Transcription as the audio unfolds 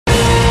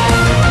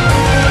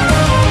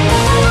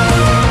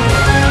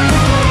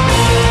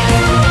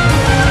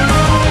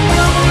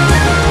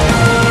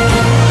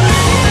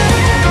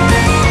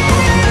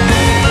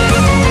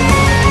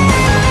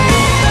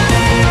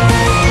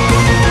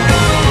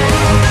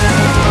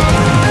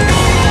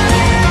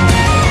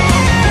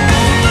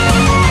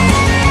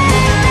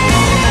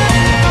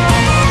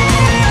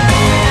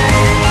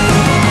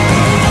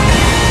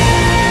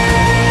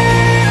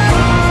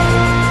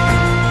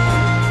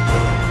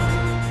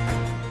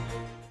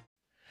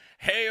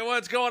Hey,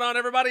 what's going on,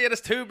 everybody? It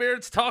is Two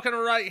Beards talking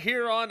right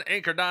here on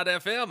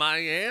Anchor.fm. I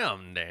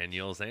am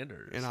Daniel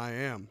Sanders. And I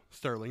am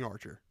Sterling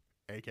Archer,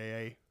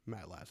 a.k.a.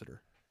 Matt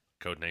Lassiter.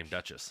 Codename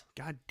Duchess.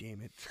 God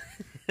damn it.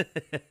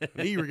 I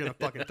knew you were going to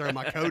fucking throw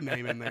my code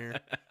name in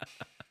there.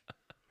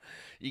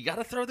 You got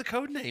to throw the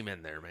code name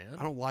in there, man.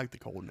 I don't like the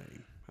code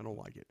name. I don't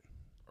like it.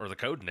 Or the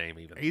code name,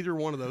 even. Either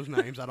one of those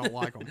names, I don't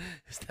like them.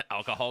 Is the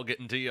alcohol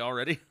getting to you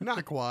already?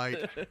 Not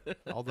quite.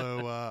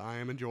 Although I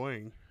am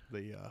enjoying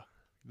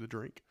the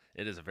drink.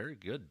 It is a very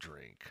good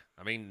drink.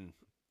 I mean,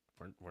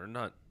 we're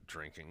not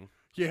drinking.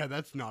 Yeah,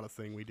 that's not a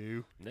thing we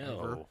do.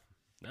 No.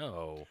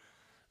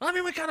 I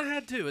mean, we kind of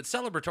had to. It's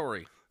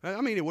celebratory. I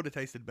mean, it would have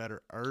tasted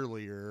better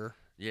earlier.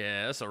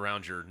 Yes,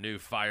 around your new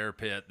fire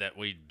pit that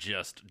we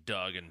just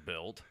dug and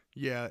built.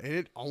 Yeah, and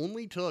it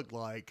only took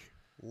way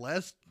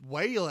less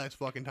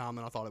fucking time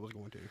than I thought it was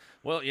going to.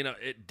 Well,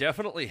 it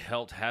definitely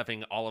helped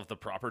having all of the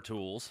proper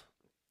tools.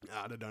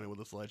 I'd have done it with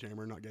a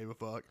sledgehammer and not gave a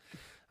fuck.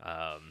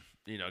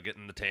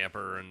 Getting the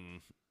tamper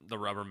and the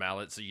rubber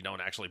mallet so you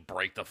don't actually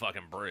break the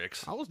fucking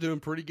bricks. I was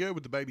doing pretty good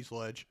with the baby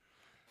sledge.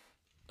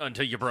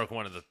 Until you broke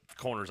one of the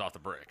corners off the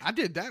brick. I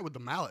did that with the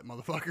mallet,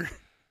 motherfucker.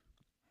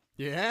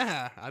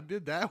 Yeah, I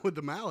did that with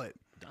the mallet.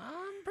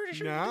 I'm pretty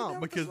sure you did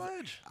that with the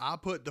sledge. I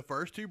put the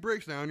first two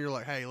bricks down. You're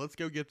like, hey, let's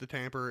go get the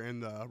tamper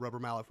and the rubber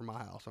mallet from my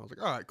house. And I was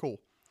like, all right, cool.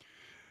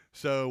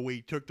 So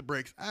we took the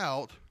bricks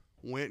out,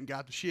 went and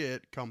got the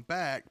shit, come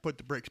back, put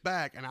the bricks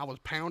back, and I was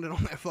pounding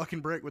on that fucking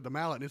brick with the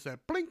mallet, and it said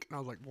blink. And I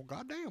was like, well,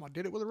 goddamn, I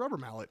did it with a rubber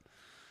mallet.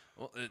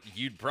 Well,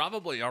 you'd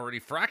probably already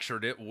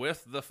fractured it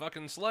with the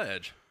fucking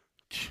sledge.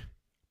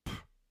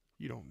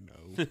 You don't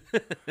know.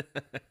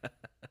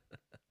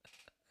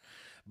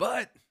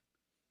 But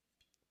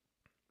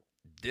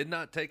did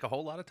not take a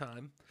whole lot of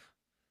time.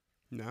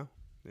 No,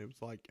 it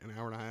was like an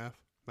hour and a half,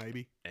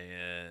 maybe.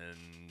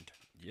 And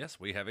yes,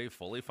 we have a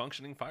fully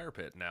functioning fire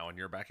pit now in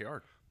your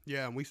backyard.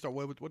 Yeah, and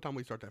what time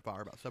we start that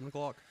fire? About 7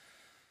 o'clock?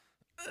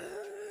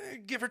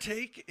 Give or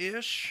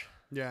take-ish.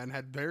 Yeah, and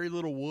had very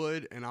little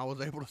wood, and I was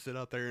able to sit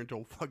out there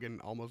until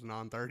fucking almost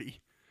 9:30.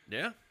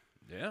 Yeah.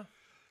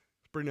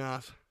 It's pretty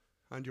nice.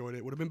 I enjoyed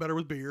it. Would have been better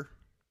with beer.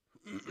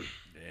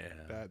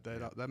 Yeah.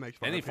 That makes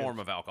fire any pits. form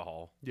of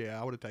alcohol.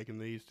 Yeah, I would have taken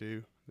these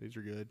too. These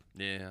are good.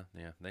 Yeah,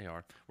 they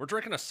are. We're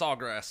drinking a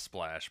Sawgrass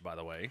Splash, by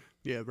the way.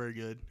 Yeah, very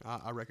good.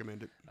 I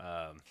recommend it.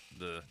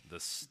 The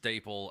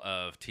staple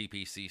of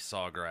TPC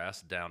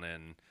Sawgrass down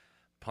in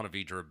Ponte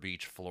Vedra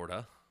Beach,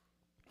 Florida.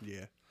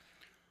 Yeah.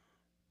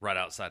 Right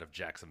outside of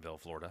Jacksonville,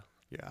 Florida.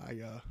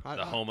 Yeah,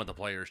 the home of the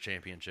Players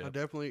Championship. I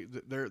definitely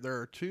there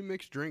are two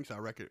mixed drinks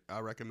I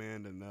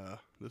recommend, and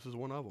this is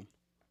one of them.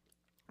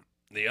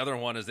 The other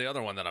one is the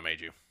other one that I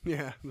made you.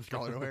 Yeah, the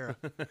Scarlet O'Hara.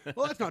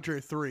 Well, that's not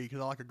true. 3, because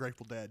I like a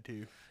Grateful Dead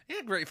too.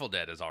 Yeah, Grateful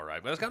Dead is all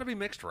right, but it's got to be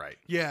mixed right.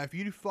 Yeah, if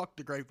you fuck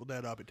the Grateful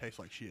Dead up, it tastes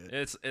like shit.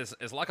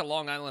 It's like a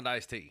Long Island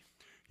iced tea.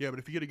 Yeah, but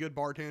if you get a good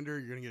bartender,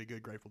 you're gonna get a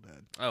good Grateful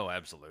Dead. Oh,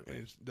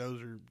 absolutely.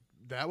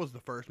 That was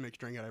the first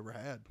mixed drink I ever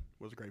had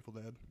was a Grateful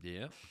Dead.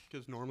 Yeah.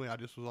 Because normally I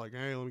just was like,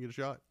 hey, let me get a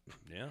shot.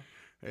 Yeah.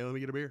 Hey, let me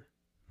get a beer.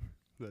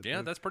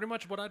 That's pretty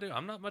much what I do.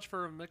 I'm not much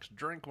for a mixed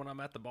drink when I'm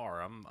at the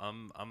bar.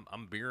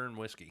 I'm beer and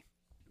whiskey.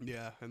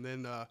 Yeah, and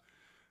then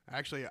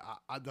actually,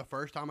 the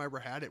first time I ever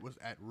had it was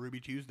at Ruby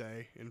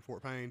Tuesday in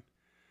Fort Payne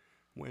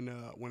when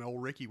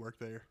old Ricky worked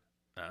there.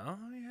 Oh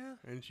yeah.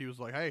 And she was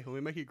like, "Hey, let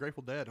me make you a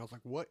Grateful Dead." And I was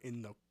like, "What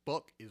in the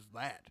fuck is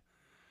that?"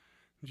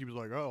 And she was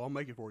like, "Oh, I'll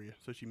make it for you."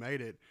 So she made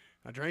it.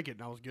 I drank it,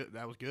 and I was good.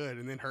 That was good.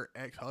 And then her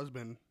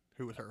ex-husband,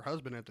 who was her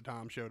husband at the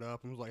time, showed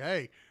up and was like,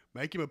 "Hey,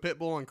 make him a pit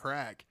bull on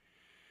crack,"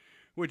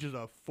 which is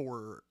a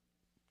 4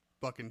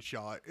 fucking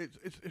shot.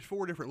 It's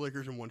 4 different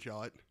liquors in one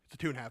shot. It's a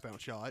 2.5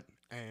 ounce shot,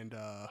 and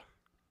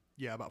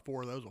yeah, about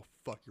 4 of those will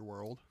fuck your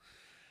world.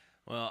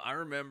 Well, I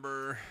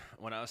remember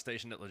when I was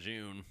stationed at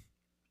Lejeune,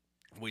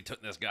 we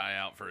took this guy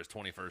out for his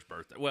 21st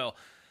birthday. Well,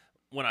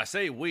 when I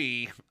say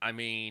we, I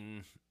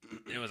mean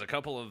it was a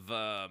couple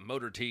of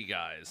Motor T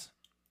guys,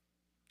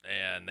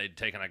 and they'd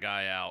taken a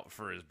guy out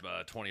for his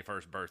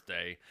 21st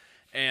birthday,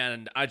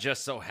 and I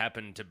just so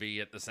happened to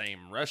be at the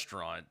same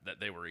restaurant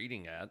that they were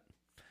eating at.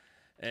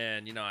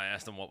 And, I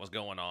asked them what was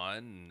going on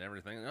and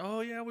everything.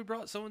 Oh, yeah, we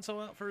brought so-and-so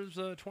out for his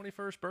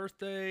 21st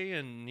birthday,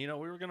 and, we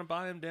were going to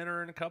buy him dinner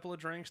and a couple of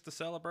drinks to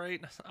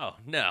celebrate. Oh,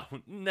 no.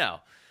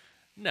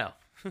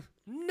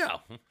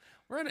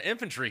 We're in an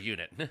infantry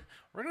unit.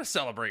 We're going to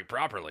celebrate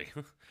properly.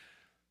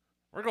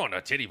 We're going to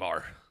a titty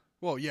bar.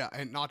 Well, yeah,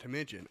 and not to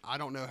mention, I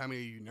don't know how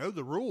many of you know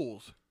the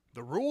rules.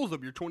 The rules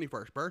of your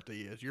 21st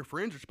birthday is your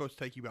friends are supposed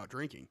to take you out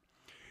drinking.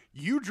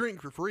 You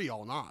drink for free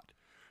all night.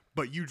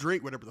 But you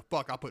drink whatever the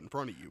fuck I put in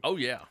front of you. Oh,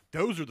 yeah.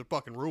 Those are the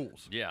fucking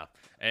rules. Yeah.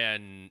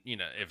 And,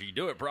 if you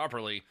do it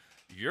properly,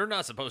 you're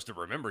not supposed to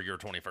remember your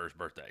 21st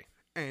birthday.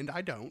 And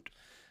I don't.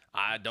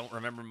 I don't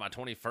remember my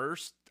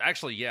 21st.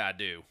 Actually, yeah, I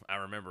do. I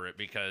remember it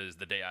because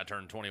the day I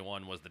turned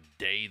 21 was the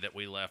day that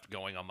we left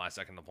going on my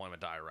second deployment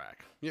to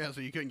Iraq. Yeah,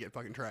 so you couldn't get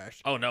fucking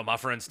trashed. Oh, no, my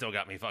friends still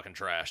got me fucking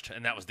trashed.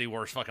 And that was the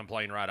worst fucking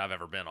plane ride I've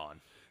ever been on.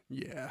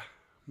 Yeah.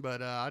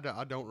 But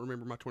I don't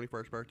remember my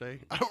 21st birthday.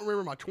 I don't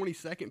remember my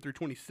 22nd through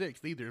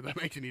 26th either, if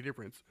that makes any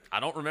difference. I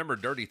don't remember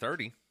Dirty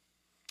 30.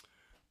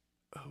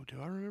 Oh,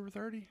 do I remember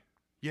 30?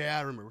 Yeah,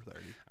 I remember 30.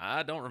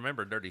 I don't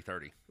remember Dirty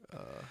 30.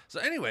 So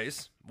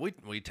anyways,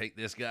 we take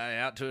this guy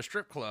out to a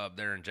strip club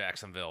there in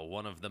Jacksonville,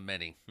 one of the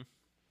many.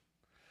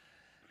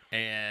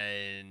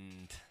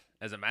 And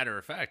as a matter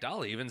of fact,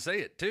 I'll even say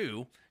it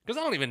too, because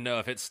I don't even know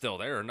if it's still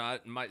there or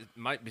not. It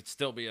might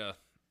still be a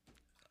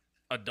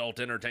adult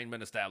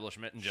entertainment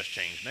establishment and just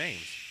change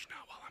names.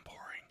 Not while I'm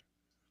pouring.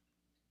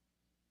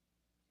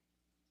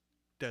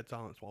 Dead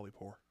silence while we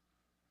pour.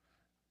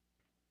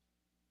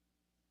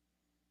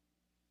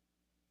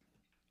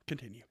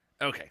 Continue.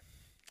 Okay.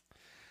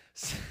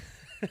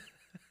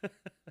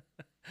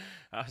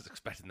 I was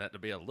expecting that to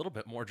be a little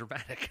bit more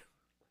dramatic.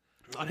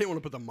 I didn't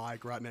want to put the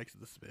mic right next to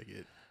the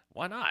spigot.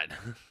 Why not?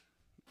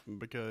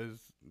 Because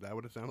that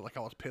would have sounded like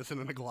I was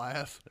pissing in a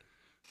glass.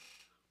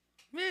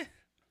 Meh.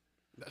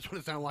 That's what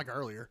it sounded like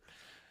earlier.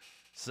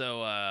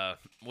 So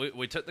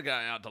we took the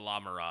guy out to La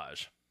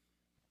Mirage.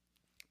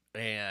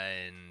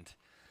 And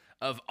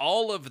of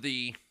all of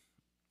the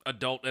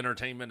adult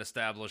entertainment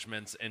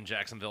establishments in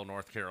Jacksonville,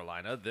 North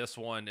Carolina, this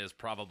one is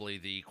probably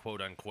the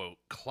quote-unquote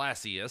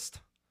classiest.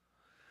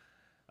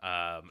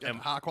 And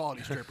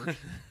high-quality strippers.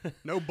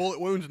 No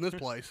bullet wounds in this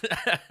place.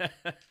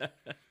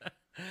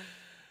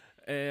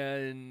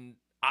 And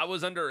I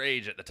was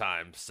underage at the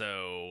time,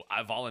 so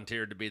I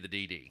volunteered to be the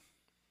DD.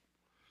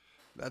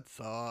 That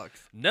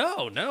sucks.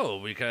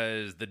 No,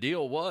 because the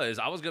deal was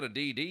I was going to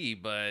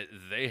DD, but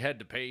they had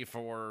to pay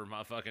for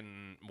my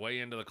fucking way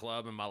into the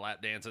club and my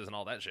lap dances and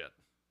all that shit.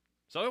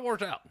 So it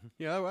worked out.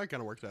 Yeah, that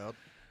kind of works out.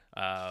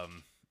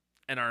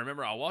 And I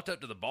remember I walked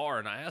up to the bar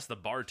and I asked the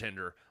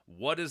bartender,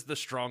 what is the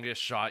strongest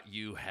shot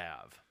you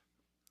have?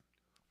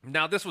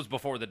 Now, this was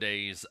before the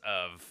days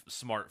of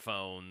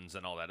smartphones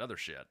and all that other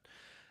shit.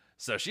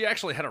 So she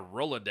actually had a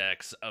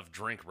Rolodex of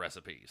drink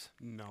recipes.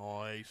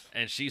 Nice.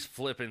 And she's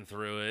flipping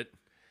through it.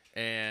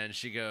 And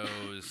she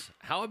goes,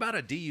 how about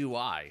a DUI?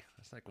 I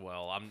was like,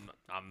 well,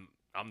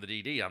 I'm the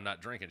DD. I'm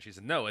not drinking. She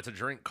said, no, it's a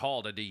drink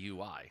called a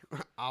DUI.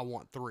 I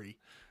want 3.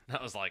 And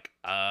I was like,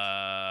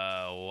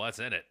 what's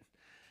in it?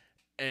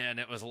 And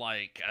it was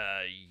like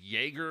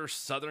Jaeger,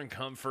 Southern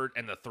Comfort,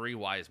 and the 3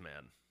 Wise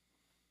Men.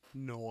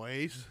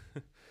 Noise.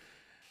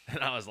 And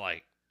I was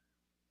like,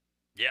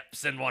 yep,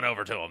 send one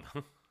over to him.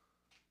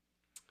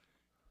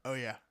 Oh,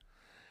 yeah.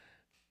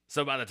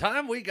 So by the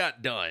time we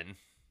got done,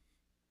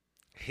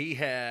 he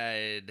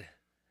had,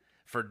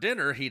 for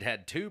dinner, he'd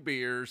had 2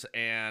 beers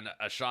and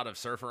a shot of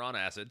Surfer on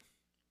Acid.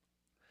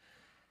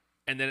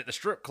 And then at the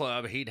strip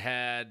club, he'd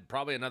had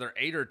probably another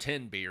 8 or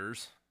 10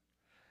 beers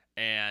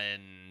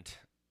and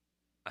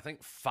I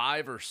think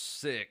 5 or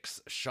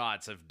 6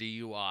 shots of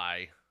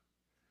DUI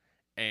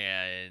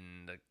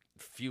and a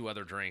few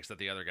other drinks that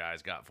the other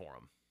guys got for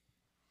him.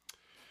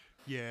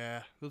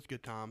 Yeah, those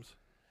good times.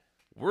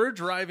 We're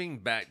driving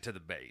back to the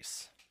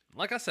base.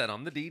 Like I said,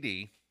 I'm the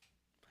DD.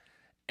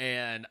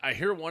 And I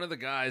hear one of the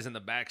guys in the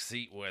back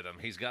seat with him.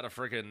 He's got a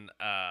freaking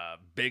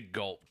Big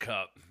Gulp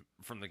cup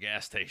from the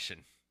gas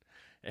station.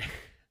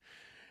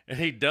 And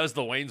he does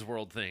the Wayne's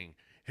World thing.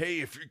 Hey,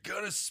 if you're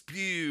gonna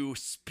spew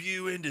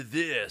into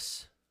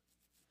this.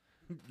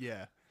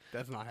 Yeah,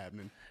 that's not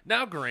happening.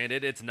 Now,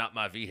 granted, it's not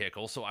my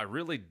vehicle, so I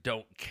really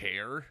don't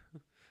care.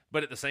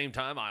 But at the same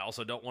time, I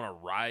also don't want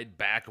to ride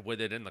back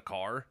with it in the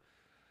car.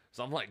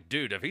 So I'm like,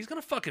 dude, if he's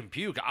gonna fucking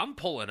puke, I'm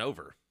pulling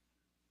over.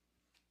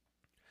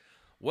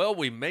 Well,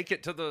 we make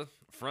it to the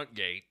front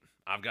gate.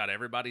 I've got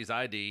everybody's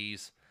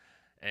IDs.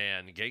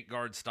 And gate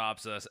guard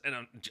stops us. And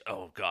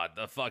oh, God,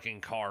 the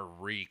fucking car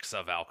reeks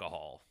of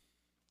alcohol.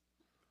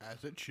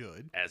 As it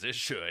should. As it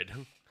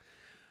should.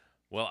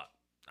 Well,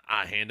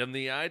 I hand him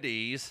the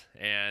IDs.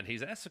 And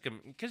he's asking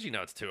him, because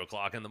it's 2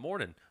 o'clock in the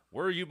morning.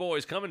 Where are you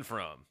boys coming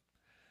from?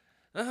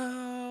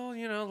 Oh,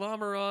 La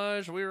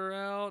Mirage, we were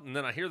out. And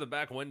then I hear the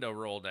back window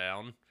roll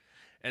down.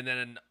 And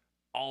then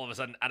all of a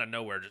sudden, out of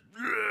nowhere, just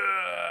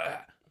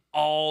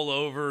all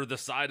over the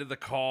side of the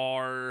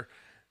car.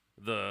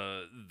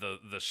 The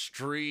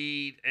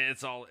street, and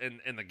it's all,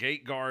 and the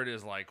gate guard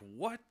is like,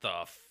 what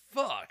the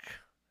fuck?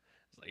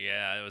 It's like,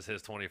 yeah, it was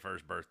his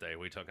 21st birthday.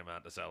 We took him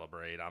out to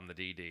celebrate. I'm the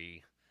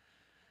DD.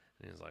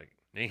 And he's like,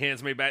 he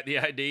hands me back the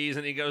IDs,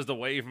 and he goes to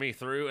wave me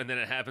through, and then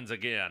it happens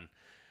again.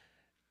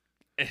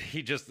 And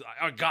he just,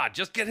 oh God,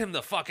 just get him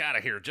the fuck out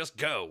of here. Just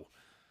go.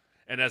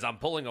 And as I'm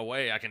pulling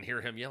away, I can hear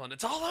him yelling,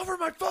 it's all over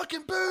my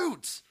fucking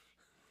boots.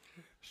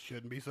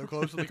 Shouldn't be so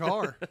close to the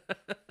car.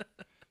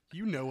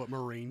 You know what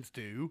Marines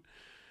do.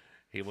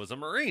 He was a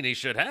Marine. He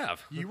should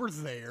have. You were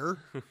there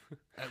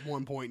at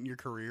one point in your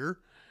career.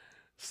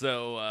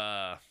 So,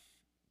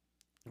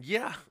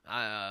 yeah.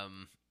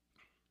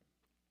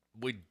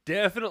 We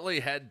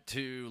definitely had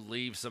to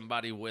leave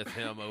somebody with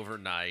him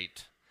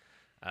overnight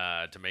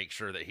to make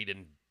sure that he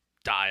didn't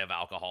die of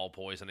alcohol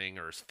poisoning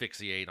or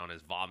asphyxiate on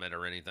his vomit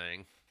or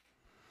anything.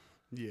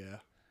 Yeah.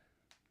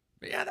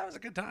 But yeah, that was a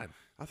good time.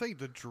 I think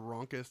the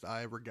drunkest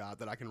I ever got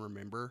that I can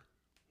remember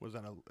was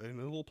at in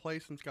a little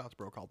place in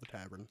Scottsboro called the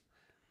Tavern.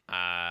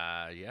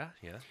 Yeah.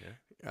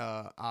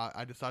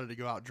 I decided to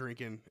go out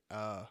drinking.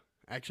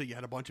 Actually, you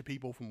had a bunch of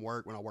people from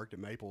work when I worked at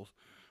Maples.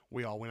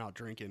 We all went out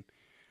drinking,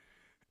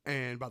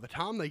 and by the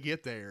time they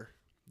get there,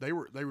 they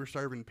were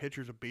serving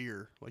pitchers of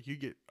beer. Like you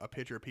get a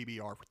pitcher of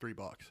PBR for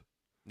 $3.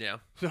 Yeah.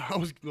 So I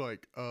was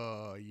like,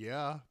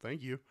 yeah,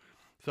 thank you.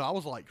 So I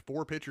was like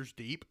 4 pitchers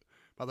deep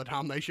by the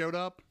time they showed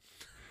up,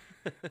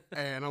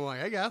 and I'm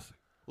like, hey guys,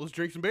 let's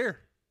drink some beer,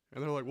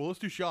 and they're like, well, let's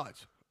do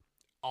shots.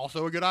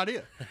 Also a good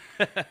idea.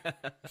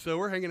 So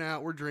we're hanging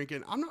out, we're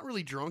drinking. I'm not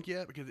really drunk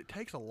yet because it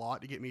takes a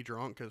lot to get me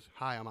drunk because,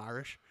 hi, I'm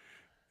Irish.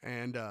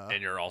 And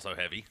you're also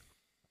heavy.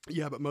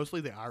 Yeah, but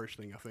mostly the Irish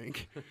thing, I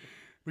think.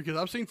 Because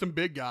I've seen some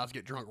big guys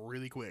get drunk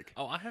really quick.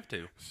 Oh, I have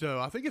to. So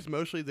I think it's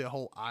mostly the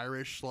whole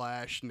Irish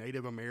 /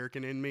 Native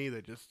American in me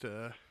that just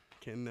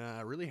can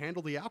really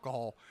handle the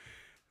alcohol.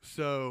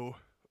 So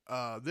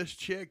this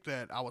chick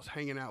that I was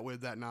hanging out with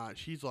that night,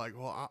 she's like,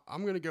 well,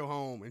 I'm going to go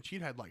home. And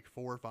she'd had like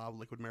 4 or 5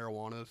 liquid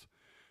marijuanas.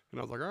 And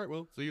I was like, all right,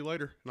 well, see you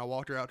later. And I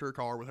walked her out to her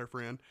car with her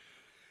friend.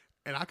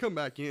 And I come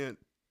back in,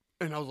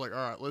 and I was like, all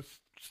right, let's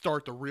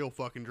start the real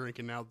fucking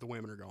drinking now that the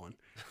women are gone.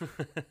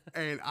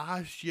 And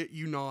I shit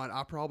you not,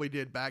 I probably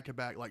did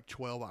back-to-back like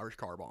 12 Irish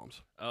car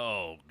bombs.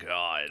 Oh,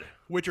 God.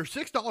 Which are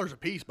 $6 a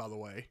piece, by the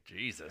way.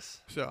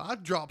 Jesus. So I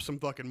dropped some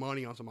fucking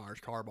money on some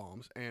Irish car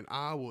bombs, and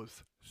I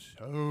was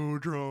so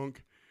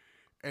drunk.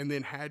 And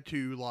then had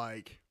to,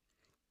 like,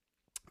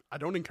 I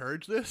don't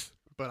encourage this,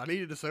 but I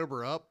needed to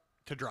sober up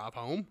to drive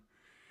home.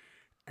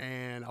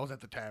 And I was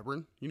at the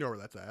tavern. You know where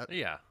that's at.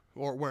 Yeah.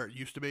 Or where it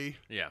used to be.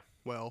 Yeah.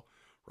 Well,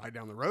 right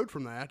down the road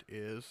from that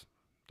is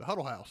the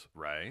Huddle House.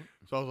 Right.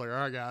 So I was like, all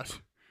right, guys,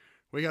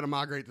 we got to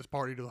migrate this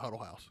party to the Huddle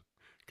House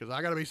because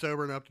I got to be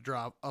sober enough to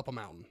drive up a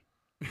mountain.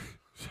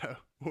 So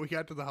we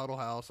got to the Huddle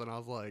House, and I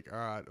was like, all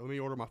right, let me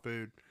order my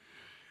food.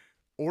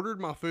 Ordered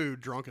my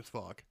food drunk as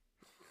fuck.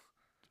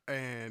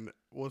 And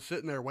was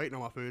sitting there waiting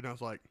on my food, and I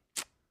was like,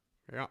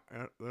 yeah,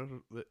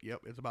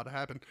 yep, it's about to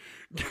happen.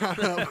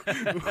 Got up,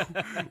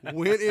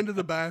 went into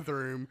the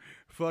bathroom,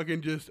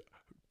 fucking just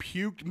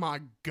puked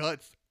my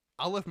guts.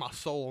 I left my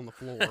soul on the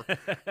floor.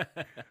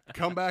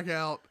 Come back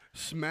out,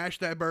 smashed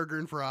that burger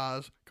and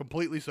fries,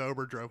 completely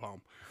sober, drove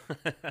home.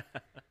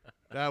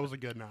 That was a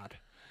good night.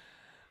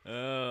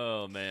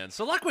 Oh, man.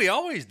 So like we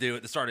always do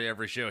at the start of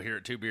every show here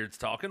at Two Beards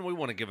Talking, we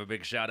want to give a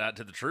big shout out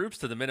to the troops,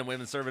 to the men and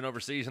women serving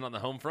overseas and on the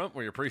home front.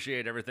 We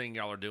appreciate everything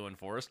y'all are doing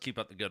for us. Keep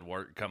up the good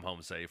work. Come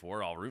home safe.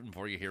 We're all rooting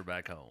for you here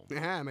back home.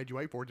 Yeah, I made you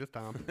wait for it this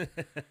time.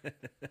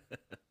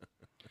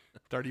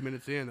 30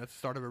 minutes in, that's the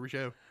start of every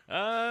show.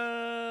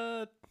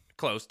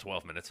 Close,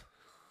 12 minutes.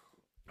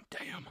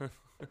 Damn.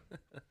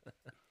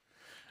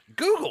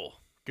 Google.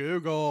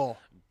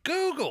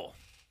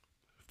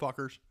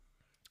 Fuckers.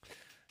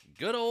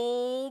 Good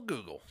old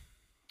Google.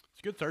 It's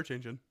a good search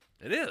engine.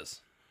 It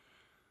is.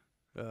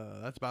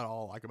 That's about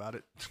all I like about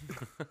it.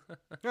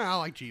 Yeah, I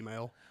like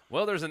Gmail.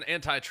 Well, there's an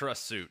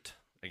antitrust suit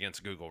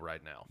against Google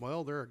right now.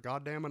 Well, they're a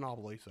goddamn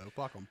monopoly, so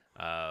fuck them.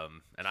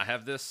 And I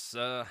have this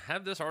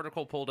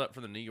article pulled up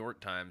from the New York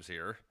Times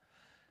here.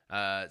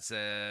 It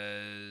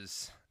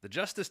says the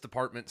Justice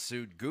Department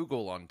sued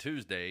Google on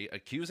Tuesday,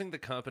 accusing the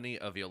company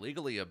of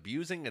illegally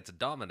abusing its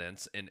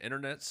dominance in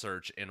internet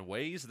search in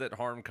ways that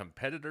harm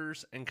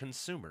competitors and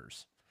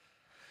consumers.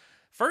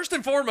 First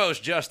and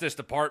foremost, Justice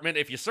Department,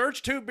 if you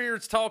search Two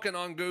Beards Talking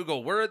on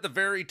Google, we're at the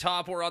very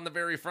top. We're on the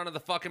very front of the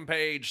fucking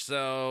page,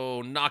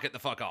 so knock it the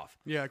fuck off.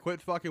 Yeah,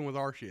 quit fucking with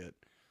our shit.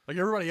 Like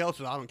everybody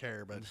else's, I don't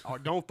care, but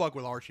don't fuck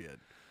with our shit.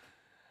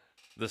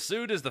 The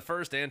suit is the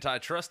first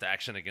antitrust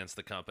action against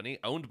the company,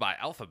 owned by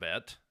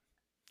Alphabet,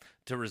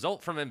 to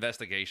result from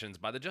investigations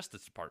by the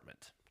Justice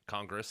Department,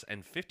 Congress,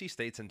 and 50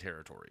 states and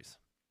territories.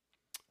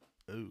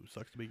 Ooh,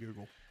 sucks to be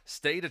Google.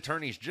 State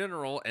attorneys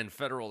general and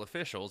federal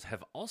officials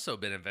have also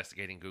been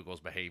investigating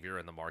Google's behavior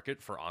in the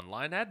market for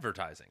online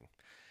advertising.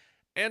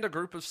 And a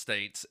group of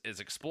states is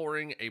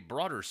exploring a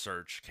broader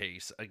search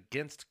case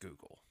against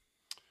Google.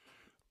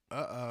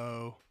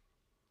 Uh-oh.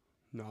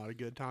 Not a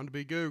good time to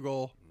be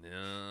Google.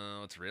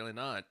 No, it's really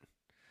not.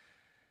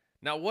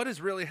 Now, what is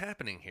really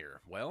happening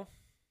here? Well,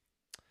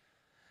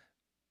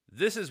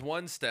 this is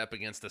one step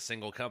against a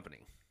single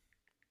company,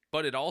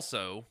 but it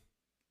also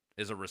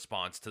is a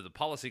response to the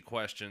policy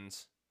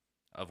questions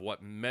of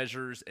what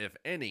measures, if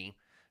any,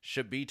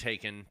 should be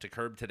taken to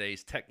curb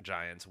today's tech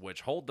giants,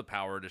 which hold the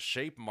power to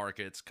shape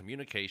markets,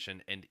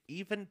 communication, and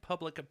even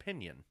public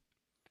opinion.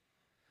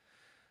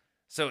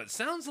 So it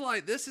sounds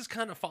like this is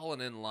kind of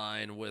falling in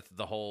line with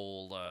the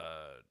whole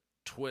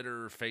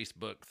Twitter,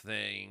 Facebook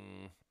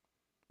thing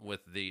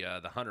with the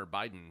Hunter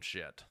Biden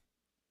shit.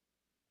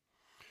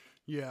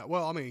 Yeah,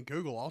 well, I mean,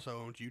 Google also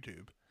owns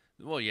YouTube.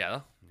 Well,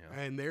 yeah.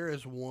 And there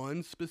is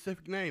one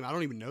specific name. I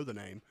don't even know the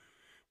name,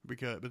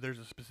 but there's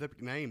a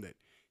specific name that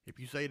if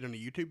you say it in a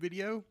YouTube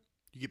video,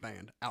 you get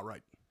banned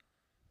outright.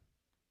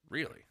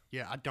 Really?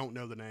 Yeah, I don't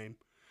know the name.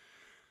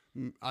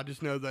 I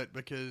just know that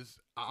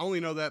I only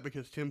know that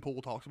because Tim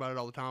Pool talks about it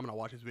all the time, and I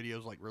watch his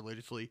videos like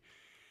religiously.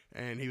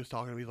 And he was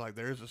talking to me, he's like,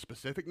 there's a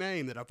specific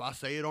name that if I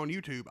say it on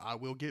YouTube, I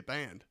will get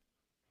banned.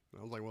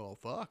 And I was like, well,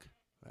 fuck.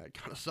 That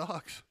kind of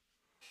sucks.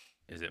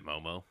 Is it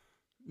Momo?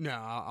 No,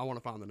 I want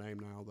to find the name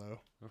now, though.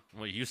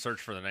 Well, you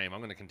search for the name. I'm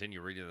going to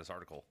continue reading this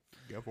article.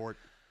 Go for it.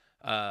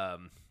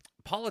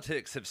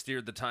 Politics have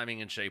steered the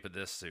timing and shape of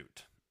this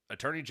suit.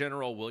 Attorney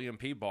General William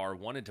P. Barr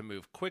wanted to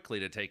move quickly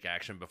to take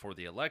action before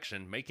the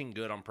election, making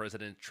good on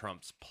President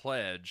Trump's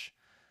pledge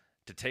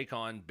to take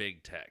on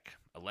big tech.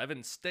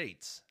 11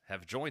 states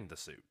have joined the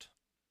suit.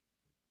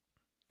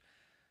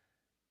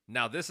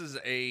 Now, this is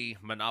a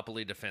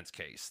monopoly defense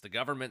case. The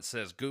government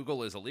says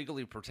Google is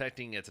illegally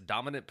protecting its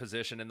dominant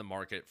position in the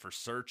market for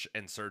search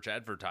and search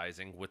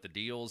advertising with the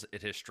deals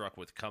it has struck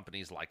with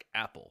companies like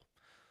Apple.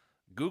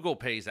 Google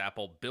pays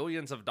Apple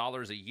billions of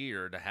dollars a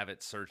year to have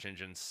its search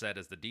engine set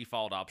as the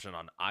default option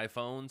on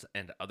iPhones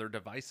and other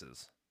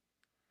devices.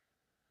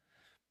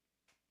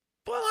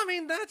 Well, I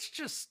mean, that's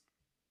just...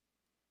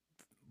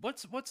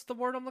 What's the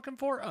word I'm looking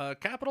for?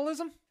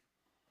 Capitalism?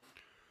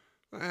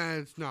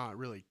 It's not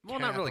really. Well,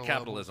 not really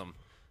capitalism.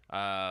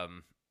 That's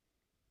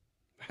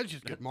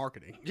just good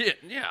marketing.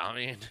 Yeah. I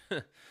mean,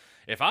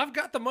 if I've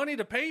got the money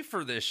to pay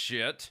for this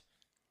shit,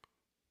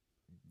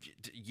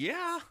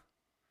 yeah.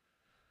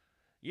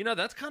 You know,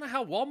 that's kind of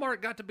how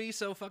Walmart got to be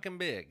so fucking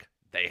big.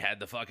 They had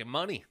the fucking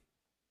money.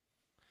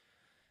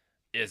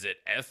 Is it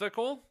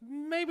ethical?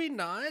 Maybe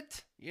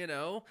not. You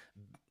know,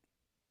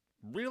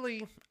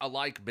 really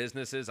alike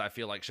businesses, I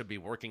feel like, should be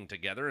working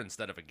together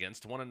instead of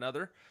against one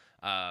another.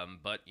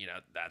 But, you know,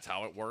 that's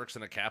how it works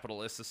in a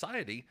capitalist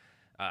society.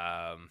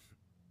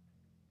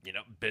 You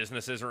know,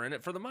 businesses are in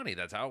it for the money.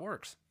 That's how it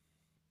works.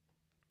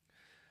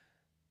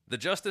 The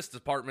Justice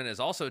Department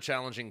is also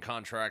challenging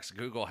contracts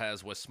Google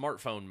has with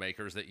smartphone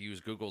makers that use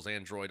Google's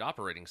Android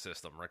operating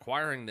system,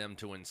 requiring them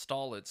to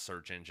install its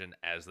search engine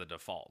as the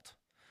default.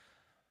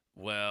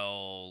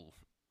 Well,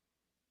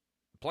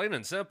 plain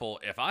and simple,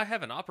 if I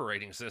have an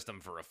operating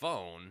system for a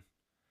phone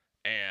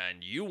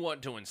and you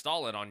want to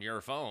install it on your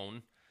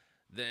phone,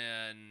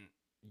 then,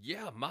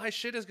 yeah, my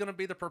shit is going to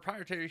be the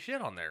proprietary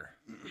shit on there.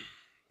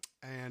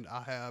 And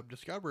I have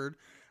discovered,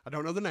 I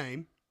don't know the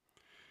name.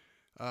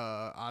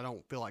 I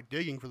don't feel like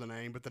digging for the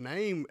name, but the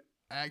name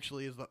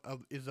actually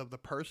is of the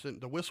person,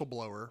 the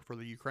whistleblower for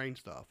the Ukraine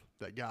stuff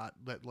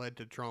that led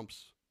to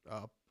Trump's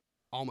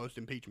almost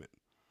impeachment.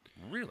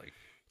 Really?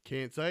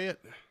 Can't say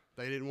it.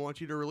 They didn't want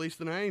you to release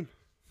the name.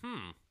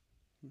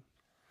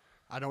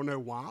 I don't know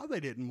why they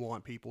didn't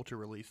want people to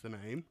release the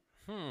name.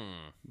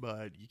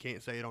 But you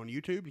can't say it on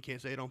YouTube. You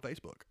can't say it on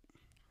Facebook.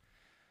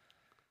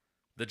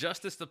 The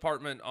Justice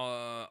Department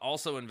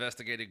also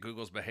investigated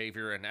Google's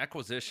behavior and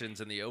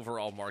acquisitions in the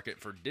overall market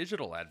for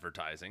digital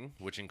advertising,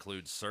 which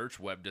includes search,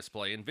 web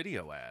display, and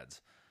video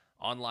ads.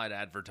 Online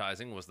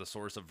advertising was the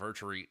source of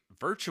virtually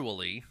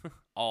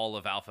all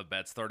of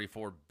Alphabet's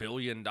 $34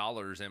 billion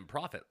in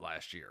profit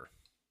last year.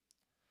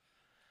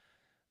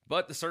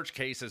 But the search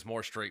case is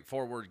more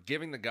straightforward,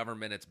 giving the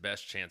government its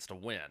best chance to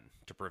win.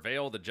 To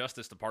prevail, the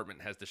Justice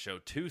Department has to show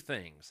two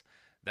things: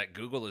 that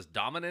Google is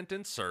dominant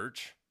in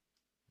search,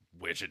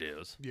 which it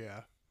is.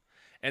 Yeah.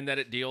 And that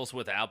it deals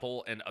with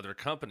Apple and other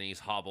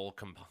companies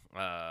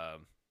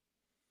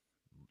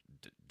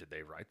did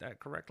they write that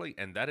correctly?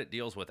 And that it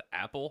deals with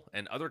Apple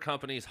and other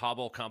companies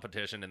hobble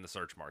competition in the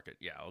search market.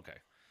 Yeah, okay.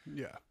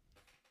 Yeah.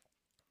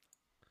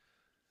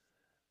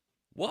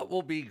 What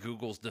will be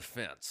Google's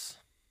defense?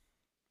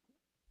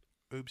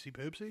 Oopsie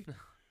poopsie?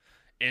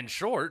 In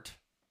short,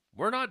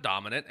 we're not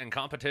dominant, and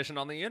competition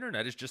on the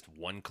internet is just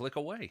one click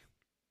away.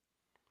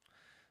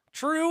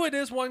 True, it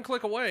is one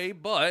click away,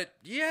 but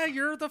yeah,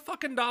 you're the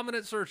fucking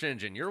dominant search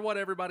engine. You're what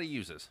everybody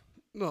uses.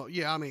 Well,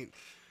 yeah, I mean,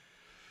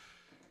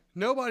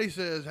 nobody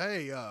says,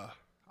 hey, I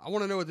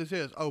want to know what this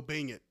is. Oh,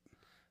 Bing it.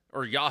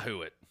 Or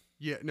Yahoo it.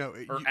 Yeah, no.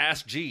 Or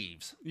Ask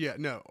Jeeves. Yeah,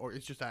 no, or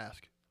it's just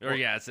Ask. Or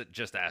yeah, it's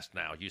just Ask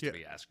now. It used to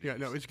be Ask Jeeves.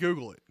 Yeah, no, it's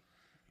Google it.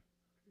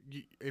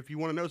 If you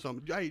want to know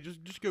something, hey,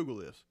 just Google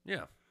this.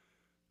 Yeah.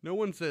 No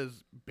one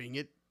says Bing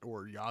it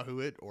or Yahoo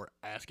it or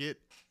Ask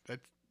it.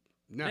 That's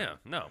no. Yeah,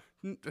 no.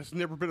 That's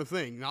never been a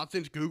thing. Not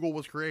since Google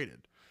was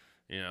created.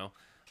 You know,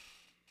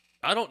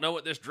 I don't know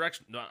what this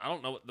direction. I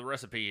don't know what the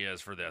recipe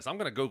is for this. I'm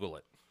going to Google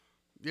it.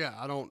 Yeah,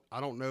 I don't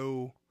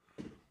know.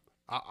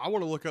 I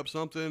want to look up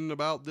something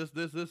about this,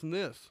 and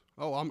this.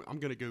 Oh, I'm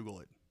going to Google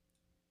it.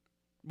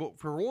 Well,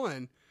 for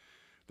one,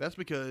 that's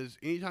because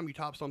anytime you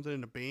type something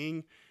into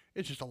Bing,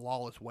 it's just a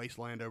lawless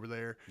wasteland over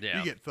there. Yeah.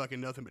 You get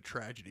fucking nothing but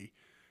tragedy.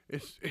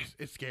 It's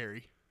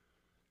scary.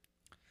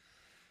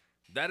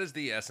 That is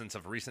the essence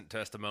of recent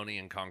testimony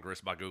in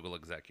Congress by Google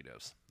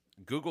executives.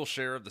 Google's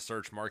share of the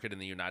search market in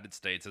the United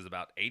States is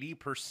about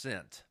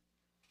 80%.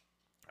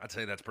 I'd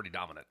say that's pretty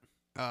dominant.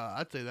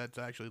 I'd say that's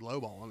actually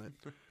lowballing it.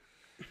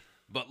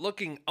 But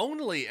looking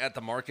only at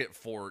the market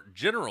for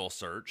general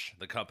search,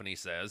 the company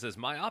says, is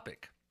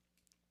myopic.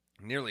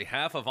 Nearly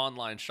half of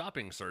online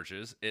shopping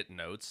searches, it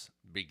notes,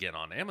 begin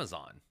on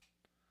Amazon.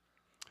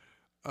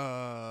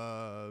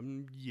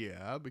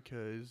 Yeah,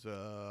 because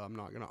I'm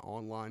not going to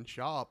online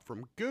shop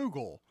from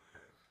Google.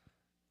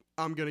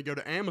 I'm going to go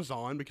to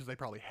Amazon because they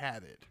probably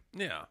have it.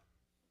 Yeah.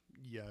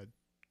 Yeah,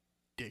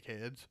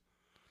 dickheads.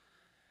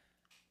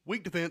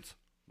 Weak defense.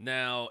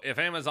 Now, if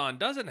Amazon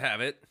doesn't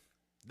have it,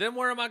 Then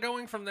where am I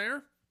going from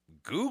there?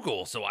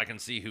 Google, so I can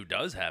see who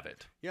does have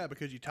it. Yeah,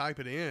 because you type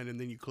it in and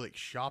then you click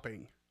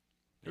shopping.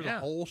 There's Yeah. a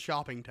whole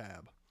shopping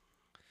tab.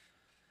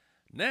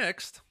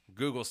 Next,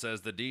 Google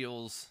says the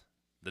deals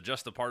the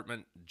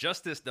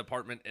Justice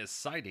Department is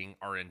citing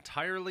are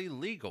entirely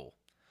legal.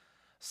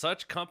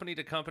 Such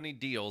company-to-company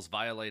deals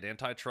violate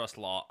antitrust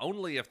law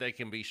only if they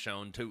can be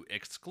shown to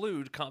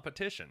exclude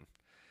competition.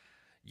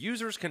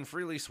 Users can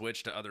freely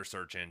switch to other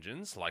search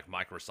engines, like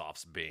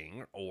Microsoft's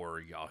Bing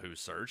or Yahoo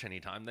Search,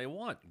 anytime they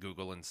want,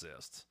 Google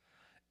insists.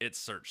 Its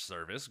search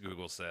service,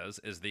 Google says,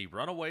 is the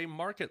runaway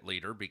market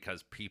leader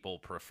because people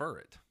prefer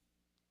it.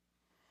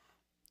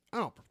 I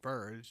don't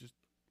prefer it.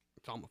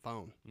 It's on my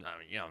phone.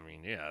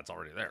 Yeah, it's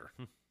already there.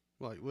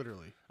 Like,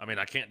 literally. I mean,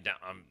 I can't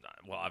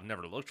I've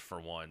never looked for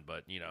one,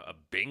 but, a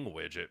Bing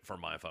widget for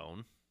my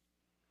phone.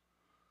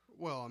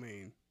 Well, I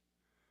mean,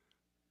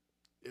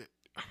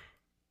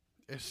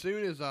 as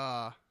soon as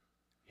I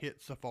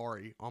hit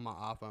Safari on my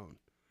iPhone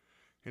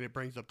and it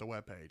brings up the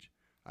webpage,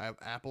 I have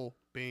Apple,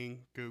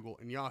 Bing, Google,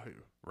 and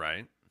Yahoo.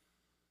 Right?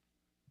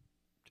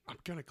 I'm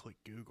going to click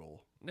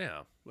Google.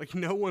 Yeah. Like,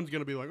 no one's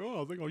going to be like,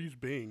 oh, I think I'll use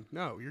Bing.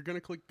 No, you're going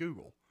to click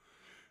Google.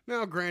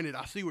 Now, granted,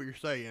 I see what you're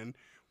saying.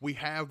 We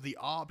have the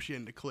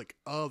option to click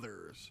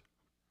others,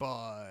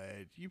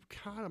 but you've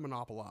kind of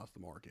monopolized the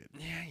market.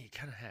 Yeah, you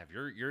kind of have.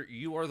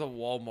 You are the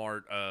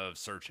Walmart of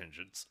search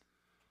engines.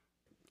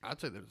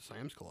 I'd say they're the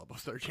Sam's Club of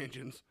search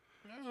engines.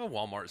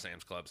 Walmart,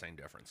 Sam's Club, same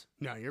difference.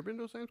 Now, you ever been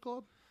to a Sam's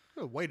Club?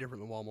 It's way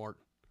different than Walmart.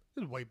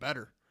 It's way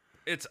better.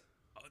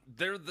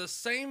 They're the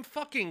same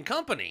fucking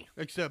company.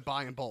 Except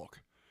buy in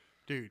bulk.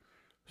 Dude,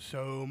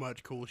 so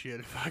much cool shit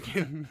at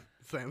fucking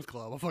Sam's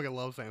Club. I fucking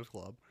love Sam's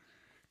Club.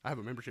 I have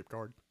a membership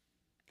card.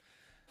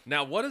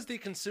 Now, what is the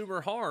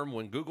consumer harm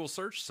when Google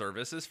search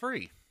service is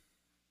free?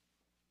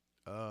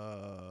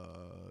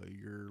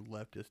 You're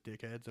leftist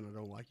dickheads and I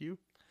don't like you.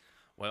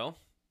 Well,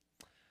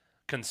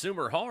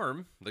 consumer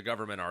harm, the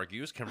government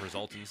argues, can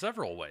result in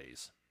several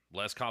ways.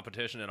 Less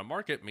competition in a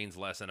market means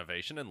less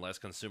innovation and less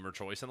consumer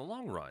choice in the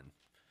long run.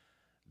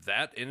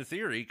 That, in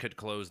theory, could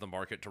close the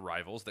market to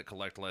rivals that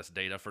collect less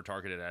data for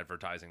targeted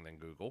advertising than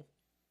Google.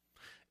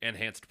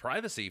 Enhanced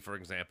privacy, for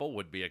example,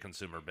 would be a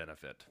consumer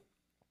benefit.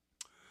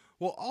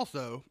 Well,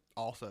 also,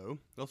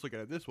 let's look at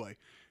it this way.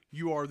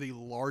 You are the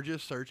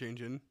largest search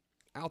engine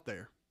out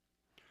there.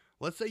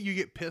 Let's say you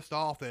get pissed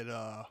off at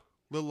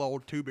little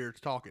old Two Beards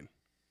talking.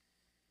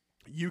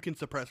 You can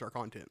suppress our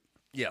content.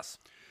 Yes.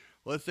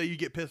 Let's say you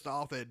get pissed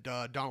off at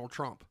Donald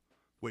Trump,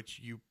 which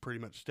you pretty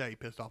much stay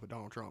pissed off at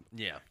Donald Trump.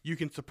 Yeah. You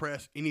can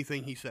suppress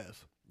anything he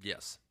says.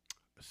 Yes.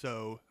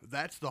 So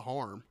that's the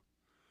harm.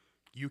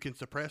 You can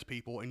suppress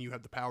people, and you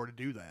have the power to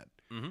do that.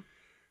 Mm-hmm.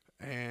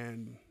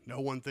 And no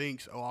one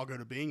thinks, oh, I'll go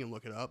to Bing and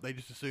look it up. They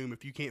just assume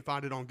if you can't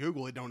find it on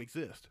Google, it don't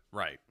exist.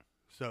 Right.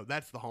 So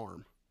that's the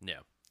harm. Yeah.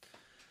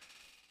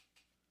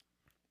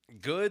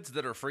 Goods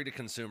that are free to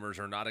consumers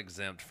are not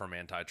exempt from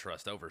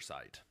antitrust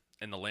oversight.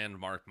 In the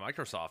landmark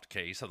Microsoft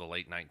case of the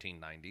late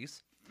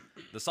 1990s,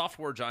 the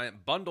software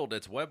giant bundled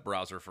its web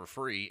browser for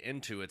free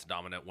into its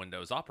dominant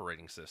Windows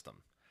operating system.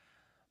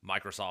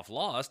 Microsoft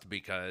lost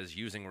because,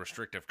 using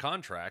restrictive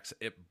contracts,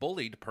 it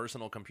bullied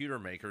personal computer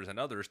makers and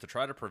others to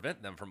try to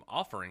prevent them from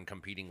offering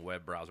competing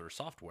web browser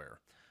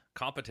software,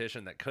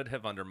 competition that could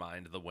have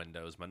undermined the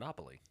Windows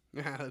monopoly.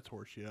 Yeah, that's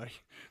horseshit.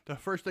 The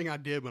first thing I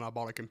did when I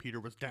bought a computer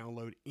was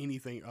download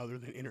anything other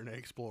than Internet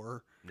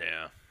Explorer.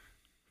 Yeah.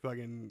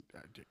 Fucking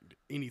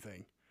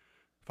anything.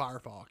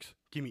 Firefox.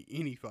 Give me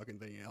any fucking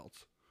thing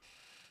else.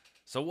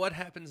 So what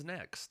happens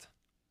next?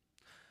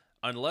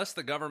 Unless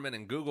the government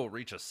and Google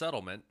reach a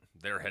settlement,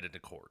 they're headed to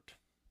court.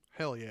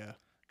 Hell yeah.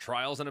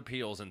 Trials and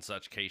appeals in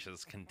such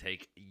cases can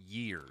take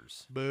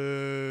years.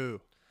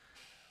 Boo.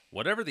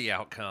 Whatever the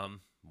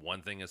outcome,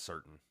 one thing is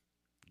certain.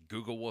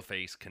 Google will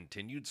face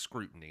continued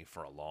scrutiny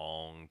for a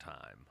long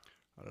time.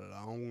 A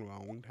long,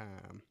 long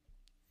time.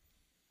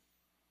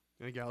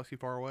 In a galaxy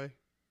far away,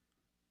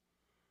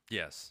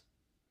 Yes.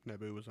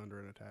 Naboo was under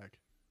an attack.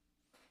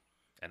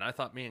 And I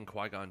thought me and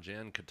Qui-Gon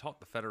Jinn could talk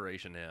the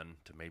Federation in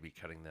to maybe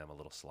cutting them a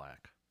little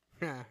slack.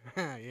 Yeah.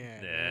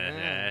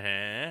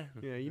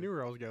 Yeah, you knew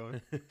where I was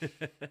going.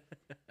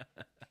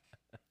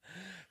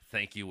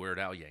 Thank you, Weird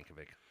Al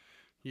Yankovic.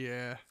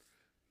 Yeah.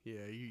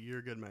 Yeah, you're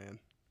a good man.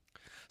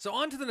 So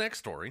on to the next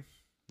story.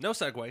 No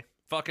segue.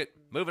 Fuck it.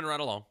 Moving right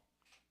along.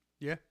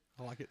 Yeah,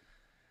 I like it.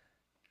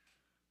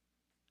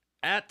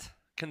 At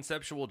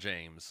Conceptual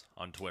James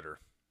on Twitter.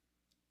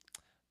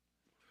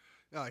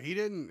 He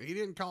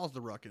didn't cause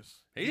the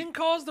ruckus. He didn't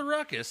cause the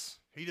ruckus.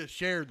 He just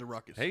shared the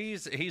ruckus.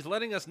 He's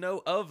letting us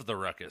know of the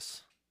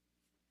ruckus.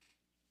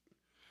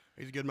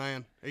 He's a good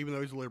man, even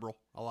though he's a liberal.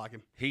 I like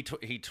him. He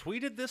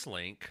tweeted this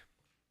link,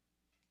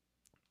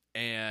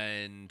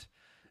 and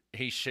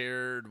he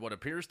shared what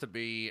appears to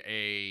be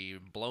a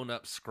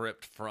blown-up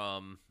script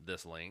from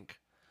this link,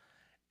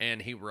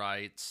 and he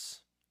writes,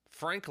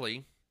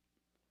 frankly,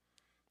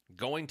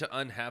 going to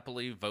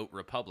unhappily vote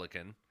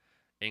Republican,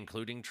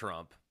 including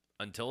Trump,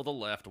 until the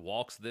left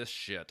walks this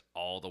shit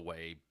all the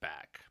way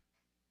back.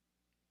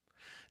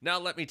 Now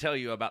let me tell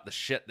you about the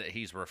shit that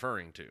he's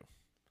referring to.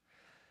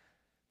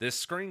 This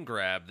screen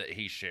grab that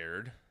he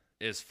shared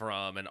is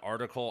from an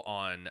article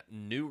on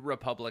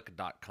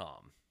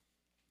newrepublic.com.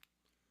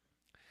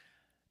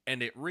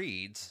 And it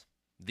reads,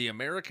 "The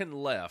American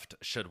left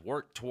should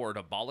work toward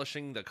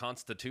abolishing the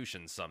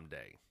Constitution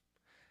someday,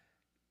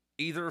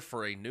 either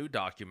for a new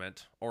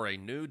document or a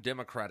new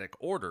democratic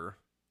order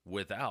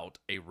without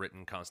a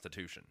written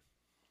constitution."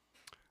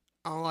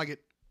 I don't like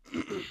it.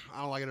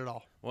 I don't like it at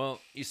all. Well,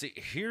 you see,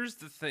 here's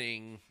the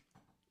thing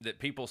that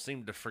people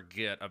seem to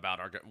forget about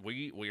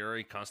we are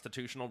a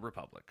constitutional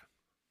republic.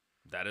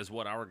 That is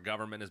what our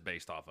government is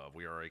based off of.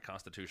 We are a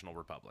constitutional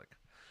republic.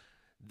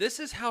 This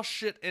is how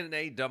shit in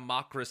a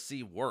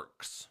democracy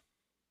works.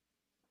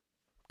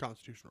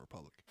 Constitutional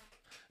republic.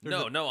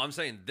 No, I'm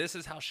saying this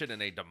is how shit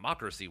in a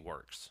democracy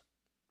works.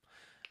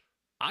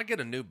 I get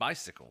a new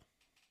bicycle.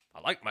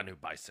 I like my new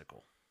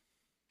bicycle.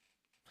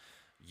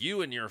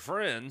 You and your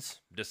friends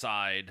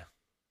decide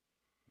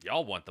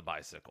y'all want the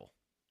bicycle.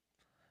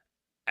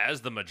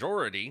 As the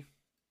majority,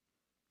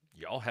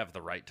 y'all have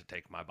the right to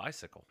take my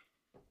bicycle.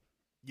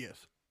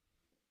 Yes.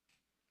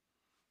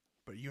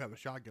 But you have a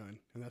shotgun,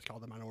 and that's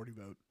called the minority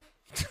vote.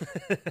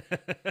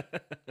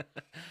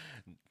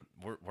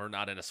 We're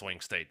not in a swing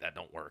state. That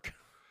don't work.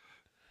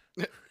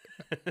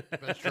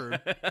 That's true.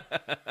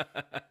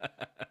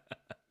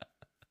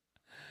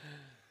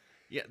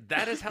 Yeah,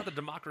 that is how the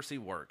democracy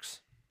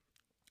works.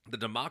 The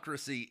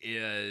democracy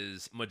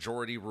is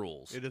majority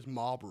rules. It is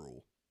mob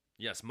rule.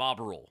 Yes, mob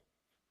rule.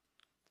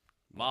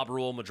 Mob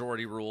rule,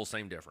 majority rule,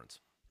 same difference.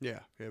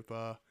 Yeah. If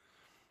the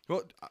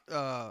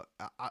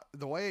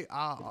way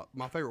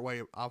my favorite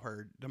way I've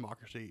heard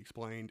democracy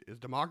explained is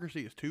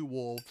democracy is two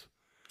wolves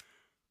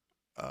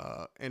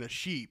and a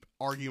sheep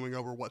arguing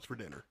over what's for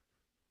dinner.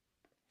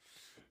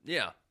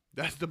 Yeah.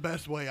 That's the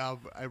best way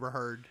I've ever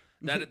heard.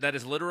 That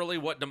is literally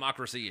what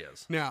democracy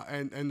is. Now,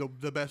 and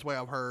the best way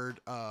I've heard,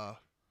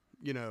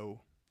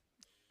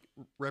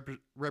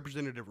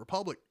 representative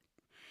republic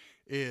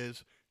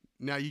is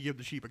now you give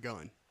the sheep a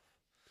gun.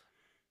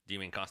 Do you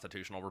mean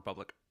constitutional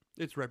republic?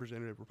 It's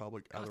representative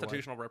republic.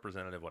 Constitutional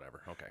representative,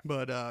 whatever. Okay.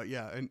 But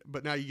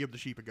but now you give the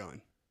sheep a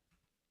gun.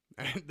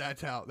 And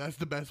that's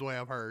the best way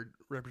I've heard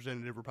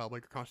representative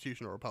republic or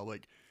constitutional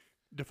republic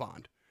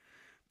defined.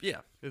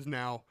 Yeah. Is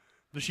now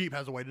the sheep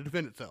has a way to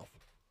defend itself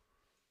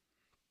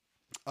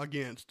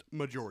against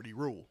majority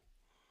rule.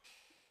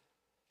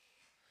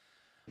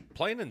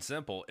 Plain and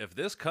simple, if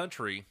this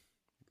country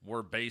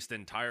were based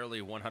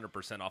entirely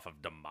 100% off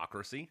of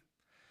democracy,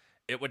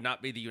 it would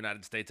not be the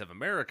United States of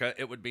America.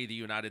 It would be the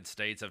United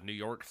States of New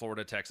York,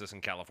 Florida, Texas,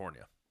 and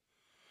California.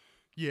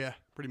 Yeah,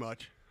 pretty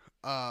much.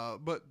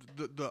 But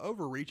the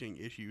overreaching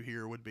issue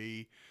here would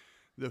be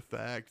the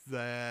fact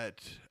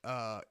that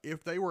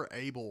if they were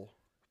able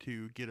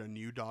to get a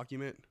new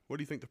document, what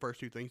do you think the first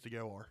two things to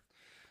go are?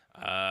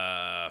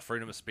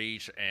 Freedom of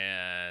speech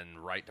and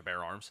right to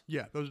bear arms.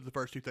 Yeah, those are the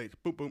first two things.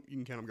 Boom, boom, you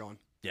can count them gone.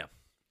 Yeah.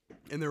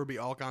 And there would be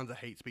all kinds of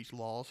hate speech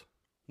laws,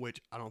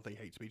 which I don't think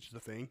hate speech is a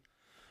thing.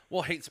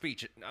 Well, hate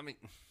speech, I mean,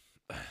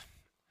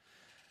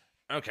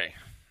 okay.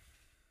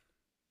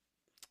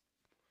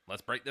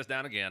 Let's break this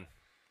down again.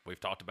 We've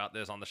talked about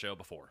this on the show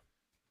before.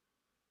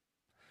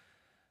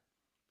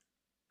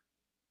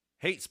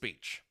 Hate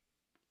speech.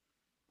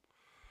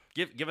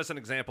 Give us an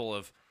example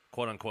of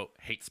quote unquote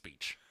hate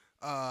speech.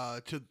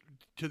 To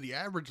the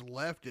average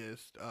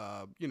leftist,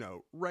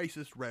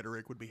 racist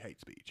rhetoric would be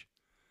hate speech.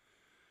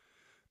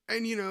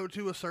 And,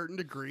 to a certain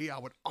degree, I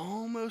would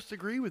almost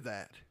agree with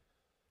that.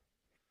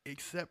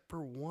 Except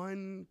for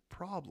one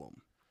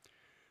problem.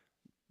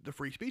 The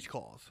free speech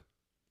clause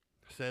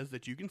says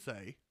that you can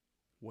say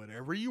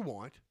whatever you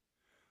want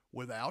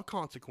without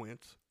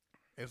consequence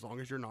as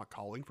long as you're not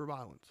calling for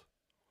violence.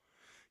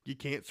 You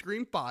can't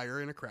scream fire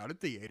in a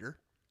crowded theater.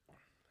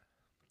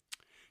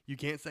 You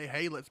can't say,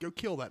 hey, let's go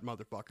kill that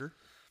motherfucker.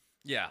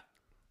 Yeah.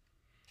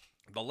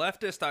 The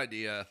leftist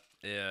idea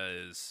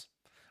is,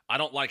 I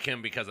don't like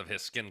him because of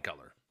his skin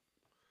color.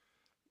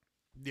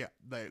 Yeah,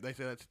 they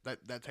say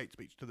that's hate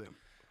speech to them.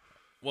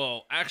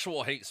 Well,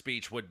 actual hate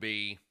speech would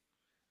be,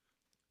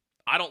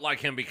 I don't like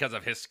him because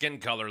of his skin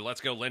color. Let's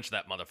go lynch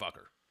that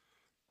motherfucker.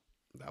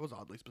 That was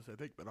oddly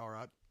specific, but all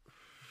right.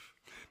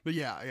 But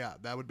yeah,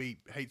 that would be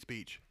hate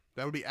speech.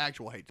 That would be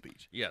actual hate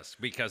speech. Yes,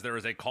 because there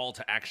is a call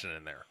to action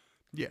in there.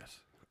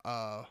 Yes.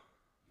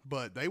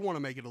 But they want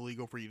to make it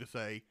illegal for you to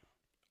say,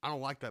 I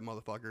don't like that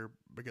motherfucker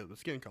because of the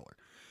skin color.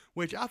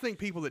 Which I think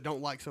people that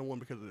don't like someone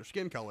because of their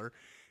skin color...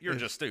 You're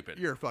just stupid.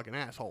 You're a fucking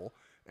asshole.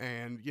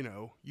 And,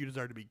 you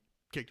deserve to be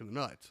kicked in the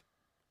nuts.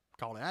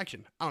 Call to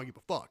action. I don't give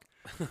a fuck.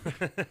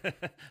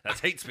 That's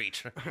hate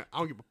speech. I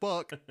don't give a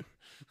fuck.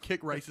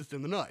 Kick racists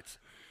in the nuts.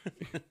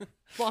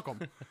 Fuck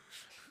them.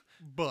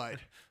 But...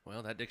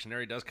 Well, that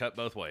dictionary does cut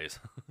both ways.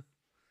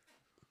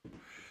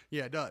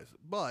 Yeah, it does.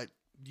 But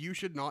you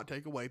should not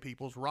take away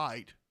people's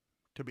right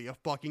to be a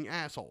fucking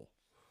asshole.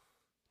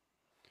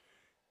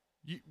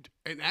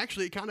 And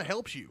actually, it kind of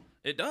helps you.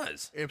 It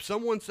does. If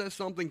someone says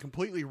something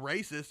completely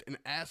racist and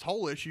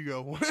assholish, you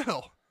go,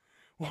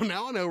 Well,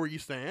 now I know where you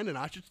stand, and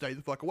I should stay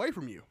the fuck away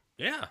from you.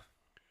 Yeah.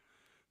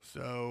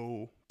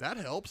 So that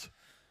helps.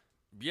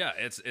 Yeah,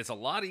 it's a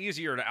lot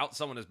easier to out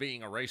someone as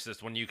being a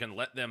racist when you can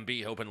let them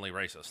be openly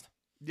racist.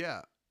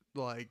 Yeah,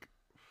 like,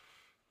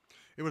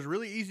 it was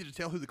really easy to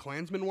tell who the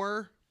Klansmen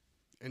were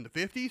in the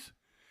 50s.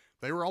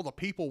 They were all the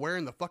people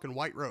wearing the fucking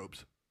white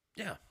robes.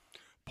 Yeah.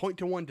 Point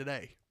to one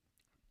today.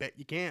 Bet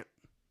you can't.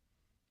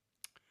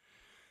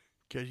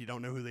 Because you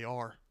don't know who they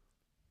are.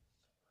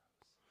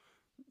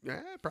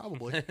 Yeah,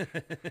 probably.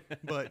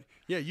 But,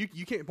 yeah, you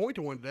can't point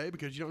to one today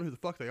because you don't know who the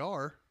fuck they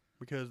are.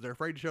 Because they're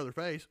afraid to show their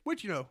face.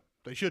 Which,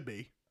 they should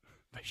be.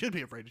 They should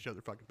be afraid to show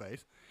their fucking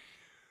face.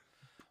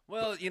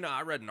 Well,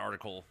 I read an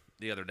article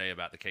the other day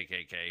about the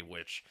KKK,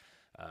 which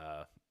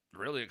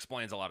really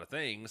explains a lot of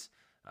things.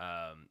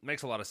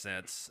 Makes a lot of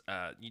sense.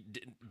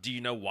 Do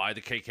you know why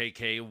the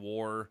KKK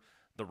wore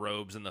the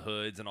robes and the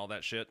hoods and all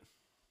that shit?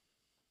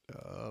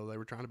 They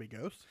were trying to be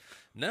ghosts?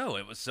 No,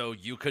 it was so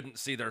you couldn't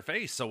see their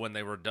face. So when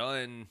they were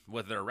done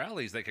with their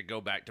rallies, they could go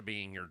back to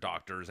being your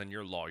doctors and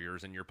your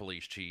lawyers and your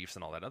police chiefs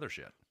and all that other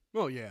shit.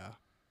 Well, yeah.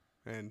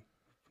 And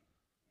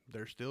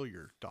they're still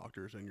your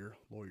doctors and your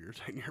lawyers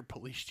and your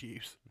police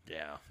chiefs.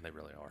 Yeah, they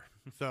really are.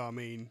 So, I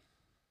mean,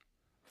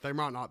 there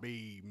might not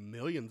be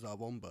millions of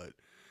them, but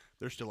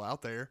they're still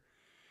out there.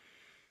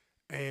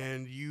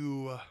 And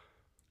you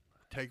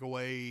take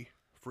away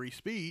free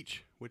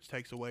speech, which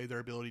takes away their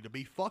ability to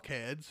be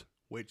fuckheads,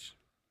 which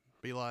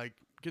be like,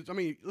 because, I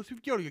mean, let's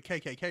go to a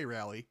KKK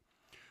rally.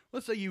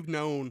 Let's say you've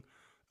known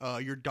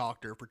your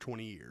doctor for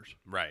 20 years.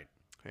 Right.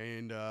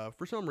 And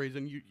for some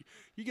reason,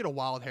 you get a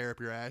wild hair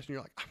up your ass, and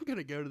you're like, I'm going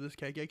to go to this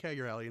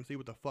KKK rally and see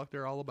what the fuck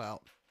they're all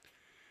about.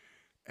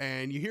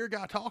 And you hear a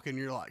guy talking, and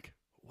you're like,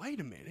 wait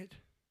a minute.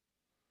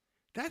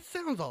 That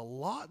sounds a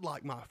lot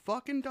like my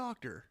fucking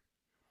doctor.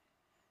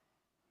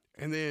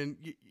 And then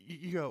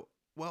you go,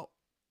 well,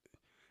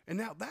 and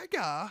now that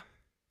guy,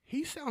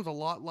 he sounds a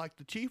lot like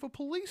the chief of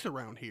police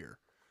around here.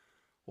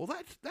 Well,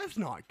 that's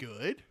not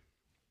good.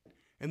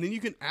 And then you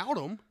can out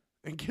him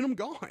and get him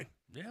gone.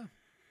 Yeah.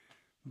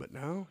 But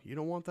no, you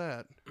don't want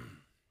that.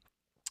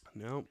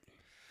 Nope.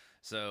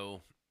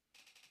 So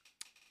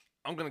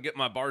I'm going to get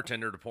my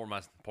bartender to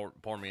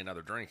pour me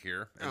another drink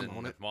here. And I'm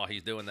on it. While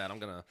he's doing that, I'm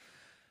going to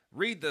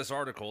read this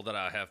article that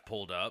I have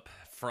pulled up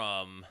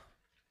from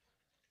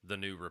the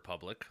New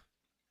Republic.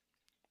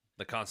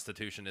 The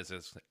Constitution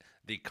is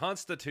the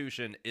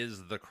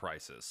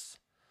crisis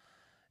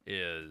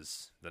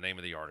is the name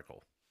of the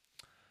article.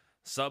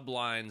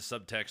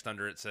 Subtext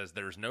under it says,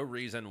 there's no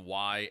reason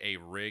why a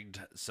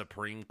rigged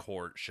Supreme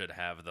Court should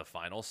have the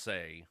final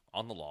say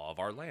on the law of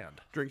our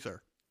land. Drink,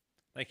 sir.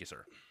 Thank you,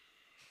 sir.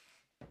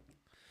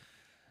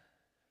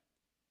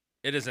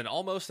 It is an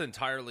almost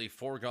entirely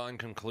foregone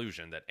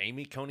conclusion that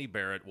Amy Coney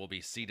Barrett will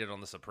be seated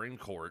on the Supreme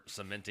Court,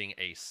 cementing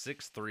a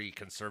 6-3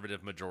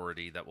 conservative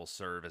majority that will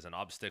serve as an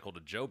obstacle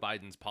to Joe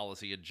Biden's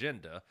policy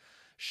agenda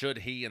should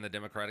he and the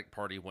Democratic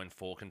Party win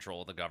full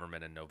control of the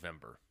government in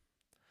November.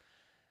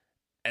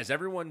 As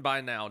everyone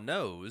by now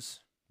knows,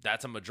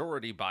 that's a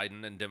majority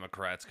Biden and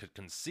Democrats could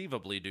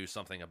conceivably do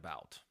something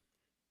about.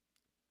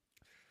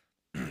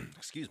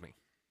 Excuse me.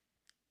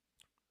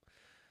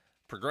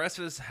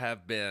 Progressives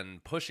have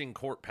been pushing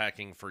court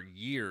packing for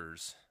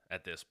years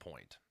at this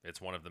point. It's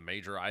one of the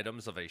major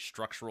items of a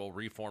structural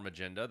reform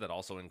agenda that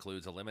also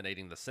includes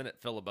eliminating the Senate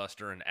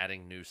filibuster and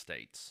adding new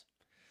states.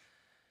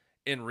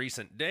 In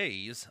recent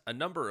days, a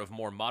number of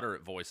more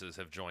moderate voices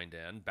have joined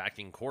in,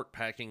 backing court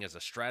packing as a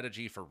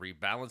strategy for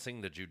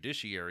rebalancing the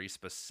judiciary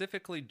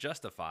specifically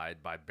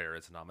justified by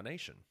Barrett's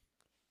nomination.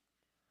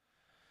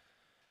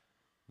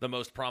 The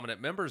most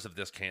prominent members of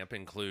this camp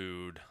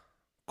include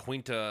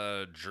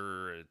Quinta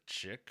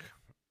Jurecic.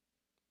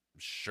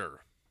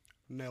 Sure.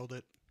 Nailed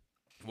it.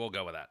 We'll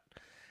go with that.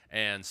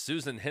 And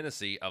Susan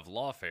Hennessy of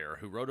Lawfare,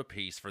 who wrote a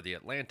piece for The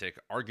Atlantic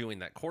arguing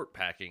that court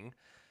packing,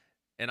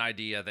 an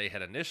idea they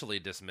had initially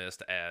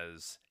dismissed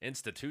as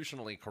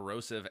institutionally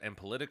corrosive and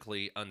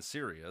politically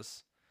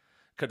unserious,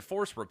 could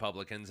force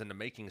Republicans into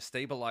making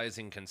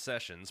stabilizing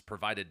concessions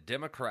provided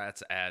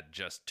Democrats add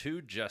just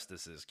 2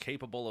 justices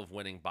capable of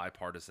winning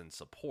bipartisan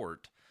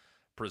support,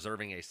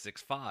 preserving a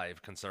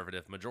 6-5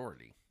 conservative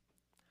majority.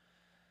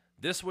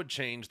 This would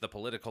change the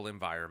political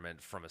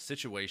environment from a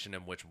situation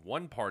in which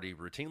one party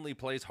routinely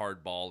plays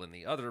hardball and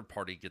the other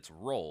party gets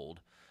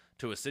rolled,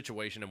 to a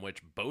situation in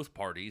which both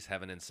parties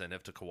have an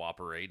incentive to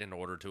cooperate in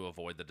order to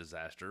avoid the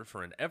disaster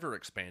for an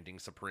ever-expanding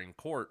Supreme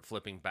Court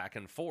flipping back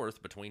and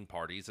forth between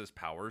parties as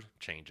power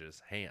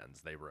changes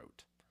hands, they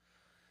wrote.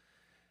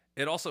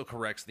 It also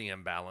corrects the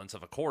imbalance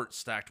of a court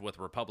stacked with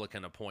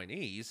Republican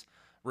appointees,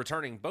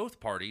 returning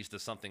both parties to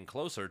something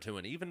closer to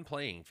an even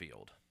playing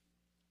field.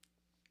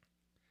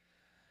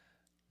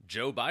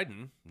 Joe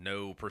Biden,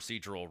 no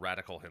procedural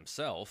radical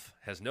himself,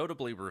 has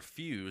notably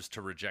refused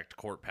to reject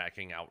court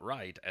packing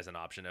outright as an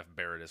option if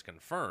Barrett is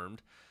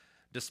confirmed,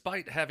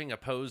 despite having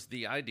opposed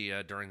the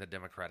idea during the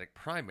Democratic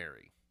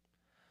primary.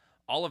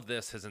 All of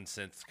this has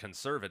incensed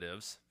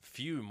conservatives,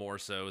 few more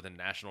so than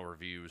National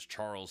Review's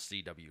Charles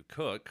C.W.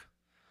 Cook,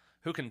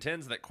 who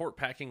contends that court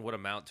packing would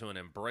amount to an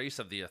embrace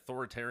of the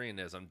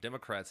authoritarianism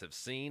Democrats have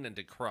seen and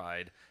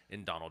decried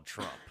in Donald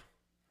Trump.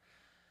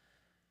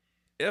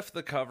 If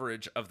the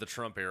coverage of the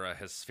Trump era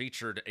has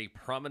featured a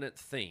prominent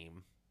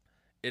theme,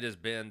 it has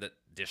been that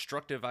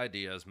destructive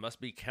ideas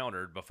must be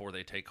countered before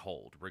they take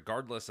hold,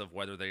 regardless of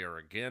whether they are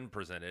again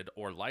presented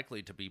or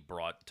likely to be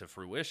brought to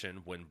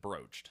fruition when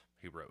broached,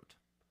 he wrote.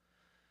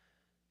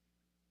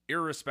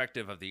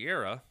 Irrespective of the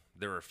era,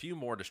 there are few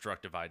more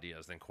destructive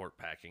ideas than court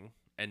packing,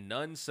 and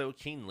none so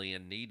keenly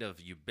in need of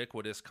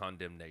ubiquitous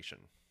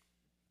condemnation.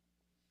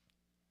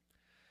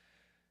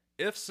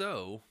 If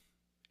so,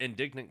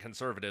 indignant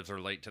conservatives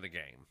are late to the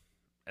game.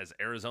 As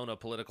Arizona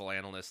political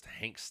analyst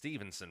Hank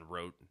Stevenson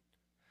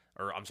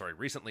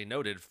recently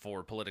noted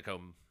for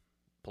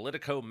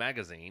Politico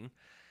magazine,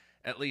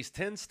 at least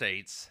 10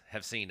 states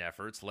have seen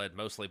efforts, led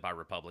mostly by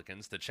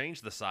Republicans, to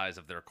change the size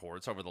of their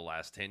courts over the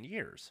last 10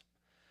 years.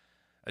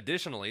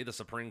 Additionally, the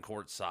Supreme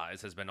Court's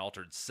size has been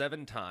altered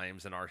 7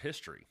 times in our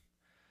history.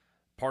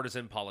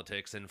 Partisan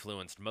politics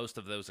influenced most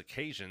of those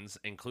occasions,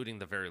 including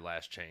the very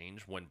last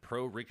change, when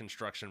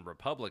pro-Reconstruction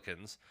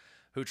Republicans,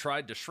 who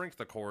tried to shrink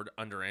the court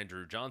under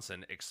Andrew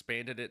Johnson,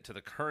 expanded it to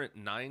the current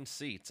 9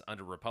 seats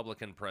under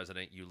Republican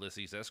President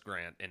Ulysses S.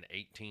 Grant in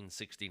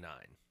 1869.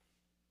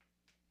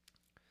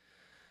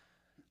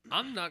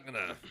 I'm not going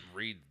to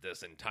read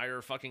this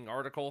entire fucking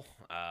article,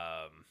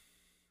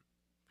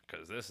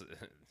 because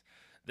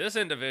this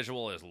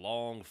individual is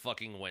long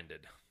fucking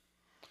winded.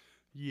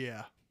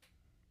 Yeah.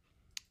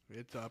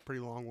 It's a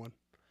pretty long one.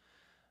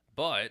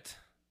 But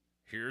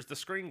here's the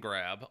screen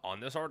grab on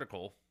this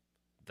article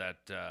that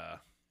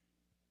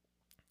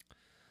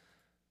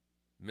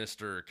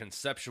Mr.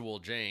 Conceptual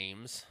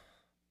James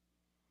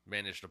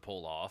managed to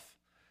pull off.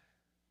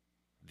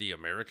 The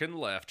American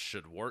left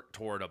should work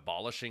toward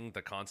abolishing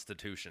the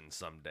Constitution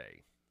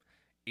someday,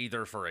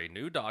 either for a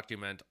new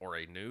document or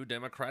a new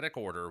democratic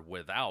order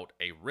without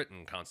a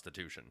written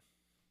constitution.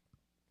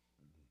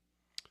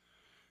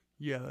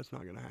 Yeah, that's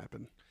not going to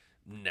happen.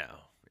 No,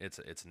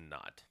 it's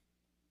not.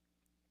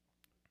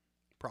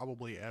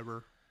 Probably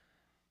ever.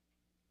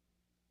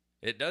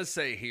 It does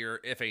say here,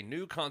 if a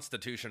new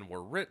constitution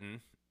were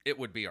written, it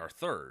would be our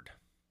third.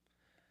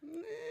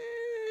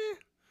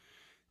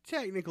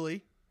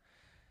 Technically.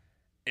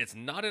 It's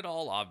not at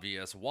all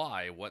obvious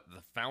why what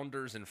the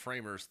founders and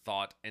framers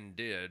thought and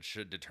did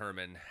should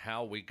determine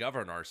how we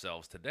govern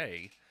ourselves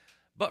today.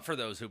 But for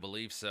those who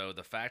believe so,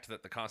 the fact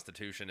that the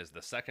Constitution is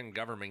the second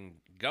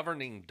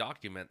governing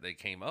document they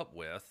came up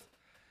with,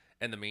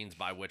 and the means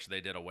by which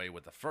they did away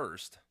with the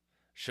first,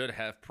 should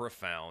have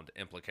profound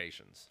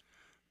implications.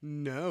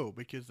 No,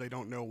 because they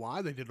don't know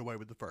why they did away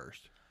with the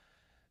first.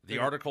 The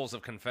Articles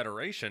of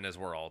Confederation, as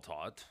we're all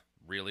taught,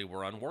 really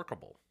were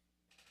unworkable.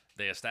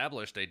 They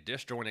established a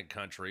disjointed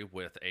country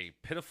with a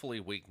pitifully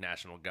weak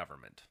national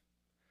government.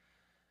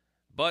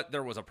 But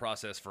there was a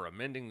process for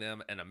amending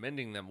them, and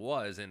amending them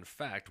was, in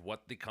fact,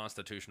 what the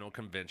Constitutional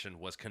Convention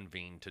was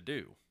convened to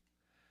do.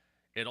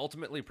 It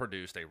ultimately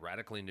produced a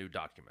radically new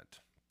document.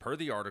 Per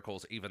the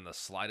Articles, even the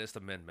slightest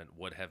amendment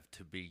would have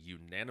to be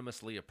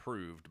unanimously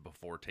approved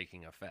before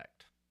taking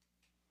effect.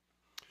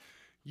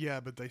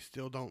 Yeah, but they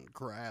still don't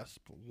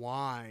grasp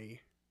why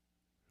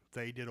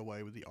they did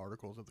away with the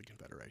Articles of the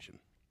Confederation.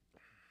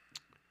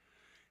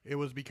 It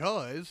was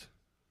because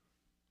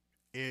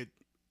it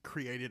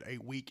created a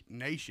weak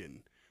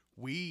nation.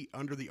 We,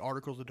 under the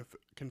Articles of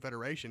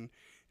Confederation,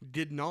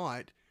 did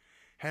not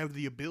have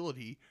the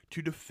ability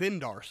to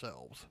defend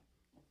ourselves.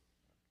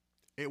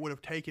 It would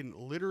have taken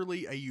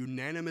literally a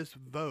unanimous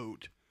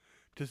vote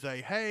to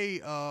say, hey,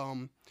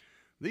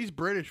 these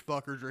British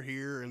fuckers are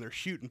here and they're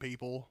shooting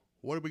people.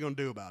 What are we going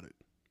to do about it?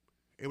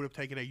 It would have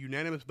taken a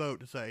unanimous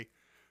vote to say,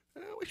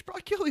 we should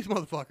probably kill these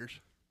motherfuckers.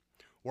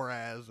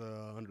 Whereas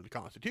under the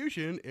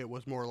Constitution, it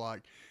was more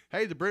like,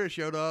 hey, the British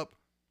showed up.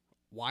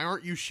 Why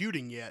aren't you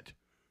shooting yet?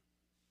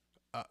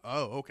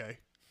 Okay.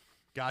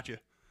 Gotcha.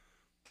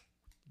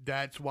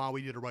 That's why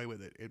we did away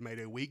with it. It made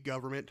a weak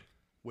government,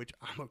 which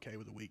I'm okay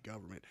with a weak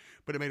government,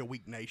 but it made a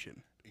weak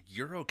nation.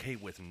 You're okay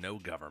with no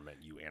government,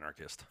 you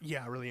anarchist.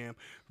 Yeah, I really am.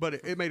 But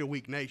it made a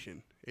weak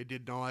nation. It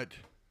did not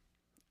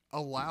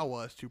allow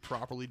us to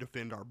properly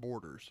defend our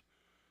borders.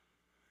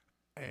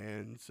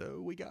 And so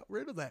we got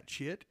rid of that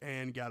shit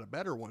and got a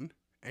better one.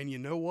 And you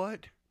know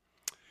what?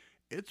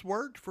 It's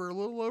worked for a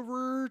little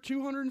over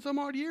 200 and some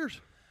odd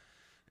years.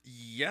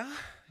 Yeah,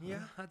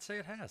 I'd say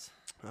it has.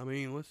 I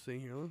mean, let's see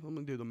here. Let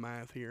me do the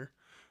math here.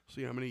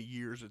 See how many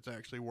years it's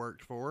actually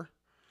worked for.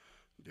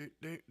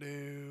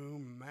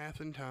 Math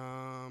and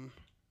time.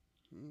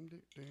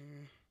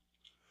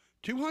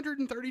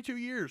 232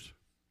 years.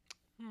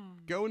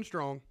 Going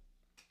strong.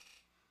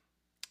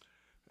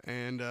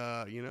 And,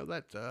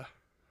 that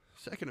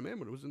Second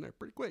Amendment was in there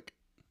pretty quick.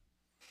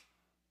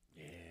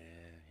 Yeah.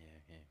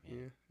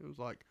 Yeah, it was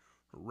like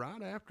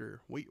right after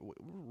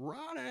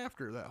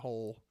that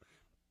whole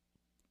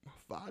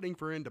fighting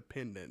for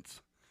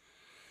independence.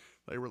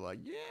 They were like,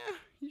 yeah,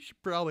 you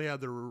should probably have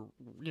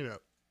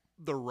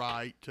the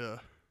right to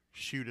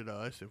shoot at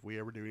us if we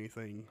ever do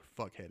anything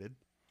fuckheaded.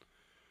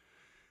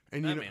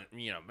 And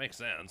makes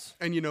sense.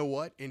 And you know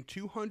what? In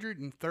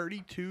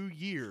 232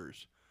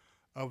 years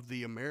of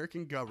the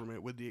American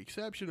government, with the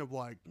exception of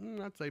I'd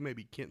say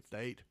maybe Kent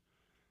State,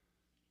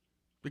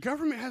 the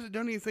government hasn't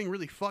done anything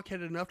really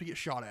fuckheaded enough to get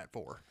shot at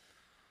for.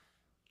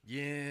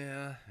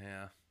 Yeah.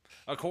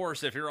 Of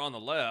course, if you're on the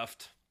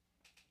left,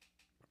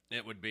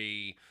 it would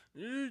be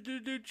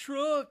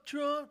Trump.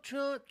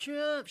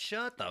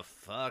 Shut the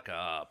fuck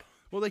up.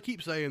 Well, they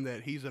keep saying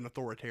that he's an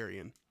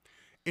authoritarian.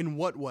 In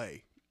what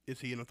way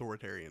is he an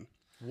authoritarian?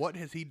 What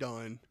has he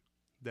done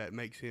that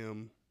makes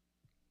him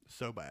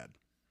so bad?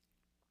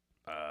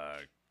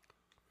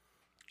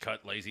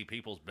 Cut lazy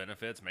people's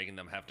benefits, making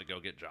them have to go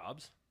get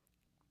jobs.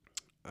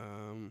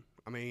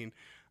 I mean,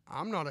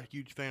 I'm not a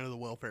huge fan of the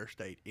welfare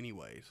state,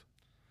 anyways,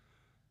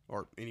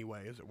 or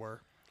anyway, as it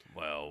were.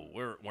 Well,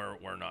 we're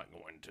not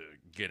going to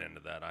get into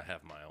that. I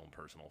have my own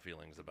personal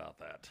feelings about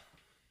that.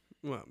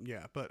 Well,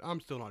 yeah, but I'm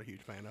still not a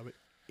huge fan of it.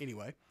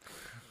 Anyway,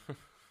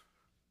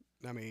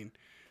 I mean,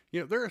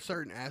 there are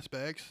certain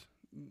aspects.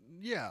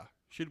 Yeah,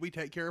 should we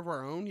take care of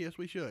our own? Yes,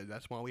 we should.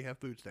 That's why we have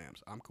food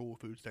stamps. I'm cool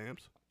with food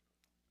stamps.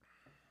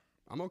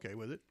 I'm okay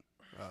with it.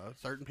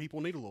 Certain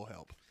people need a little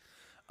help.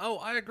 Oh,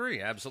 I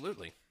agree,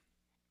 absolutely.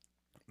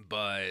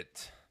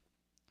 But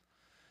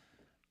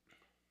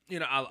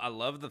I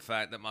love the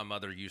fact that my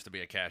mother used to be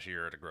a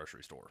cashier at a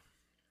grocery store,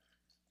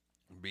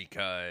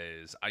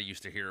 because I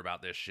used to hear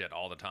about this shit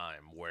all the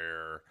time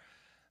where,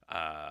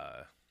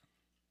 I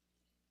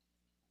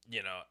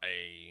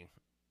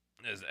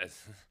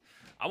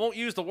won't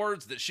use the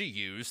words that she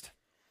used.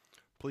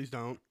 Please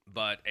don't.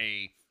 But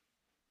a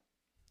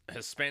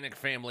Hispanic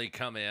family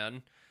come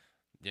in,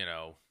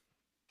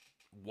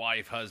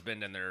 wife,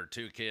 husband, and their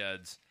 2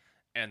 kids,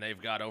 and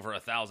they've got over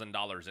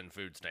 $1,000 in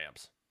food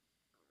stamps.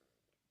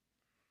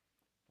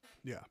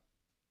 Yeah.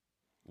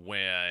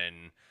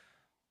 When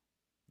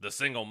the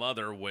single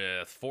mother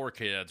with 4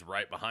 kids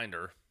right behind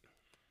her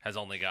has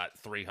only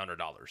got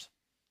 $300.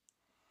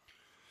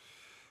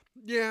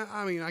 Yeah,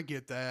 I mean, I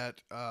get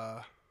that.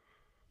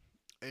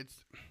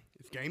 It's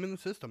gaming the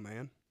system,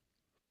 man.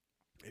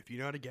 If you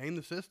know how to game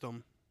the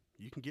system,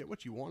 you can get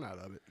what you want out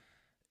of it.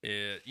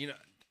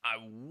 I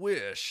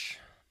wish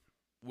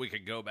we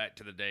could go back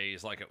to the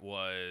days like it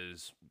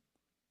was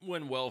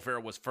when welfare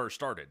was first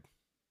started.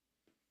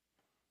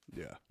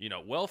 Yeah.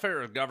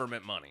 Welfare is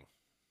government money.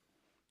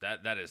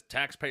 That is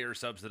taxpayer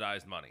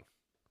subsidized money.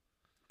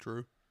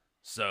 True.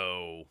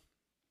 So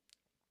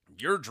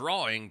you're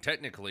drawing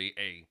technically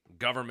a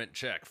government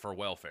check for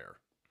welfare.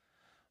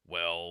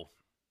 Well,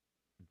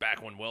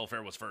 back when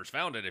welfare was first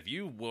founded, if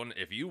you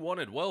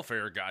wanted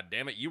welfare, god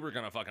damn it, you were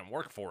gonna fucking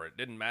work for it.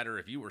 Didn't matter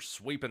if you were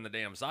sweeping the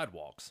damn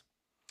sidewalks.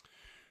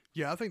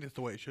 Yeah, I think that's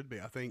the way it should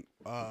be. I think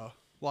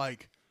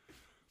like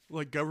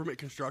government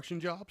construction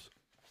jobs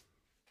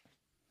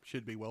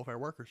should be welfare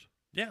workers.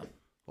 Yeah.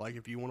 Like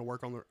if you want to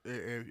work on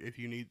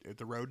if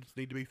the roads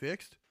need to be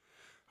fixed,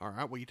 all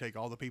right, well, you take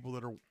all the people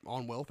that are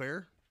on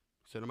welfare,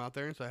 send them out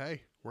there and say,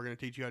 hey, we're going to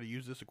teach you how to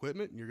use this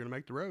equipment and you're going to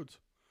make the roads.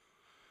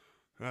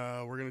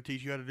 We're going to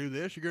teach you how to do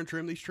this. You're going to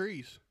trim these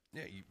trees.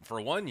 Yeah.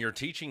 For one, you're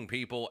teaching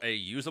people a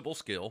usable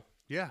skill.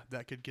 Yeah.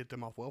 That could get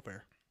them off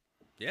welfare.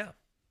 Yeah.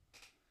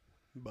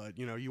 But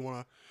you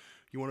want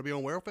to be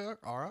on welfare.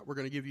 All right. We're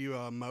going to give you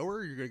a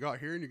mower. You're going to go out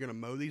here and you're going to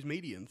mow these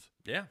medians.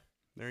 Yeah.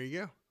 There you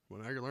go.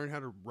 Well, now you're learning how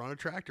to run a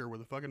tractor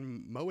with a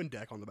fucking mowing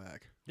deck on the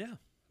back. Yeah.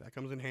 That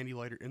comes in handy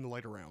later in the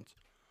later rounds.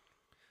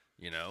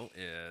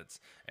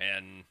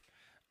 And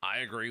I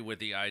agree with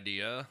the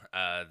idea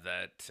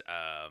that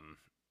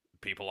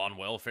people on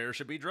welfare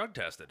should be drug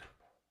tested.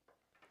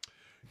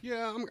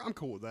 Yeah, I'm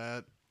cool with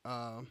that.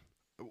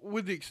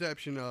 With the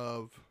exception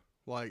of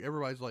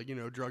everybody's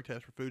drug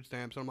test for food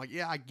stamps. And I'm like,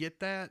 yeah, I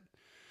get that,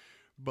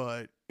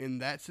 but in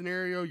that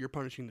scenario, you're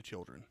punishing the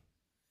children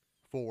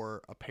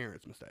for a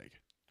parent's mistake.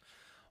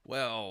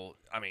 Well,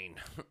 I mean,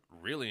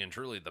 really and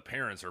truly, the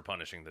parents are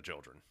punishing the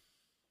children.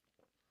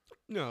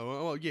 No,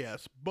 well,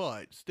 yes,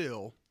 but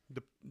still,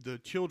 the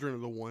children are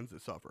the ones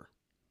that suffer.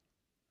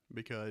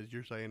 Because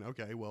you're saying,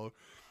 okay, well,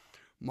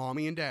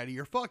 mommy and daddy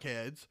are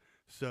fuckheads,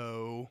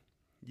 so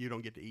you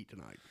don't get to eat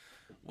tonight.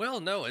 Well,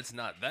 no, it's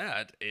not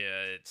that.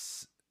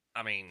 It's,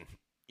 I mean,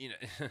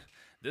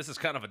 this is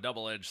kind of a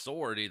double-edged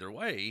sword either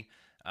way.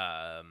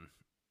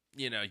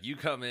 You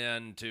come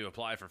in to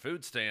apply for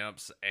food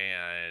stamps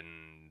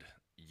and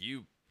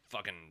you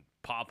fucking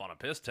pop on a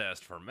piss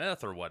test for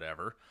meth or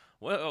whatever.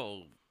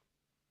 Well,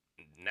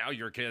 now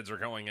your kids are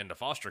going into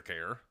foster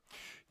care.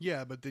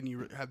 Yeah, but then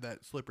you have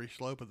that slippery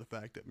slope of the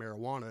fact that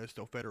marijuana is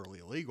still federally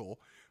illegal,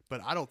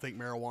 but I don't think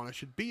marijuana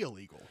should be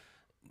illegal.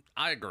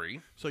 I agree.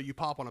 So you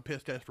pop on a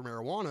piss test for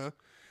marijuana.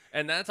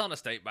 And that's on a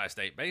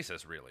state-by-state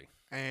basis, really.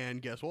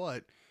 And guess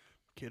what?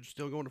 Kids are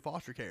still going to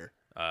foster care.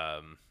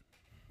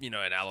 In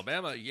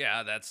Alabama,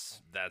 yeah,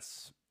 that's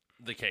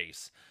the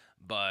case.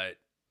 But,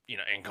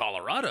 in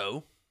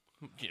Colorado,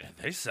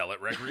 they sell it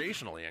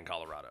recreationally in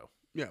Colorado.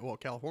 Yeah, well,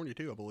 California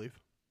too, I believe.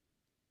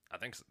 I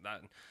think so.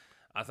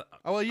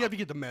 Oh, well, you have to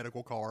get the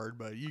medical card,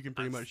 but you can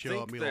pretty much show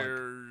up and be like,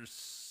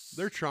 there's.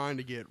 they're trying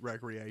to get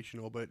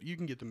recreational, but you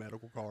can get the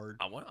medical card.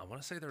 I want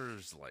to say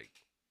there's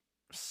like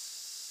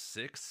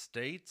 6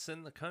 states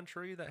in the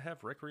country that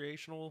have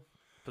recreational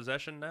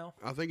possession now.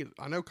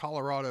 I know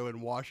Colorado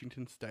and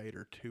Washington State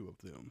are 2 of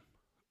them.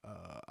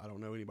 I don't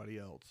know anybody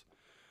else.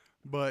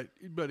 But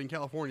in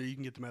California, you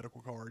can get the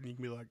medical card, and you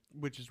can be like,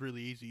 which is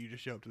really easy. You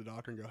just show up to the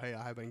doctor and go, hey,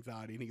 I have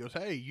anxiety. And he goes,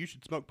 hey, you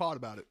should smoke pot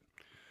about it.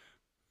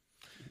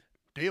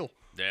 Deal.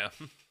 Yeah.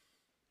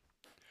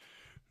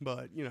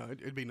 But,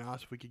 it'd be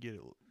nice if we could get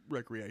it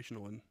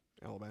recreational in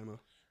Alabama.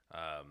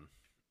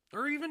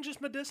 Or even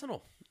just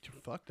medicinal.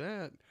 Fuck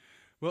that.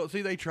 Well,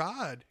 see, they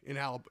tried in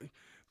Alabama.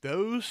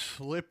 Those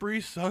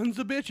slippery sons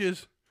of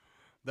bitches.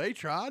 They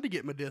tried to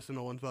get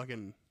medicinal in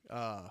fucking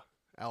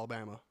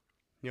Alabama.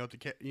 You know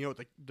what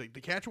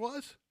the catch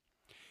was?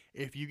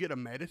 If you get a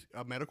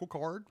medical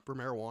card for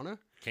marijuana,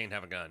 can't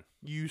have a gun.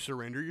 You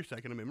surrender your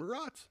Second Amendment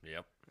rights.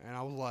 Yep. And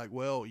I was like,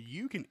 well,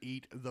 you can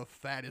eat the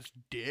fattest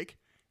dick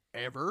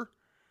ever.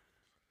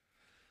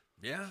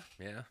 Yeah.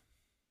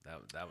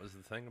 That was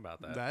the thing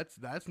about that.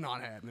 That's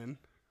not happening.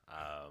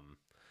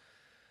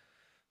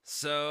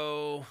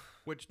 So,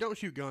 which don't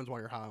shoot guns while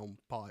you're high on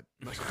pot.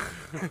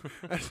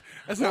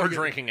 that's not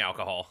drinking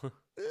alcohol. I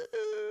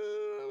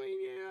mean,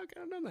 yeah, I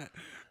kind of done that.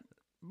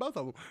 Both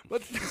of them,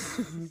 but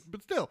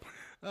still,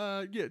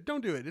 yeah,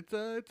 don't do it. It's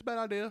a bad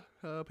idea.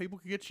 People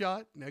can get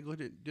shot.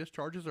 Negligent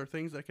discharges are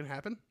things that can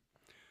happen.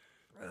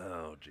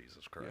 Oh,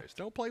 Jesus Christ!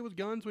 Yeah, don't play with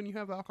guns when you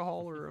have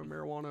alcohol or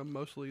marijuana.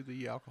 Mostly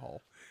the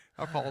alcohol.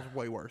 Alcohol is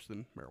way worse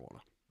than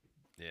marijuana.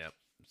 Yeah.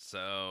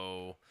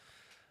 So,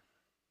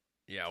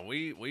 yeah,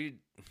 we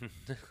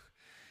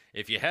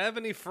if you have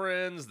any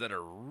friends that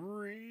are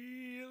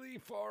really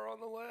far on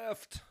the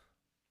left,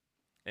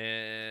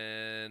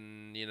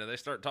 and they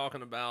start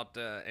talking about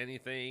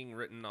anything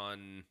written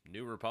on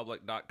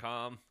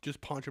newrepublic.com,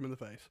 just punch them in the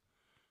face.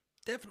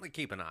 Definitely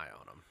keep an eye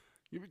on them.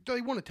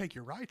 They want to take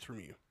your rights from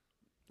you.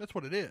 That's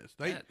what it is.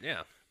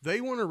 Yeah. They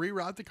want to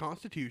rewrite the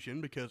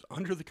Constitution because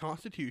under the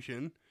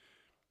Constitution,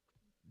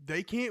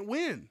 they can't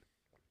win.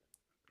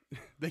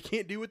 They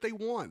can't do what they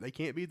want. They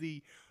can't be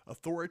the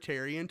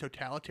authoritarian,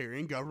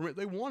 totalitarian government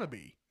they want to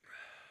be.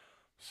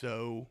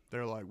 So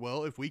they're like,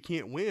 well, if we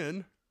can't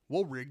win,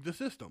 we'll rig the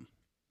system.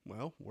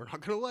 Well, we're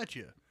not going to let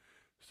you.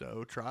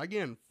 So try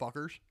again,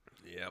 fuckers.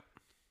 Yep.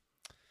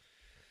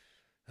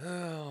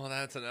 Oh,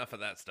 that's enough of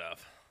that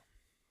stuff.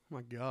 Oh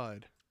my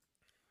God.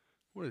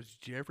 What is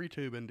Jeffrey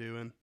Toobin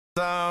doing?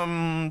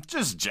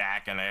 Just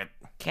jacking it.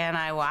 Can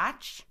I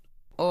watch?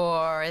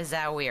 Or is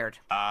that weird?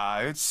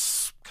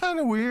 It's kind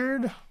of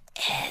weird.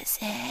 Is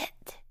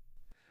it?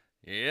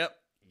 Yep.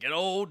 Good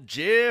old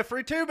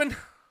Jeffrey Toobin.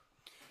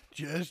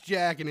 Just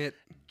jacking it.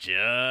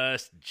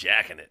 Just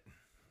jacking it.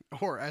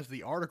 Or as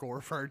the article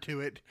referred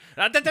to it.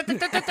 I'm going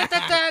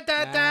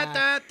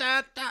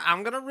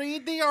to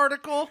read the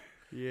article.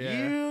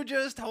 Yeah. You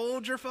just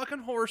hold your fucking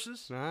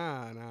horses.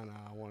 Nah.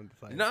 I wanted to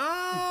say No.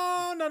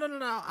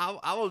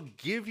 I will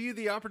give you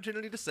the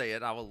opportunity to say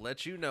it. I will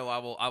let you know. I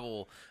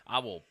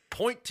will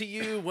point to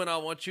you when I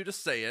want you to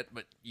say it,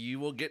 but you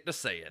will get to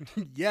say it.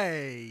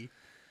 Yay.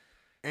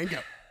 And go.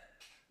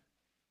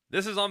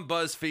 This is on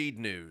BuzzFeed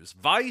News.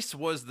 Vice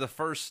was the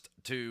first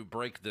to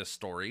break this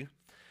story.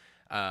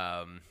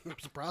 I'm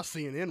surprised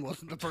CNN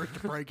wasn't the first to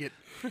break it.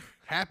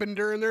 Happened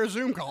during their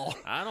Zoom call.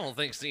 I don't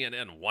think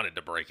CNN wanted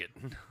to break it.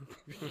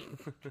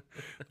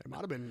 They might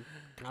have been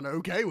kind of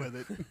okay with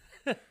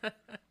it.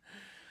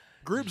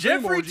 Group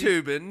Jeffrey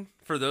Zoom Toobin,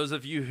 for those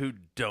of you who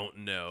don't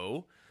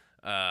know,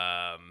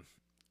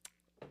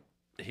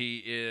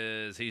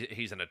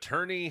 he's an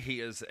attorney. He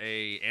is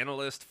a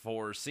analyst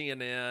for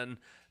CNN,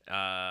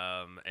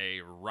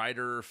 a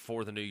writer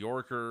for The New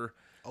Yorker,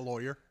 a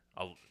lawyer.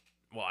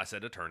 Well, I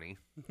said attorney.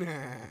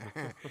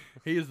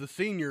 He is the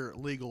senior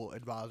legal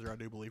advisor, I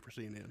do believe, for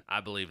CNN.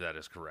 I believe that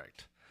is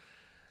correct.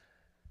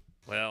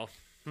 Well,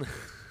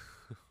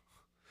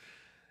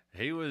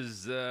 he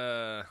was...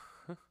 I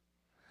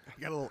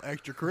got a little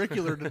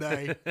extracurricular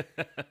today.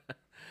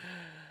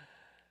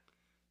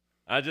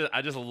 I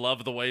just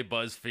love the way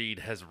BuzzFeed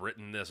has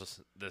written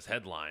this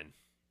headline.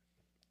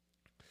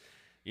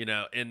 In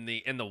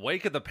the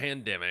wake of the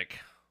pandemic,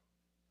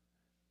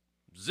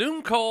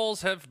 Zoom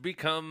calls have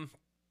become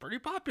pretty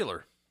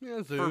popular.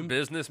 Yeah, Zoom. For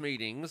business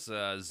meetings,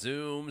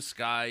 Zoom,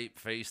 Skype,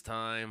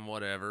 FaceTime,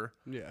 whatever.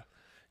 Yeah.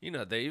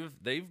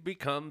 They've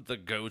become the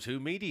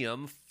go-to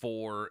medium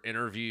for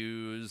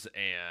interviews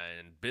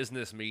and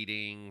business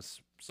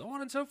meetings, so on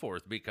and so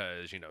forth,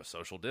 because,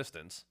 social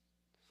distance.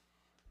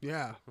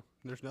 Yeah.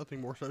 There's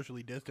nothing more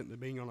socially distant than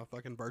being on a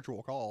fucking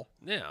virtual call.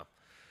 Yeah.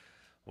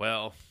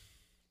 Well,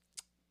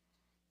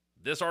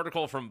 this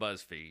article from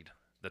BuzzFeed,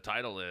 the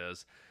title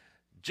is,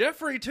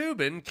 Jeffrey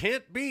Toobin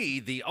can't be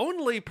the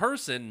only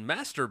person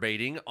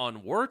masturbating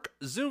on work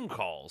Zoom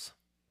calls.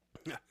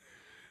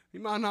 He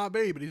might not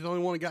be, but he's the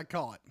only one that got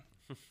caught.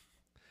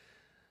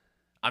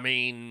 I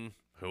mean,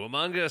 who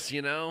among us,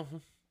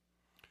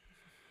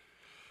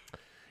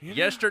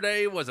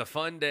 Yesterday was a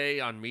fun day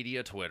on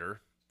media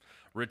Twitter.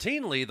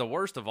 routinely the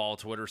worst of all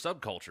Twitter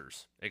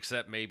subcultures,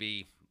 except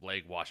maybe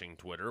leg washing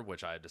Twitter,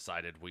 which I have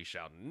decided we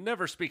shall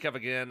never speak of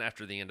again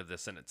after the end of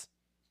this sentence.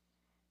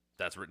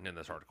 That's written in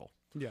this article.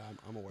 Yeah,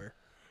 I'm aware.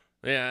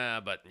 Yeah,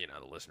 but, the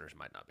listeners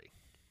might not be.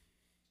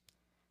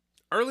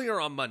 Earlier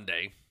on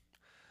Monday,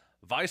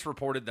 Vice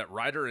reported that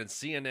writer and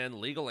CNN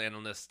legal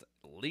analyst,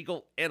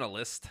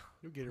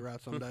 You'll get it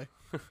right someday.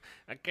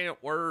 I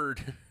can't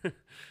word.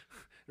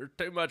 There's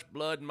too much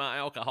blood in my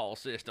alcohol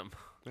system.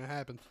 That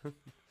happens.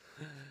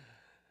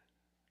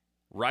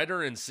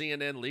 Writer and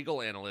CNN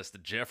legal analyst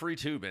Jeffrey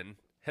Toobin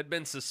had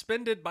been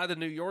suspended by the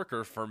New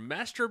Yorker for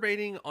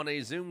masturbating on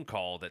a Zoom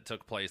call that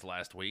took place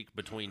last week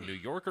between New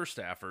Yorker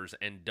staffers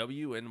and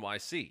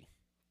WNYC.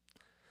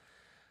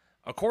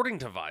 According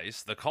to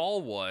Vice, the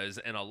call was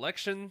an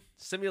election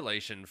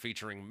simulation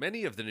featuring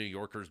many of the New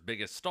Yorker's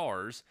biggest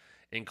stars,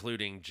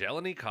 including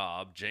Jelani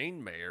Cobb,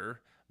 Jane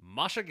Mayer,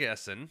 Masha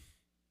Gessen,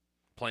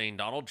 playing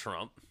Donald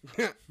Trump,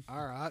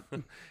 All right.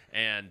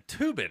 and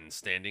Toobin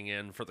standing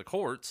in for the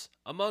courts,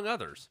 among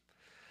others.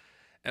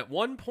 At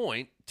one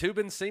point,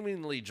 Toobin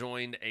seemingly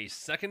joined a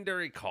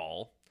secondary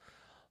call,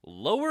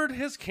 lowered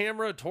his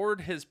camera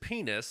toward his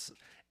penis,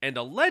 and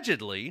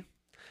allegedly,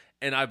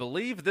 and I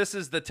believe this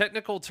is the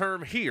technical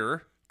term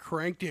here,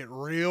 Cranked it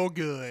real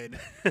good.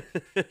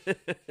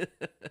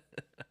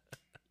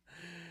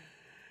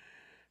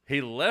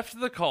 he left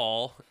the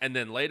call and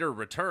then later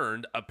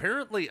returned,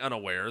 apparently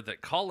unaware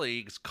that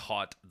colleagues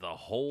caught the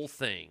whole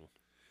thing.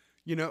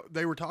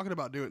 They were talking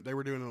about doing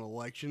an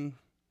election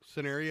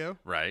scenario,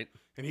 Right?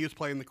 and he was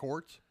playing the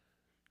courts.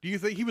 Do you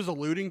think he was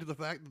alluding to the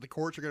fact that the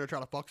courts are going to try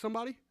to fuck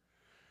somebody?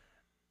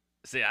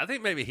 See, I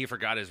think maybe he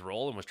forgot his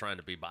role and was trying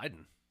to be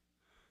Biden.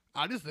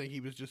 I just think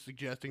he was just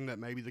suggesting that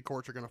maybe the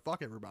courts are going to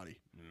fuck everybody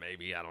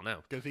Maybe, I don't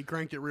know. because he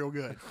cranked it real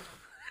good.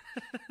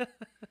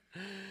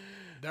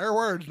 Their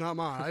words, not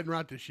mine. I didn't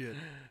write this shit.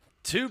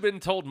 Toobin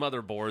told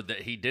Motherboard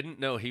that he didn't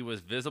know he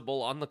was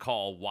visible on the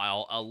call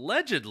while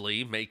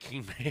allegedly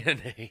making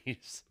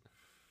mayonnaise.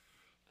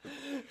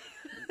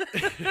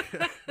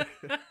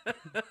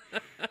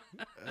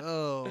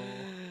 Oh.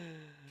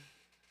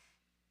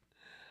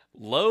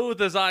 Loath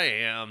as I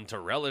am to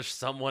relish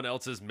someone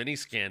else's mini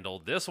scandal,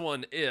 this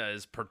one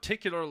is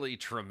particularly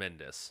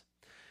tremendous.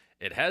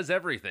 It has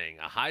everything: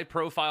 a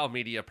high-profile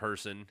media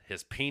person,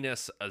 his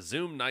penis, a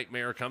Zoom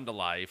nightmare come to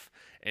life,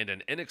 and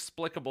an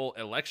inexplicable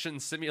election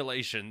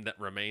simulation that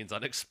remains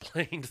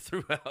unexplained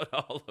throughout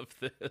all of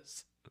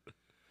this.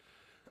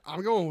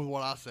 I'm going with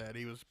what I said.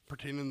 He was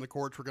pretending the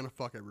courts were going to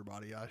fuck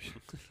everybody.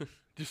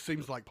 Just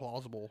seems like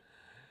plausible.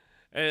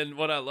 And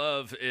what I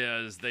love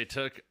is they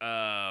took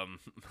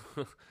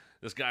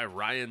this guy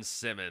Ryan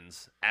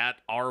Simmons at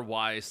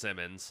RY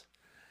Simmons,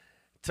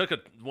 took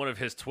one of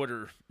his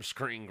Twitter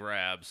screen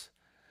grabs,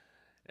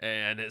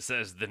 and it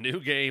says the new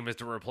game is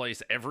to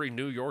replace every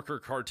New Yorker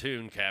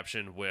cartoon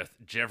caption with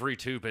Jeffrey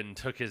Toobin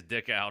took his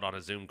dick out on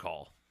a Zoom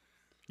call.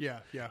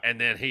 Yeah.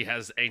 And then he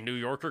has a New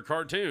Yorker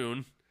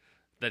cartoon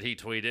that he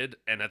tweeted,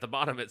 and at the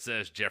bottom it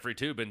says Jeffrey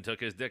Toobin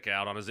took his dick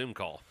out on a Zoom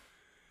call.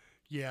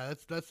 Yeah,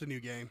 that's the new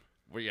game.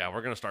 Well, yeah,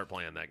 we're going to start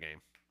playing that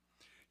game.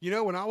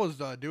 When I was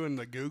doing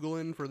the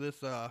Googling for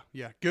this,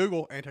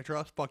 Google,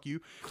 antitrust, fuck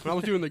you. When I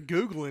was doing the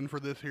Googling for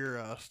this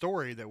here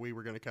story that we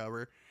were going to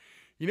cover,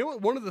 you know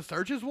what one of the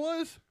searches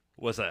was?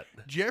 What's that?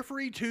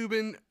 Jeffrey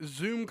Toobin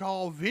Zoom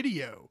call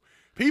video.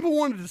 People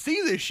wanted to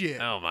see this shit.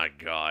 Oh, my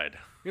God.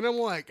 And I'm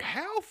like,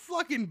 how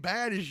fucking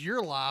bad is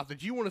your life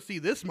that you want to see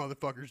this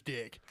motherfucker's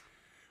dick?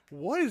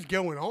 What is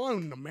going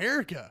on in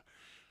America?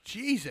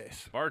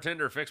 Jesus.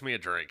 Bartender, fix me a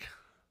drink.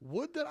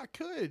 Would that I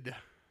could.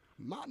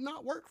 Might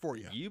not work for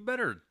you. You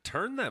better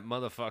turn that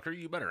motherfucker.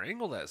 You better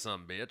angle that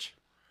son bitch.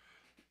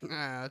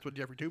 That's what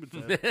Jeffrey Toobin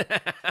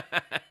said.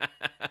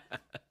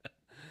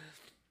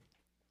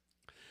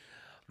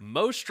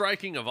 Most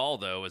striking of all,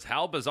 though, is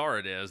how bizarre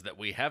it is that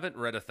we haven't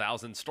read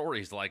 1,000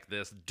 stories like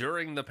this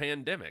during the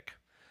pandemic.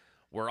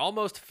 We're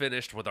almost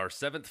finished with our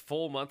 7th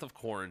full month of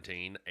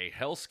quarantine, a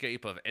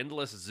hellscape of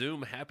endless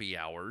Zoom happy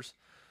hours.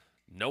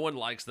 No one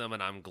likes them,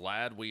 and I'm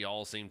glad we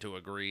all seem to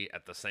agree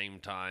at the same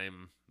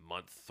time.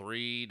 Month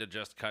 3 to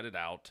just cut it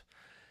out.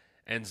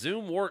 And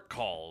Zoom work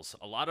calls.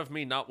 A lot of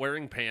me not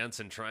wearing pants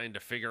and trying to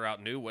figure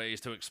out new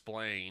ways to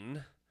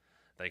explain,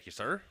 thank you,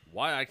 sir,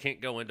 why I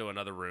can't go into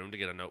another room to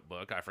get a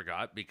notebook. I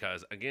forgot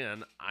because,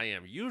 again, I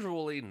am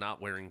usually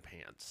not wearing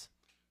pants.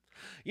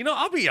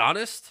 I'll be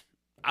honest.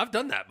 I've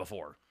done that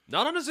before.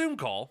 Not on a Zoom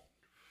call.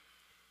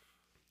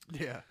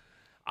 Yeah.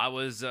 I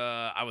was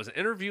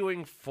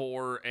interviewing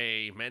for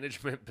a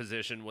management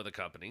position with a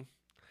company,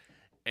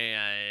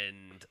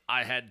 and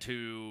I had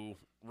to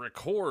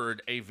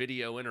record a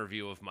video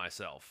interview of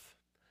myself.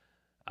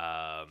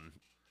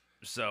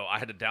 So I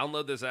had to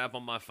download this app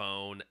on my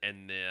phone,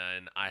 and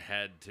then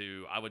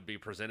I would be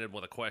presented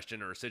with a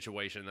question or a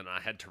situation, and I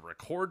had to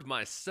record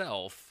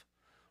myself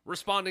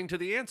responding to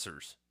the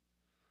answers,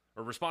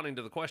 or responding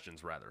to the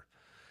questions, rather.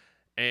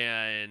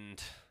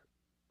 And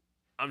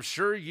I'm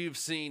sure you've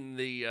seen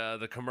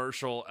the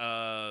commercial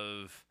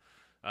of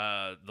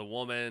the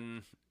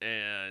woman,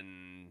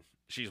 and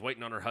she's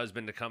waiting on her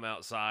husband to come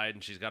outside,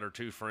 and she's got her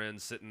two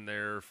friends sitting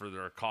there for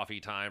their coffee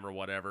time or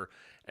whatever.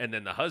 And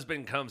then the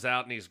husband comes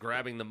out, and he's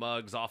grabbing the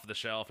mugs off the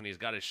shelf, and he's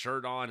got his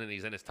shirt on, and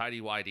he's in his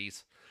tighty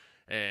whities.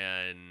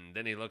 And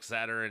then he looks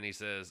at her, and he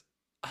says,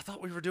 "I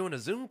thought we were doing a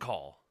Zoom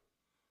call."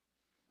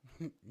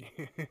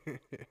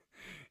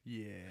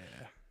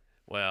 Yeah.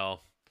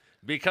 Well,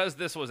 because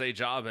this was a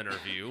job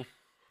interview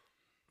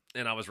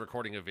and I was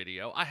recording a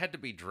video, I had to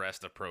be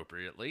dressed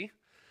appropriately.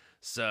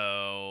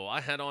 So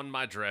I had on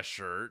my dress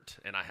shirt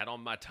and I had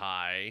on my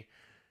tie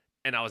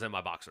and I was in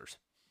my boxers.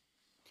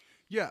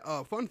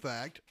 Yeah, fun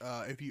fact,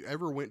 if you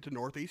ever went to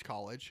Northeast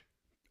College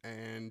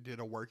and did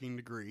a working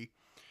degree,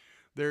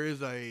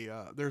 there's a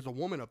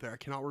woman up there, I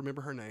cannot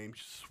remember her name,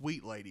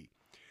 sweet lady.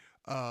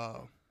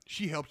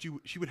 She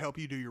would help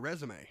you do your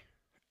resume.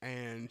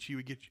 And she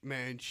would get you,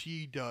 man,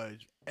 she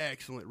does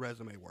excellent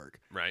resume work.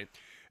 Right.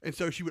 And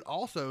so she would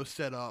also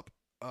set up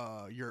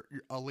a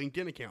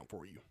LinkedIn account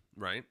for you.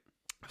 Right.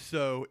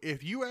 So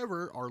if you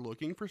ever are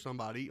looking for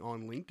somebody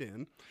on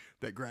LinkedIn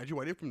that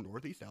graduated from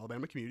Northeast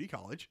Alabama Community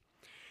College,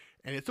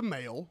 and it's a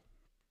male,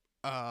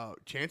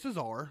 chances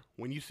are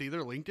when you see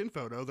their LinkedIn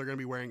photo, they're going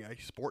to be wearing a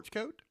sports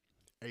coat,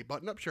 a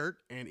button-up shirt,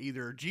 and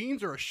either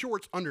jeans or a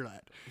shorts under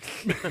that.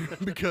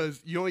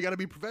 Because you only got to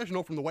be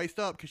professional from the waist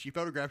up because she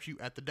photographs you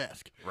at the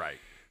desk. Right.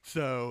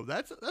 So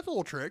that's a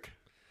little trick.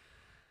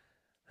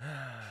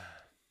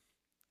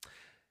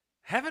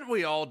 Haven't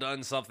we all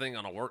done something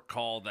on a work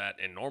call that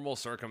in normal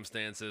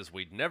circumstances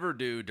we'd never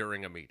do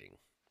during a meeting?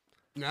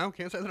 No,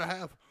 can't say that I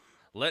have.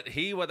 Let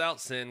he without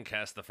sin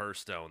cast the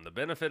first stone. The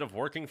benefit of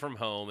working from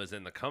home is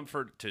in the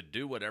comfort to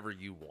do whatever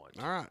you want.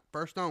 All right,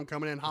 first stone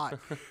coming in hot.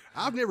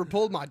 I've never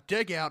pulled my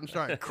dick out and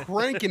started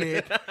cranking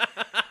it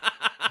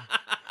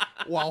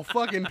while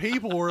fucking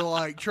people were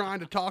like trying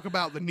to talk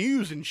about the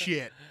news and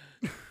shit.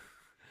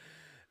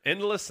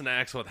 Endless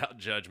snacks without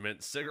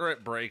judgment,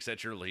 cigarette breaks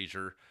at your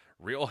leisure,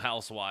 Real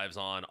Housewives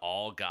on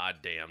all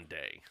goddamn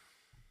day.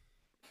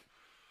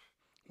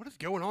 What is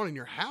going on in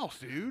your house,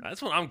 dude?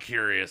 That's what I'm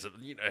curious.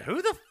 You know,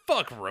 who the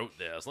fuck wrote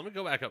this? Let me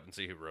go back up and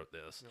see who wrote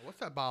this. What's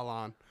that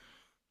byline?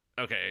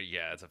 Okay,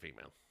 yeah, it's a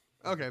female.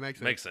 Okay, makes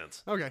sense. Makes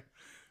sense. Okay.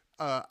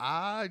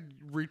 I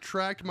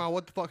retract my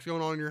what the fuck's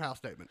going on in your house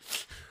statement.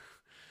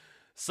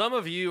 Some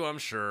of you, I'm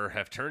sure,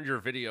 have turned your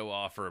video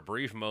off for a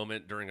brief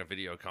moment during a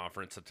video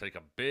conference to take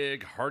a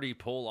big, hearty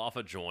pull off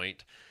a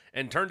joint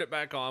and turned it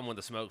back on when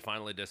the smoke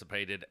finally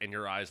dissipated and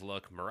your eyes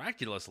look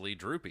miraculously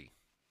droopy.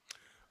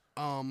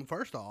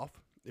 First off,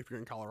 if you're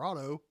in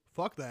Colorado,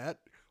 fuck that.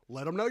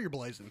 Let them know you're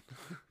blazing.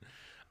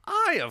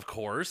 I, of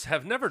course,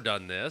 have never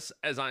done this,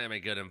 as I am a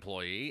good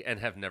employee and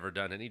have never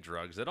done any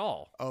drugs at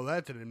all. Oh,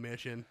 that's an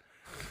admission.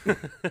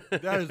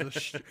 That is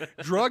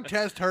a drug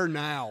test her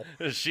now.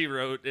 She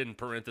wrote in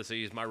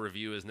parentheses, "My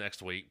review is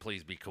next week.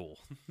 Please be cool."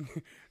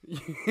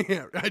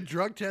 Yeah, I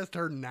drug test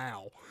her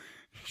now.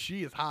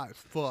 She is high as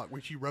fuck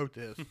when she wrote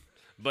this.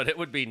 But it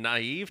would be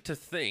naive to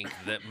think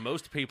that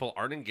most people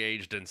aren't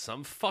engaged in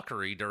some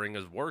fuckery during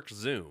a work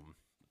Zoom.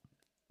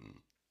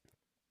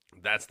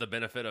 That's the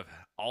benefit of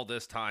all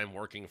this time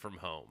working from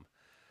home.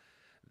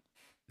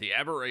 The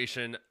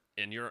aberration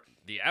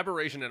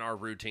in our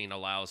routine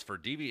allows for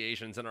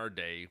deviations in our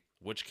day,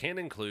 which can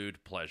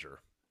include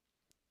pleasure.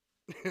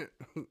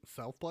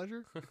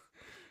 Self-pleasure?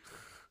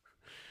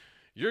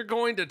 You're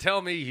going to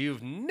tell me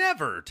you've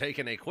never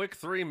taken a quick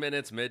 3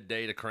 minutes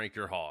midday to crank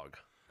your hog,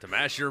 to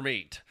mash your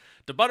meat,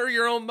 to butter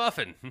your own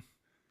muffin.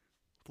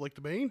 Flick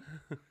the bean?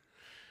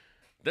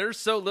 There's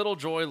so little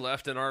joy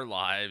left in our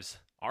lives.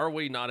 Are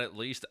we not at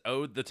least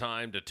owed the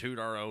time to toot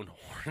our own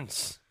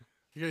horns?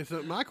 Okay,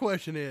 so my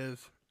question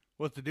is,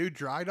 was the dude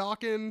dry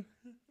docking?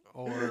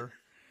 Or...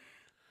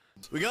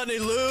 We got any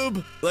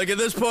lube? Like at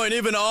this point,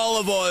 even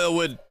olive oil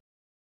would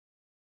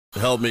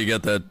help me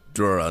get that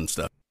drawer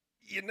unstuck.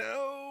 You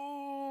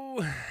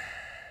know,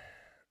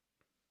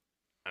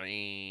 I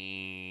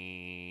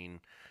mean,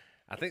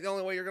 I think the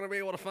only way you're going to be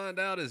able to find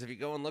out is if you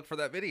go and look for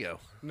that video.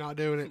 Not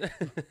doing it.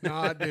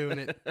 Not doing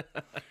it.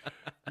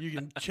 You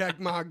can check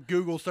my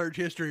Google search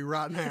history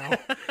right now.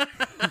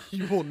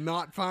 You will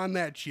not find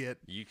that shit.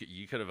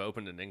 You could have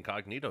opened an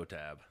incognito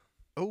tab.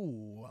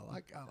 Oh, I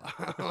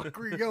like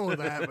where you're going with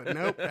that, but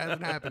nope,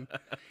 hasn't happened.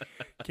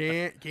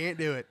 Can't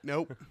do it.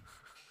 Nope.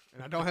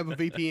 And I don't have a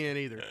VPN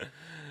either.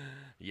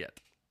 Yet.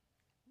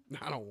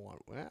 I don't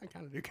want. Well, I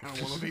kind of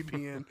want a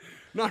VPN,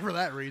 not for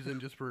that reason,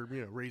 just for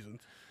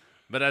reasons.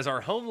 But as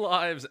our home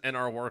lives and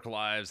our work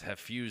lives have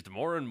fused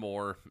more and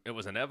more, it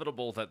was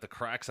inevitable that the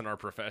cracks in our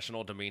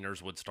professional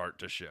demeanors would start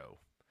to show.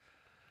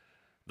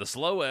 The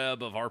slow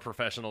ebb of our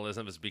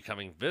professionalism is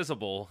becoming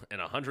visible in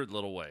 100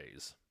 little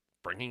ways.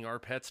 Bringing our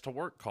pets to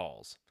work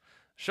calls,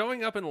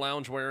 showing up in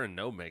loungewear and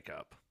no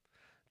makeup,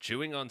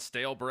 chewing on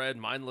stale bread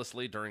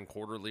mindlessly during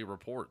quarterly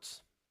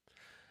reports.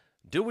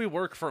 Do we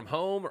work from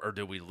home or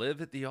do we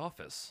live at the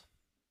office?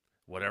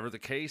 Whatever the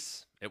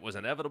case, it was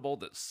inevitable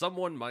that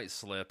someone might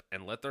slip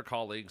and let their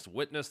colleagues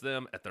witness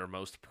them at their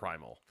most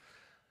primal.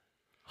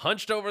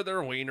 hunched over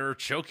their wiener,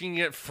 choking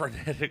it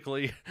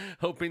frenetically,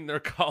 hoping their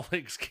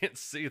colleagues can't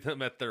see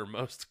them at their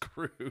most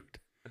crude.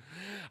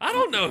 I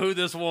don't know who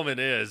this woman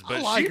is,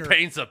 but like she her.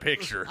 paints a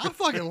picture. I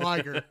fucking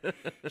like her.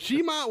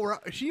 She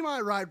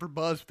might write for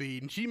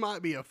BuzzFeed, and she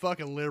might be a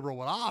fucking liberal,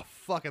 but I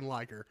fucking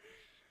like her.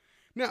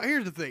 Now,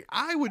 here's the thing.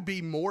 I would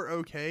be more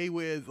okay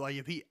with, like,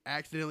 if he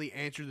accidentally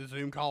answered the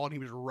Zoom call and he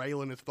was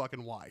railing his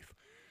fucking wife.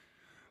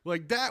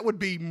 Like, that would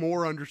be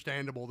more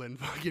understandable than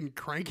fucking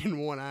cranking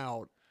one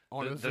out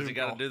on a Zoom call. Does he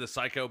got to do the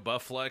psycho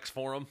buff flex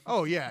for him?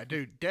 Oh, yeah,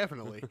 dude,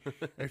 definitely.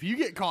 If you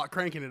get caught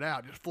cranking it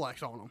out, just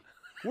flex on them.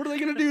 What are they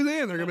going to do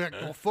then? They're going to be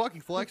like, well, fuck,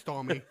 he flexed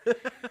on me.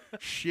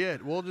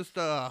 Shit, we'll just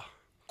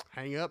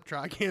hang up,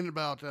 try again in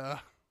about, what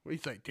do you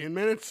say, 10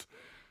 minutes?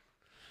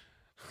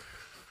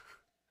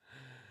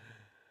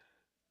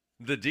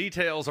 The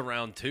details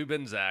around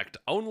Toobin's act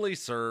only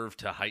serve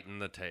to heighten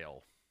the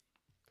tale.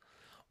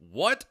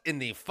 What in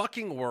the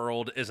fucking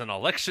world is an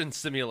election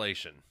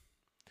simulation?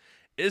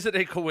 Is it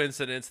a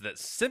coincidence that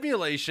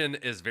simulation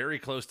is very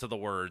close to the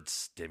word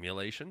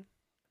stimulation?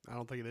 I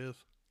don't think it is.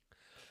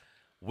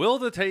 Will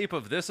the tape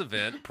of this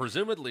event,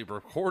 presumably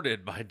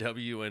recorded by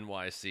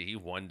WNYC,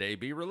 one day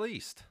be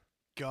released?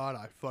 God,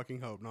 I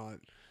fucking hope not.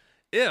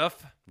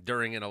 If,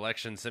 during an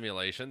election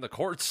simulation, the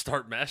courts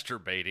start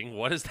masturbating,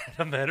 what is that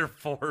a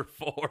metaphor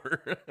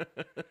for?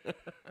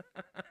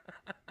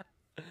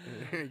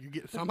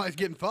 Somebody's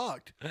getting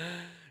fucked.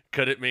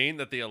 Could it mean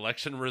that the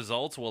election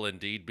results will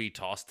indeed be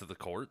tossed to the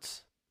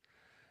courts?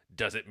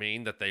 Does it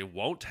mean that they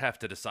won't have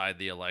to decide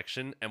the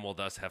election and will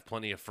thus have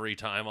plenty of free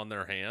time on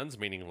their hands,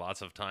 meaning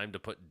lots of time to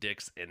put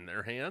dicks in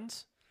their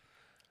hands?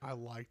 I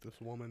like this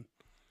woman.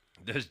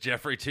 Does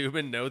Jeffrey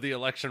Toobin know the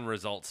election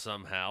results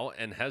somehow,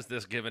 and has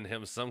this given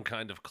him some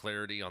kind of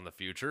clarity on the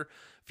future,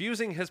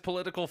 fusing his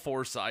political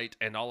foresight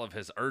and all of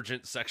his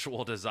urgent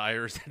sexual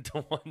desires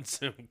into one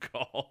Zoom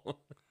call?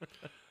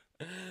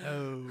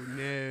 Oh,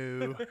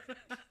 no.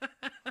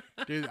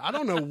 Dude, I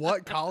don't know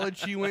what college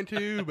she went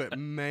to, but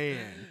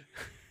man,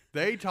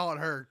 they taught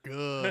her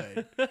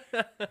good.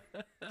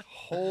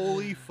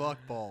 Holy fuck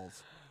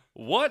balls.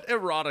 What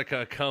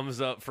erotica comes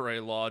up for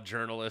a law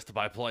journalist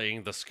by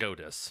playing the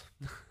SCOTUS?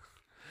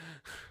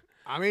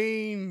 I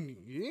mean,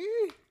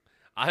 yeah.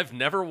 I've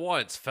never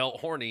once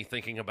felt horny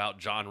thinking about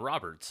John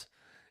Roberts.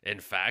 In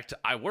fact,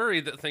 I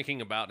worry that thinking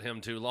about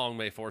him too long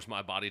may force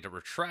my body to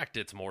retract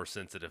its more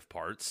sensitive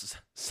parts,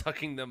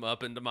 sucking them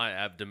up into my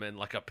abdomen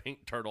like a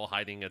pink turtle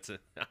hiding in its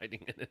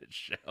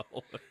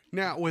shell.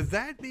 Now, with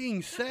that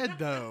being said,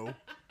 though,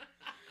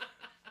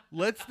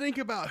 let's think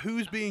about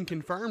who's being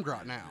confirmed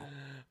right now.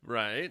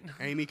 Right.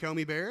 Amy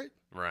Comey Barrett.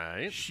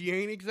 Right. She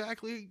ain't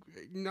exactly,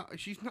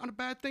 she's not a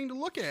bad thing to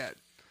look at.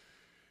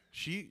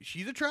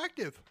 She's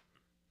attractive.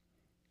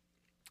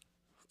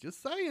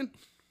 Just saying.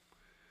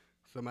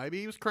 So maybe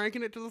he was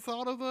cranking it to the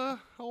thought of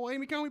old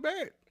Amy Comey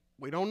Barrett.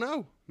 We don't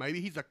know.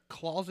 Maybe he's a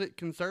closet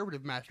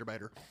conservative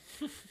masturbator.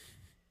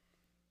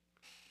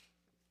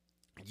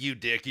 You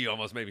dick, you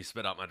almost made me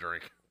spit out my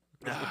drink.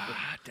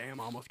 Damn,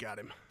 I almost got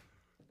him.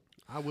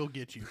 I will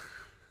get you.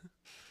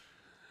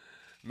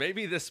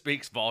 Maybe this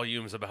speaks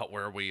volumes about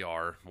where we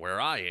are,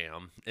 where I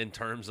am, in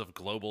terms of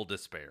global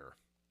despair.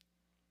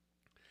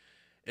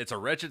 It's a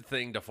wretched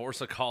thing to force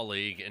a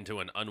colleague into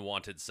an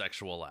unwanted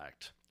sexual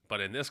act.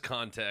 But in this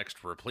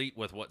context, replete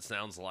with what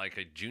sounds like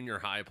a junior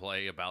high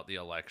play about the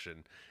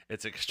election,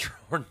 it's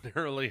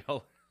extraordinarily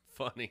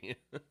funny.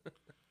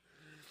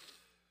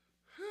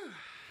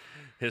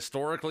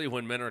 Historically,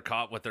 when men are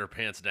caught with their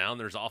pants down,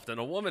 there's often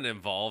a woman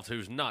involved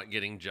who's not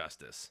getting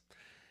justice.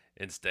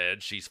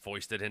 Instead, she's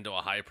foisted into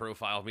a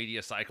high-profile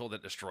media cycle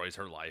that destroys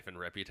her life and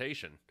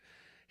reputation.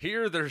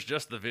 Here, there's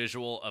just the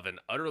visual of an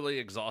utterly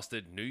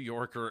exhausted New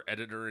Yorker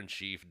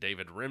editor-in-chief,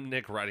 David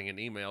Remnick, writing an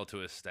email to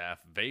his staff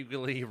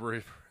vaguely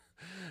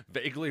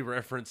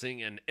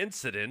referencing an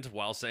incident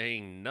while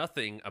saying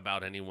nothing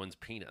about anyone's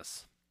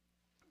penis.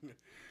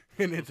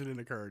 An incident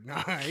occurred.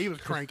 Nah, he was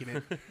cranking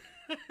it.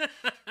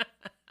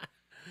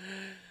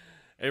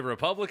 A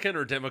Republican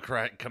or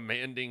Democrat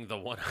commanding the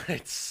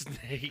one-eyed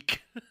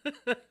snake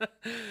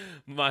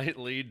might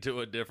lead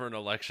to a different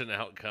election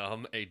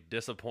outcome, a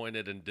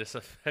disappointed and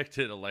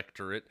disaffected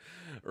electorate,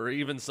 or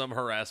even some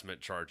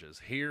harassment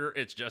charges. Here,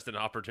 it's just an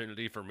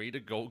opportunity for me to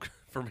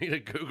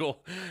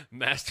Google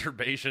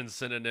masturbation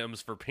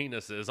synonyms for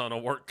penises on a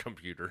work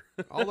computer.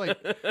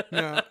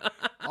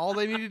 All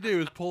they need to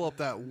do is pull up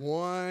that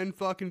one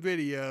fucking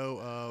video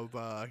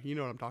of, you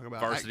know what I'm talking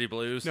about. Varsity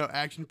Blues? No,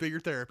 action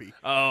figure therapy.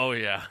 Oh,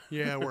 yeah.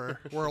 Yeah, where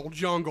old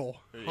Jungle,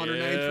 100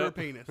 names for a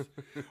penis.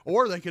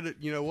 Or they could,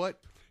 you know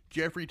what?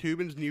 Jeffrey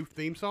Toobin's new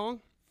theme song.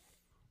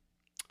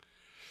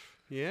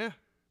 Yeah.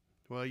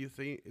 Well, you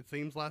see, it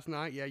seems last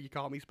night, yeah, you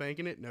caught me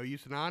spanking it. No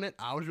use denying it.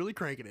 I was really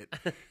cranking it.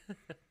 I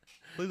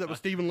believe that was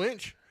Stephen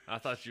Lynch. I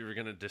thought you were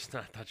gonna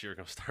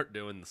start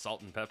doing the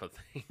salt and pepper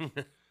thing.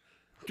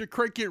 To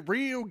crank it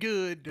real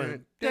good.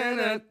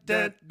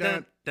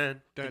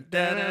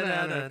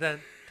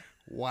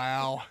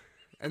 Wow.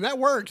 And that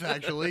works,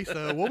 actually.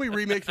 So we'll be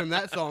remixing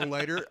that song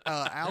later.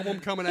 Album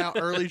coming out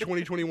early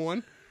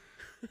 2021.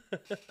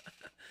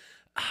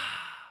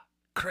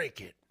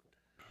 Crank it.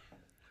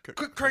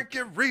 Crank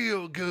it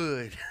real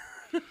good.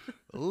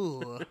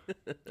 Ooh.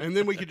 And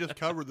then we could just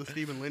cover the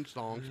Stephen Lynch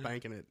song,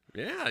 Spanking It.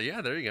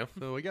 Yeah, there you go.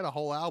 So we got a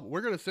whole album.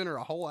 We're going to center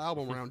a whole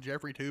album around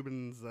Jeffrey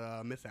Toobin's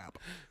mishap.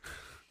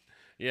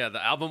 Yeah,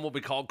 the album will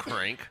be called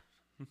Crank.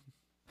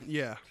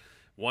 Yeah.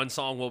 One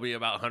song will be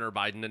about Hunter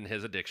Biden and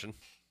his addiction.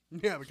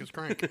 Yeah, because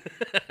crank.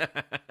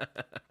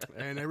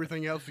 And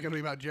everything else is going to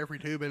be about Jeffrey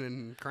Toobin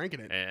and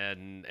cranking it.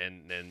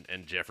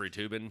 And Jeffrey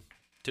Toobin.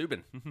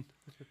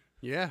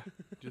 Yeah,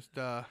 just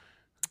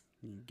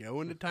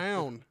going to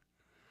town.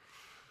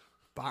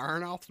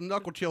 Firing off some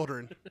knuckle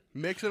children.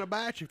 Mixing a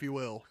batch, if you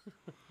will.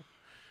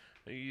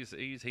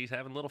 He's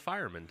having little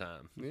fireman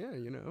time. Yeah,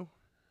 you know.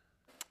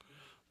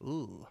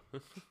 Ooh.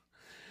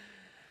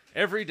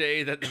 Every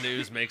day that the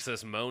news makes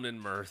us moan in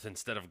mirth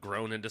instead of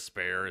groan in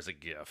despair is a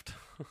gift.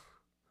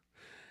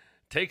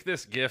 Take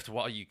this gift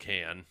while you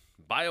can.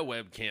 Buy a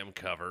webcam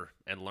cover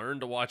and learn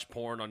to watch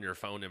porn on your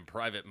phone in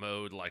private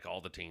mode like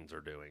all the teens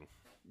are doing.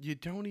 You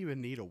don't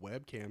even need a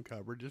webcam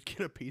cover. Just get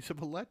a piece of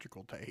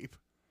electrical tape.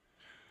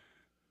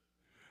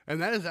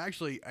 And that is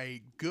actually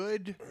a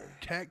good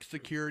tech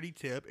security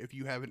tip. If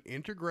you have an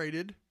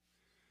integrated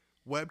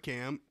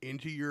webcam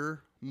into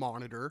your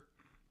monitor,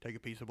 take a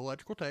piece of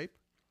electrical tape,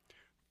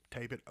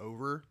 tape it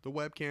over the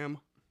webcam.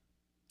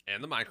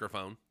 And the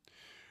microphone.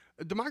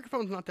 The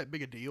microphone's not that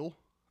big a deal.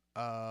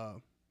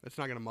 It's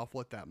not going to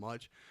muffle it that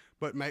much.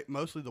 But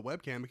mostly the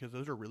webcam, because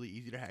those are really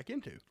easy to hack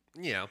into.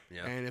 Yeah.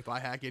 And if I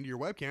hack into your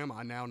webcam,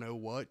 I now know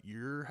what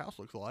your house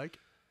looks like.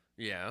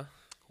 Yeah.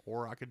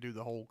 Or I could do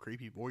the whole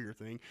creepy voyeur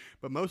thing.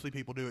 But mostly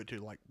people do it to,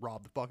 like,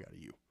 rob the fuck out of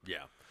you.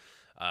 Yeah.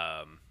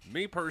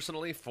 Me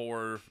personally,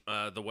 for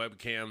the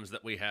webcams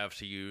that we have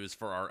to use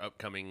for our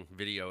upcoming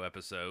video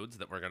episodes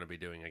that we're going to be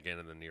doing again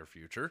in the near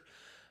future,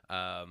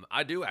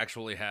 I do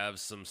actually have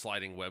some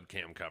sliding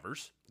webcam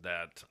covers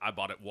that I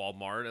bought at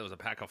Walmart. It was a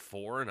pack of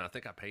 4, and I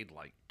think I paid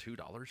like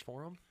 $2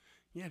 for them.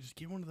 Yeah, just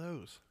get one of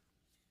those.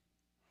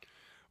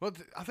 Well,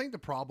 I think the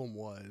problem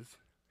was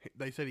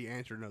they said he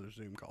answered another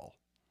Zoom call.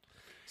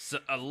 So,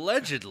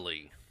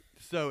 allegedly.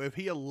 So if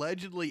he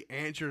allegedly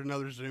answered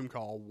another Zoom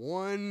call,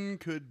 one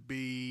could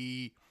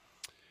make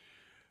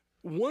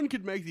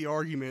the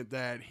argument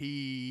that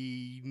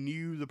he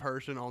knew the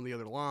person on the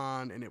other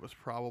line and it was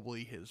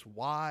probably his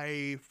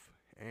wife.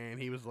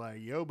 And he was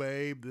like, yo,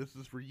 babe, this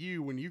is for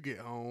you when you get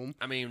home.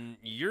 I mean,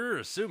 you're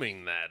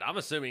assuming that. I'm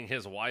assuming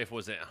his wife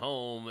was at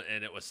home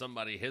and it was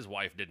somebody his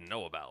wife didn't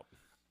know about.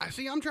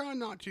 I'm trying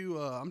not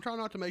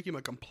to make him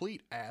a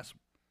complete ass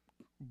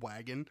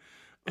wagon.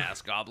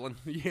 Ass goblin.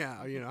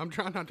 Yeah, you know, I'm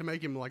trying not to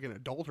make him like an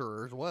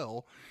adulterer as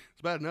well.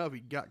 It's bad enough he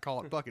got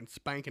caught fucking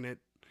spanking it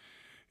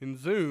in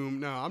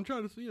Zoom. No, I'm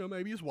trying to see,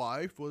 maybe his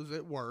wife was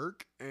at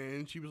work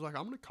and she was like,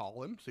 I'm going to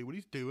call him, see what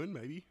he's doing,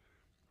 maybe.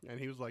 And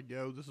he was like,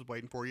 yo, this is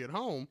waiting for you at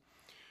home.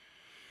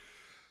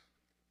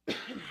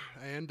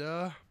 And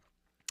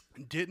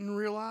didn't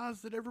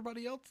realize that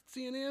everybody else at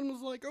CNN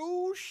was like,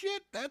 oh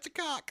shit, that's a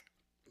cock.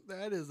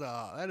 That is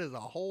a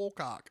whole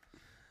cock.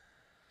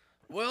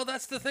 Well,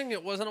 that's the thing.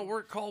 It wasn't a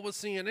work call with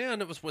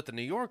CNN. It was with the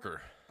New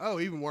Yorker. Oh,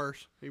 even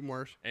worse. Even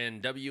worse.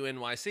 And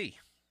WNYC.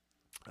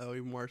 Oh,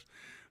 even worse.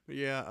 But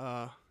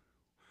yeah,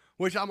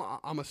 which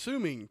I'm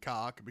assuming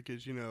cock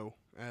because, you know,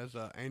 as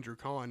Andrew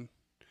Kahn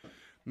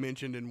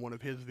mentioned in one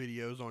of his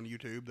videos on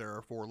YouTube, there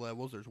are 4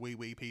 levels. There's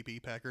wee, pee,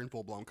 pecker, and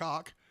full-blown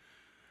cock.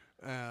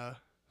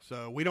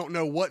 So we don't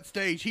know what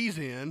stage he's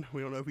in.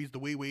 We don't know if he's the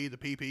wee, the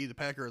pee, the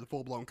pecker, or the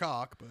full-blown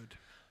cock, but...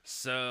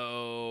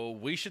 So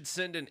we should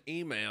send an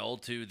email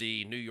to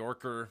the New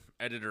Yorker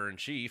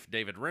editor-in-chief,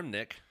 David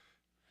Remnick,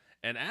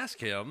 and ask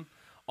him,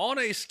 on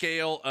a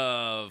scale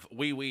of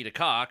wee to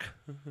cock...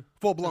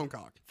 Full-blown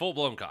cock.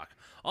 Full-blown cock.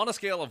 On a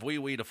scale of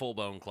wee to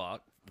full-blown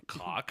cock...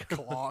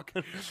 Clock.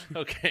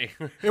 Okay.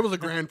 It was a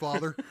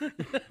grandfather.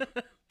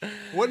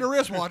 Wasn't a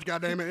wristwatch,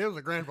 goddammit. It was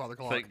a grandfather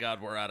clock. Thank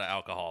God we're out of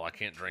alcohol. I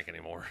can't drink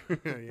anymore.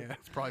 Yeah,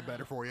 it's probably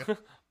better for you.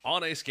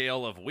 On a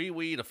scale of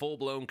wee to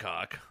full-blown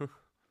cock...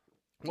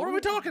 What are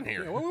we talking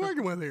here? Yeah, what are we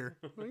working with here?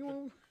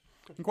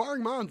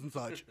 Inquiring minds and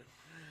such.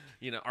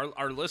 You know,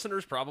 our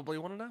listeners probably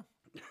want to know.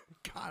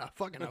 God, I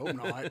fucking hope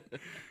not.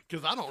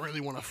 Because I don't really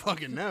want to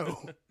fucking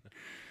know.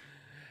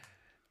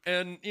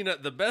 And, you know,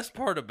 the best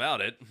part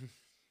about it,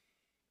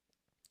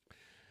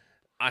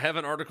 I have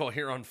an article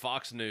here on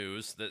Fox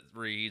News that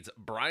reads,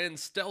 Brian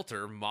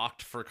Stelter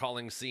mocked for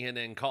calling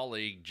CNN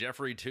colleague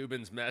Jeffrey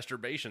Toobin's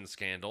masturbation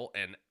scandal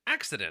an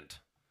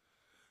accident.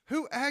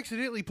 Who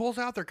accidentally pulls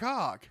out their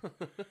cock?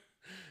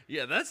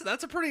 Yeah, that's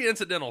a pretty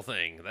incidental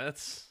thing.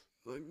 That's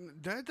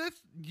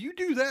you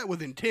do that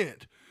with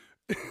intent.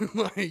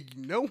 Like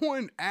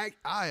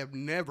I have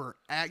never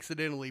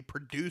accidentally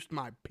produced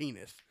my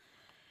penis.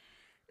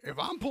 If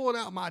I'm pulling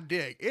out my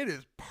dick, it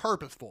is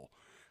purposeful.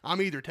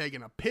 I'm either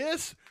taking a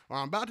piss or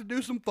I'm about to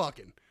do some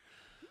fucking.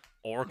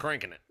 Or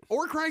cranking it.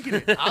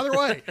 Either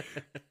way.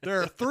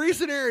 There are 3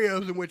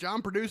 scenarios in which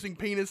I'm producing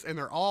penis and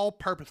they're all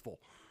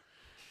purposeful.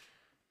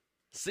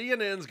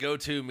 CNN's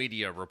go-to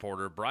media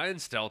reporter Brian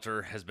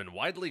Stelter has been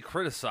widely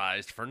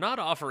criticized for not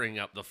offering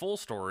up the full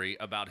story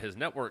about his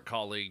network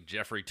colleague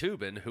Jeffrey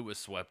Toobin, who was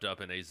swept up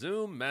in a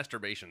Zoom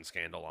masturbation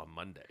scandal on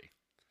Monday.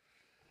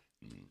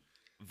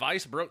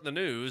 Vice broke the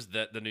news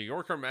that the New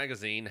Yorker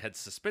magazine had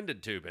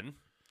suspended Toobin,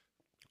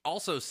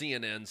 also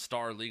CNN's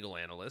star legal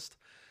analyst,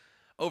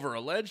 over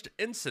alleged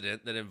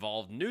incident that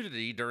involved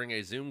nudity during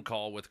a Zoom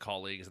call with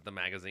colleagues at the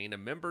magazine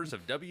and members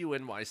of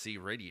WNYC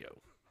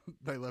Radio.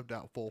 They left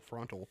out full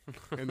frontal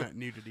in that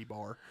nudity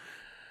bar.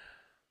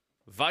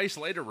 Vice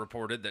later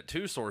reported that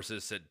two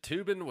sources said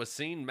Toobin was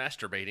seen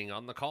masturbating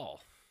on the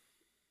call.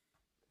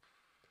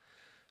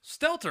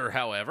 Stelter,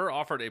 however,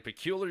 offered a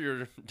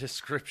peculiar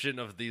description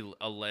of the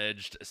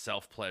alleged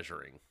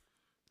self-pleasuring.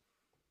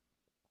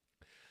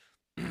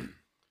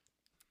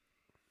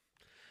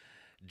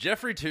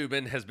 Jeffrey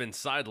Toobin has been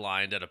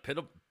sidelined at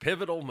a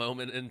pivotal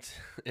moment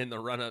in the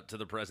run-up to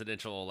the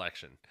presidential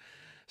election.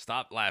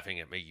 Stop laughing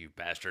at me, you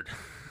bastard.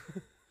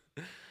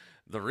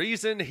 The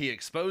reason he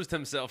exposed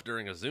himself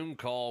during a Zoom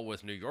call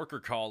with New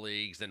Yorker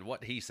colleagues and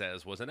what he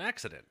says was an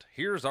accident.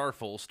 Here's our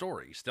full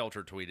story,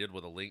 Stelter tweeted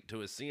with a link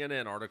to a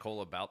CNN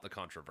article about the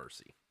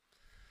controversy.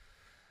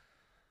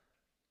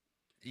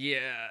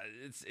 Yeah,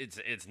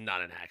 it's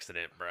not an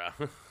accident,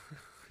 bro.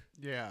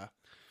 Yeah.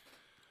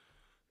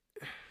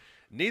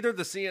 Neither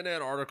the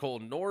CNN article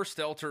nor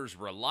Stelter's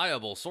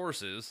reliable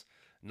sources,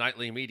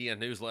 nightly media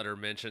newsletter,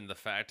 mentioned the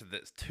fact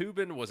that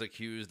Toobin was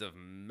accused of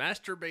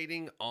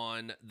masturbating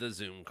on the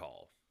Zoom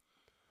call.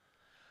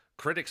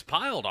 Critics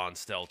piled on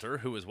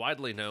Stelter, who is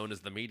widely known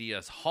as the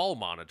media's hall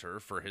monitor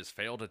for his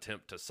failed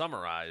attempt to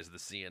summarize the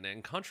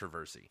CNN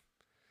controversy.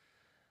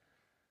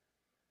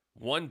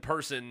 One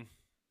person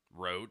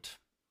wrote,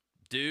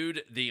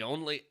 "Dude, the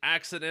only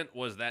accident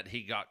was that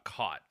he got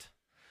caught.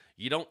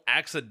 You don't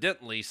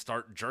accidentally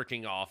start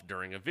jerking off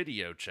during a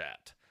video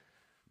chat."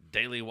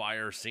 Daily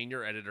Wire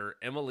senior editor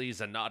Emily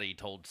Zanotti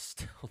told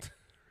Stelter.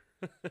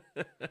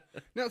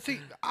 Now, see,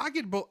 I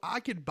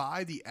could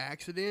buy the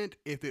accident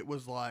if it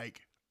was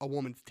like a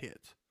woman's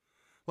tits.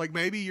 Like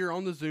maybe you're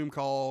on the Zoom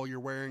call, you're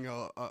wearing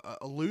a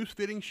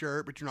loose-fitting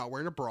shirt, but you're not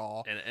wearing a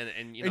bra.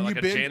 And you know, like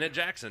a Janet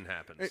Jackson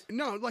happens.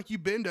 No, like you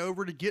bend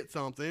over to get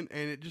something,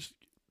 and it just,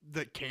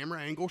 the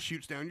camera angle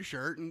shoots down your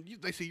shirt, and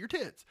they see your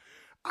tits.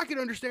 I can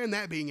understand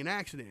that being an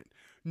accident.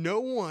 No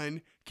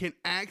one can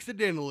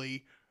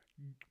accidentally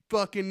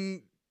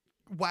fucking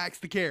wax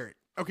the carrot,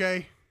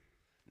 okay?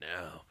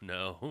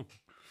 No.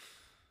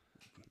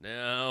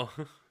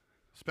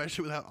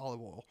 Especially without olive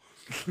oil.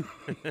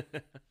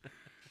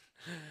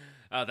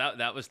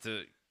 That was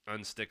to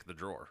unstick the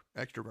drawer.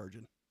 Extra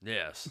virgin.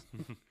 Yes.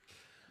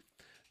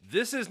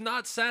 This is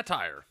not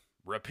satire.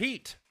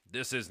 Repeat,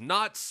 this is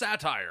not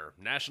satire.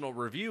 National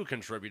Review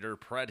contributor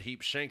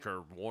Pradeep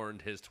Shankar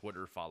warned his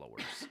Twitter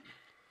followers.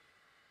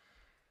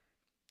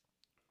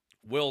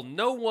 Will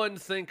no one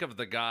think of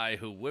the guy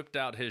who whipped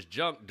out his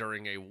junk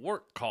during a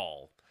work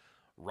call?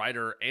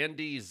 Writer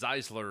Andy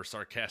Zeisler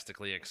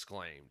sarcastically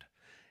exclaimed.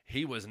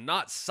 He was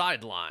not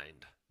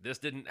sidelined. This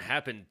didn't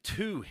happen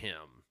to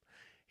him.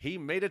 He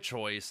made a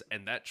choice,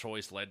 and that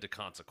choice led to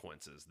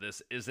consequences.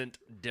 This isn't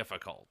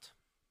difficult.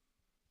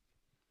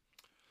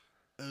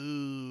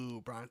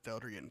 Ooh, Brian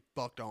Stelter getting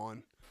fucked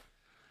on.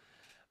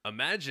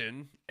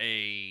 Imagine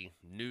a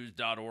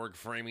news.org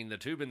framing the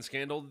Toobin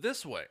scandal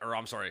this way.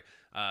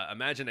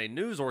 Imagine a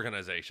news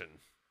organization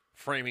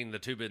framing the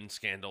Toobin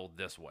scandal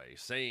this way,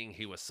 saying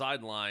he was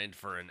sidelined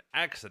for an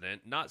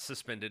accident, not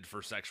suspended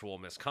for sexual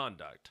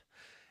misconduct.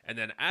 And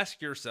then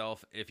ask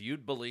yourself if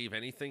you'd believe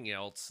anything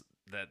else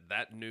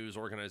that news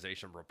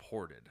organization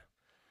reported.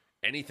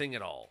 Anything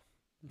at all.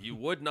 You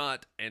would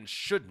not and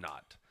should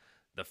not.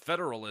 The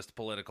Federalist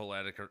political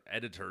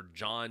editor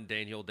John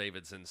Daniel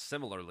Davidson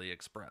similarly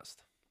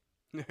expressed.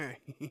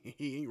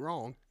 He ain't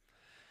wrong.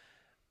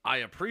 I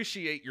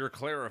appreciate your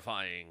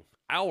clarifying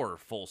our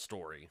full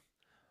story,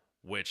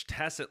 which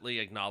tacitly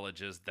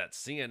acknowledges that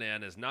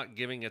CNN is not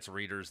giving its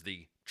readers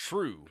the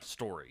true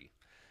story.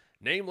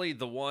 Namely,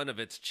 the one of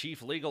its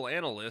chief legal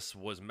analysts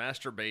was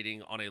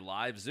masturbating on a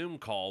live Zoom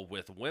call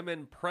with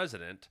women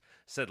president,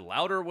 said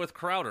Louder with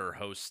Crowder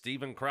host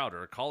Steven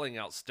Crowder, calling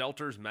out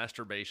Stelter's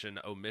masturbation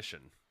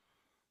omission.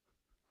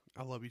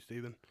 I love you,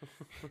 Steven.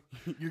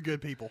 You're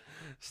good people.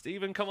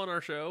 Steven, come on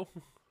our show.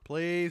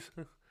 Please.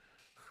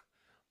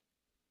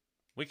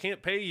 We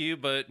can't pay you,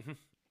 but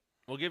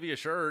we'll give you a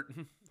shirt.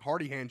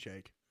 Hearty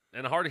handshake.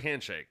 And a hearty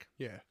handshake.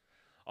 Yeah.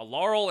 A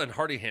Laurel and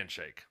hearty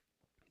handshake.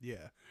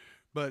 Yeah.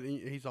 But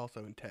he's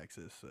also in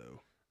Texas,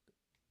 so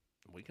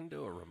we can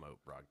do a remote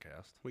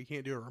broadcast. We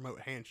can't do a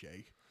remote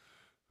handshake.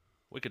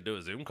 We could do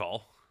a Zoom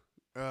call.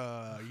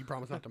 You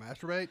promise not to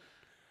masturbate?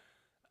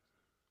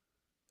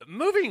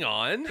 Moving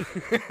on.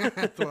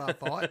 That's what I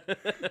thought.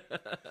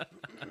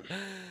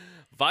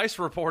 Vice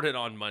reported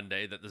on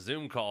Monday that the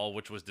Zoom call,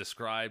 which was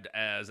described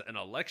as an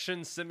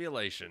election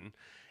simulation,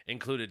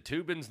 included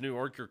Toobin's New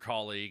Yorker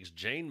colleagues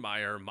Jane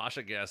Meyer,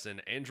 Masha Gessen,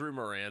 Andrew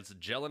Morantz,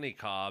 Jelani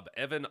Cobb,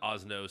 Evan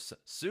Osnos,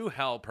 Sue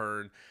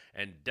Halpern,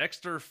 and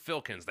Dexter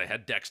Filkins. They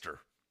had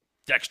Dexter.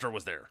 Dexter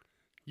was there.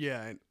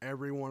 Yeah, and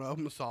every one of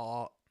them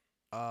saw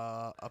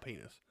a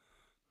penis.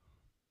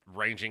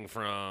 Ranging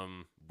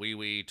from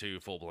wee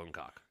to full blown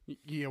cock.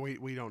 Yeah,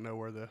 we don't know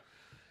where the.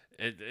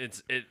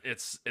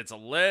 It's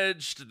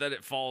alleged that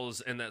it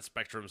falls in that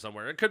spectrum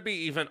somewhere. It could be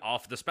even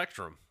off the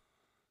spectrum.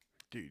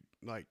 Dude,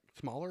 like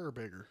smaller or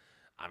bigger?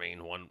 I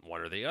mean, one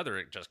or the other.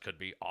 It just could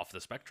be off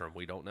the spectrum.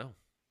 We don't know.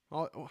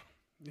 Oh,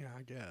 yeah,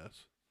 I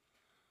guess.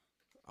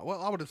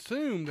 Well, I would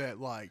assume that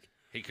like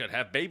He could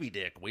have baby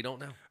dick. We don't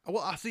know.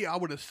 well, I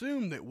would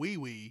assume that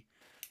wee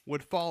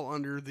would fall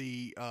under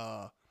the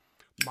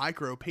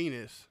micro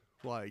penis,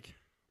 like,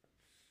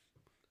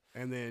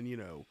 and then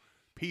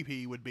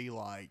pee would be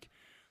like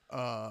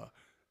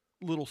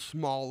little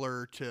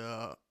smaller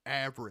to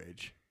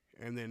average,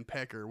 and then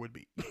pecker would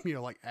be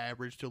like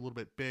average to a little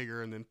bit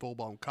bigger, and then full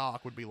blown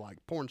cock would be like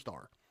porn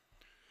star.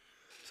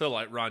 So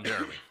like Ron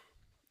Jeremy.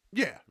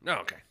 Yeah. Oh,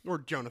 okay. Or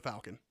Jonah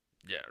Falcon.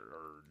 Yeah,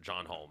 or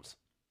John Holmes.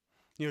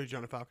 You know who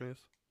Jonah Falcon is?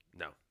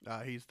 No.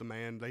 He's the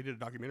man. They did a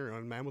documentary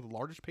on the man with the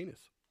largest penis,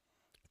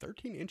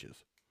 13 inches.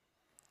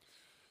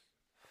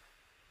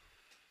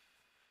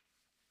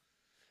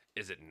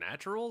 Is it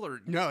natural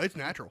or No, it's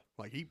natural.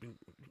 Like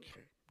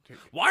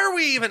why are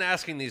we even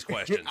asking these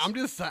questions? I'm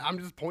just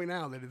pointing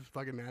out that it's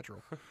fucking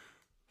natural.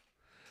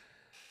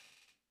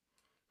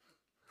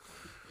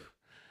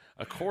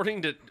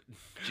 According to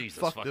Jesus,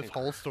 Fuck fucking this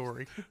whole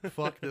story.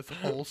 Fuck this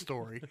whole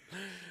story.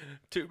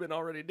 Toobin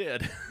already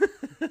did.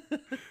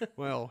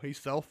 Well, he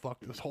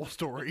self-fucked this whole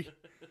story.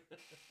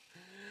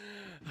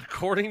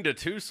 According to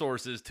two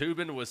sources,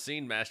 Toobin was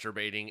seen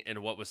masturbating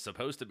in what was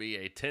supposed to be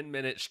a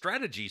 10-minute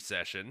strategy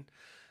session,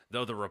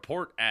 though the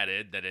report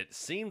added that it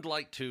seemed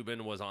like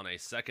Toobin was on a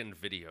second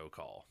video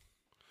call.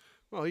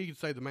 Well, you could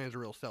say the man's a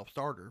real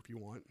self-starter if you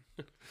want.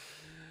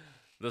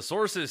 The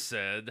sources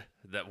said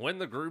that when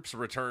the groups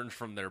returned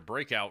from their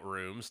breakout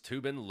rooms,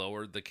 Toobin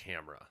lowered the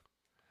camera.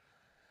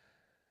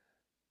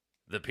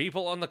 The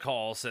people on the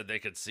call said they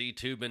could see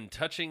Toobin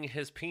touching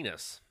his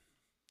penis.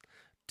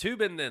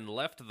 Toobin then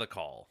left the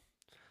call.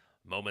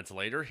 Moments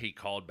later, he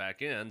called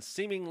back in,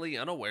 seemingly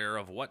unaware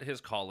of what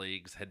his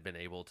colleagues had been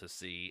able to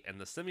see,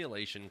 and the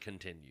simulation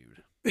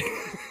continued.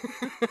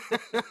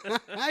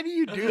 How do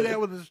you do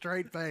that with a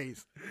straight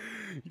face?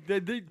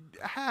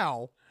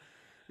 How?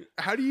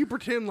 How do you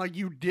pretend like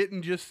you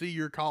didn't just see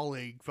your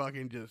colleague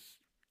fucking just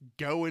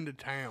go into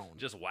town?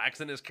 Just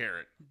waxing his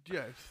carrot.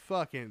 Just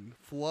fucking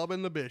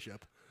flubbing the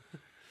bishop.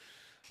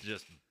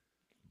 Just,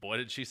 what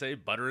did she say?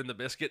 Butter in the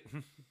biscuit?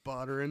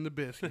 Butter in the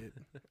biscuit.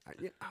 I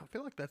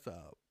feel like that's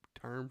a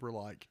term for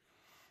like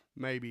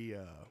maybe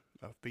a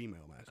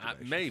female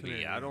masturbation. Maybe.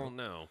 scenario. I don't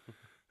know.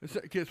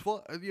 Because,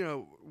 what is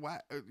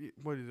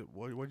it?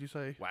 What'd you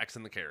say?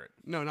 Waxing the carrot.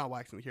 No, not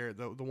waxing the carrot.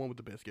 The one with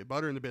the biscuit.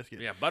 Butter in the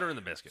biscuit. Yeah, butter in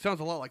the biscuit. Sounds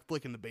a lot like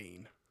flicking the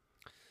bean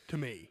to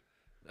me.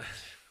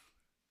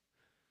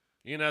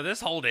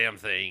 This whole damn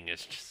thing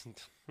is just...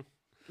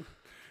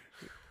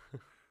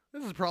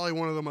 This is probably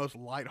one of the most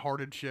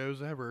lighthearted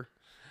shows ever.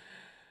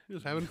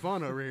 Just having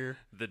fun over here.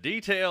 The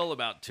detail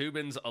about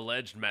Toobin's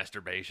alleged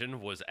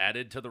masturbation was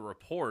added to the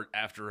report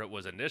after it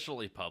was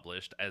initially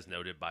published, as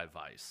noted by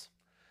Vice.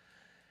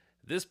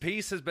 This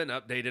piece has been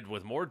updated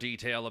with more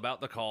detail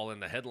about the call,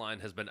 and the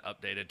headline has been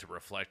updated to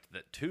reflect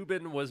that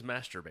Toobin was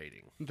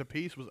masturbating. The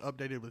piece was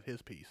updated with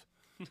his piece.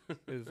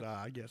 Is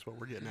I guess what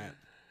we're getting at.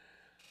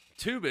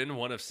 Toobin,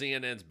 one of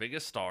CNN's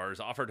biggest stars,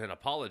 offered an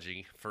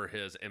apology for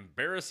his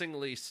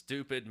embarrassingly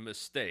stupid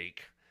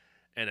mistake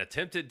and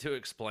attempted to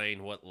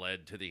explain what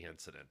led to the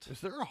incident.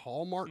 Is there a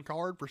Hallmark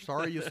card for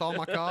 "Sorry You Saw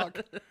My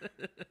Cock"?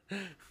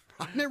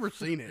 I've never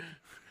seen it.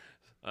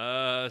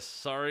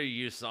 Sorry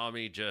you saw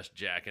me just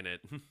jacking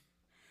it.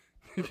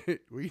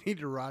 We need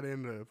to write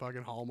in to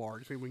fucking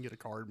Hallmark, see if we can get a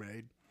card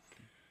made.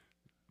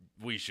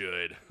 We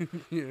should.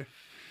 Yeah.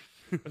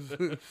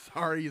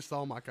 Sorry you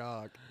saw my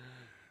cock.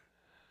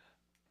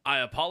 I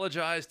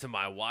apologize to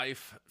my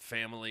wife,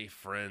 family,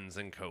 friends,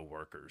 and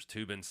coworkers,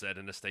 Toobin said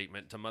in a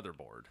statement to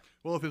Motherboard.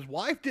 Well, if his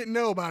wife didn't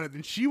know about it,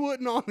 then she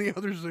wasn't on the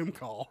other Zoom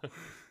call.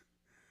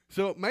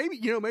 So maybe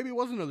it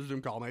wasn't another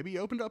Zoom call. Maybe he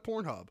opened up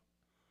Pornhub.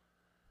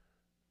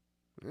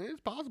 It's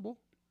possible.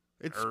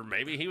 Or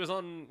maybe he was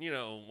on,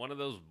 one of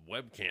those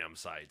webcam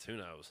sites. Who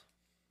knows?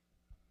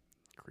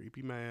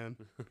 Creepy man.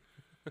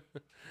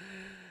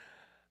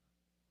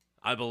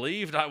 I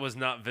believed I was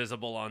not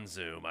visible on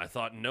Zoom. I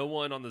thought no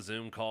one on the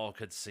Zoom call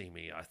could see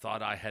me. I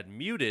thought I had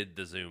muted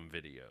the Zoom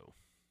video.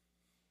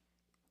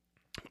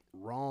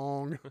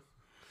 Wrong.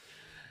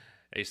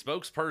 A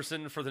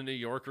spokesperson for The New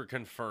Yorker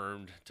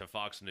confirmed to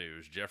Fox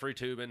News, Jeffrey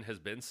Toobin has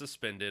been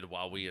suspended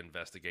while we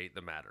investigate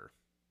the matter.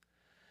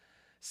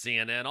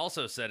 CNN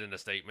also said in a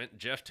statement,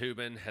 Jeff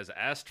Toobin has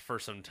asked for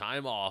some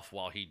time off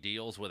while he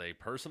deals with a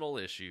personal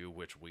issue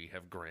which we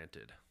have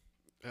granted.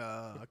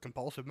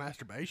 Compulsive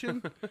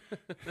masturbation?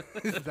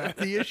 Is that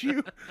the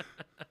issue?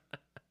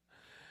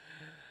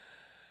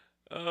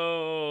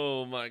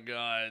 Oh my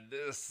God,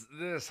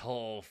 this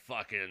whole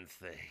fucking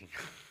thing.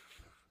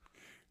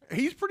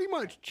 He's pretty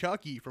much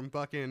Chucky from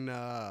fucking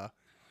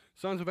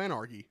Sons of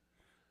Anarchy.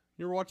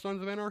 You ever watch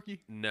Sons of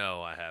Anarchy?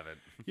 No, I haven't.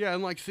 Yeah,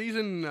 in like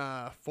season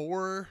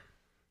 4,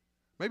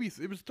 maybe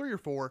it was 3 or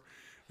 4.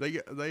 They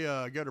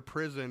go to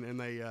prison and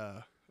they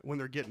when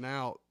they're getting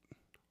out.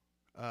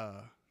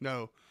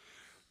 No,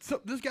 so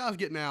this guy's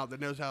getting out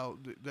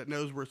that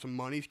knows where some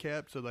money's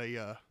kept. So they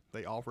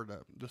offer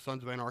the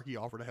Sons of Anarchy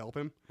offer to help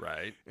him.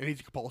 Right. And he's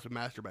a compulsive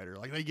masturbator.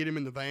 Like they get him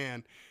in the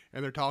van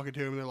and they're talking to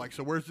him and they're like,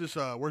 "So where's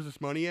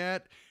this money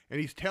at?" And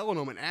he's telling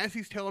them, and as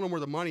he's telling them where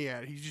the money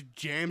at, he just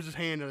jams his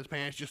hand in his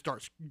pants, just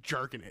starts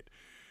jerking it.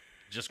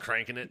 Just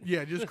cranking it?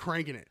 Yeah, just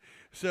cranking it.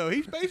 So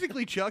he's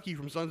basically Chucky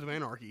from Sons of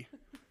Anarchy.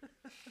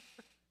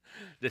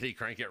 Did he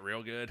crank it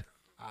real good?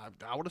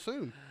 I would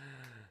assume.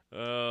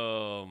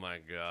 Oh, my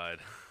God.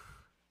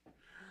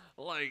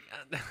 Like,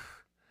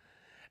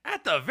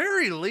 at the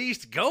very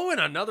least, go in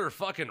another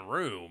fucking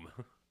room.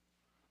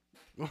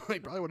 Well, he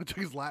probably would have took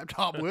his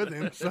laptop with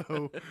him,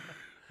 so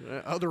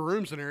other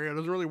room scenario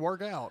doesn't really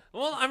work out.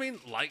 Well, I mean,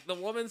 like the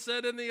woman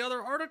said in the other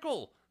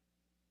article,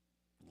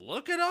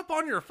 look it up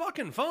on your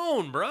fucking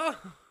phone, bruh.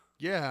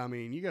 Yeah, I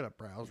mean, you got a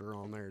browser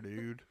on there,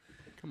 dude.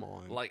 Come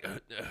on. Like,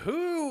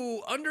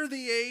 who under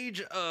the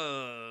age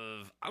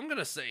of, I'm going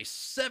to say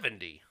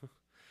 70,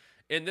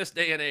 in this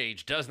day and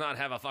age, does not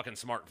have a fucking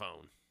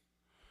smartphone?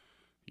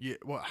 Yeah,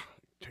 well,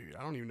 dude,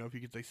 I don't even know if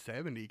you could say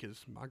 70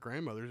 because my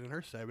grandmother's in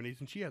her 70s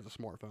and she has a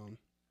smartphone.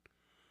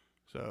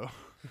 So,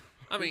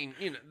 I mean,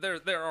 you know,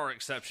 there are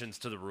exceptions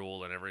to the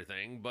rule and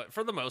everything, but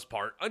for the most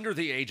part, under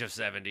the age of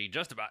 70,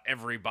 just about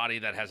everybody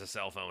that has a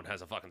cell phone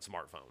has a fucking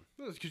smartphone.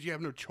 that's because you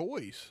have no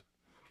choice.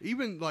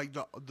 Even like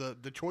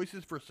the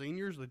choices for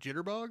seniors, the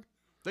jitterbug,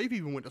 they've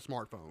even went to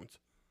smartphones.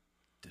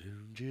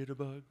 Doom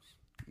jitterbugs.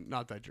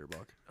 Not that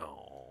jitterbug.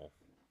 Oh.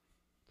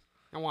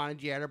 I want a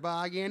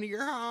jitterbug into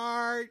your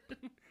heart.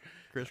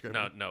 Chris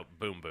Griffin. No,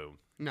 boom boom.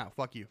 No,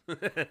 fuck you.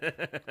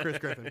 Chris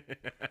Griffin.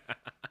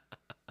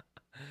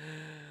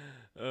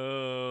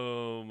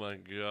 Oh my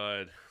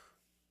God.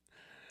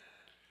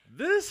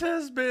 This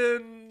has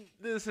been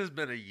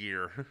a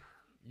year.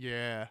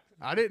 Yeah.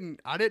 I didn't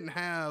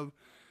have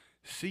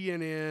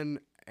CNN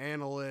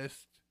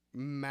analyst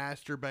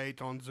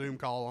masturbate on Zoom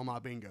call on my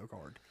bingo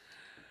card.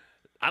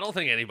 I don't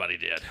think anybody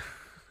did.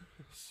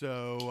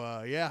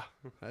 So yeah,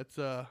 that's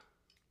a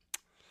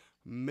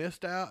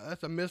missed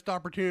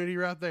opportunity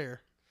right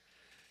there.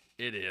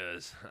 It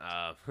is.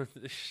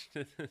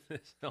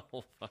 This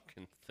whole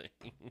fucking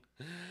thing.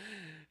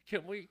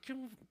 Can we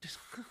just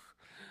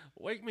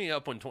wake me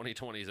up when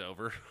 2020 is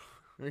over?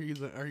 Are you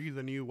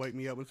the new Wake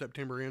Me Up When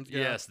September Ends guy?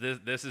 Yes,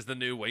 this is the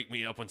new Wake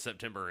Me Up When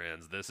September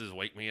Ends. This is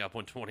Wake Me Up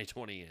When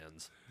 2020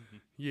 ends.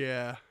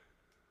 Yeah.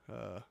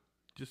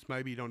 Just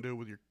maybe don't do it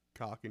with your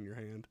cock in your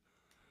hand.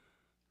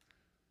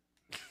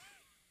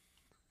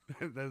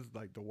 That's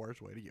like the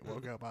worst way to get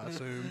woke up, I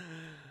assume.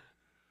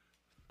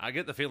 I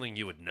get the feeling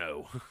you would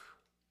know.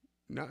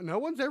 No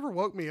one's ever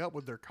woke me up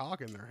with their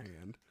cock in their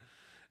hand.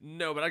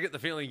 No, but I get the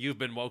feeling you've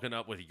been woken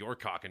up with your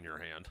cock in your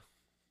hand.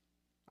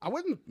 I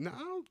wouldn't. No,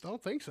 I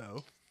don't think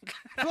so.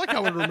 I feel like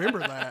I would remember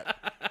that.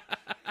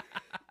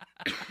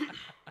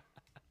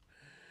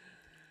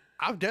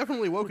 I've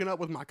definitely woken up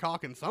with my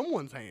cock in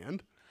someone's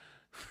hand.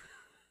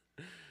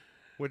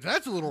 Which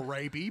that's a little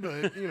rapey,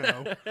 but, you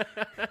know.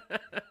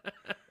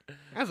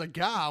 As a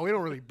guy, we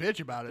don't really bitch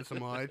about it so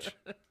much.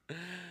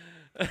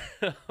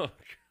 Oh,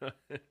 God.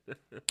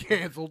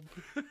 Canceled.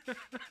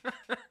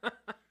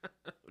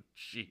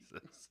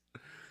 Jesus.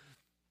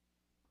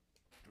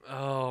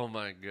 Oh,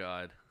 my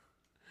God.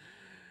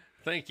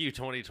 Thank you,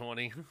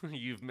 2020.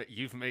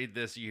 You've made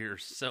this year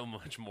so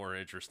much more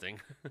interesting.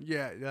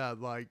 Yeah,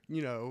 like,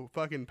 you know,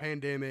 fucking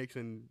pandemics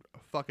and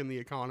fucking the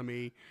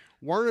economy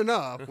weren't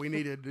enough. We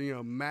needed, you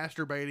know,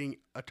 masturbating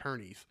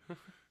attorneys.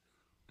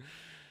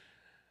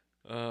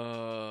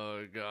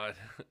 Oh, God.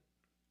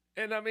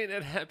 And, I mean,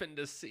 it happened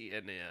to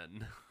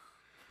CNN.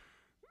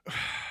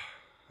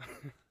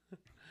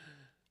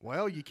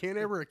 Well, you can't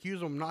ever accuse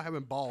them of not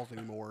having balls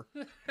anymore.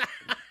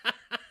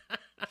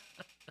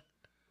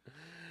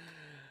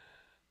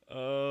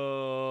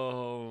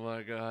 Oh,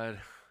 my God.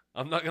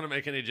 I'm not going to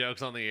make any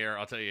jokes on the air.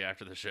 I'll tell you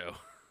after the show.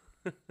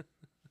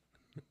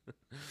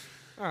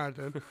 All right,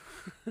 then.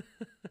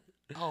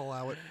 I'll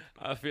allow it.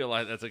 I feel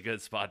like that's a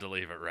good spot to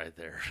leave it right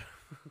there.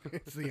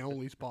 It's the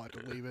only spot to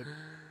leave it.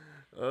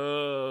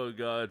 Oh,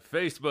 God.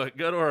 Facebook.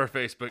 Go to our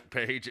Facebook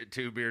page at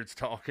Two Beards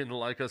Talking.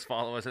 Like us,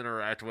 follow us,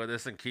 interact with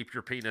us, and keep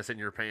your penis in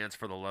your pants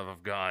for the love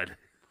of God.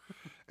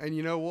 And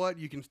you know what?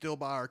 You can still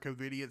buy our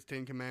Covidiot's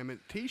 10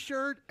 Commandment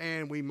t-shirt,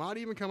 and we might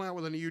even come out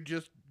with a new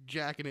Just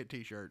Jacking It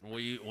t-shirt.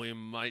 We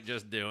might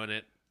just doing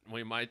it.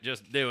 We might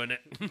just doing it.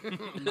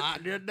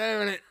 Not just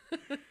doing it.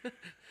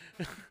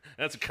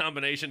 That's a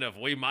combination of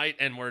we might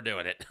and we're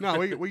doing it. No,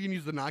 we can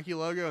use the Nike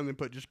logo and then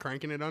put just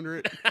cranking it under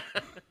it.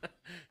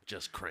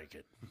 Just crank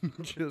it.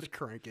 Just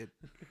crank it.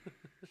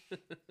 I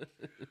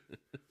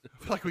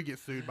feel like we get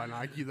sued by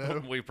Nike,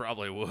 though. We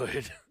probably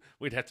would.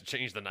 We'd have to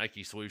change the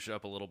Nike swoosh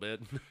up a little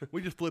bit.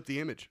 We just flip the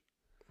image.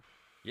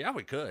 Yeah,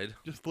 we could.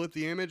 Just flip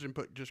the image and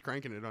put just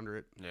cranking it under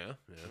it. Yeah.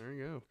 There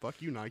you go.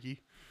 Fuck you,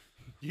 Nike.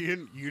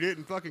 You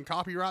didn't fucking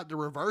copyright the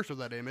reverse of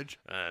that image.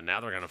 Now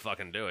they're going to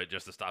fucking do it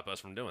just to stop us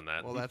from doing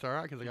that. Well, that's all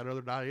right, because I got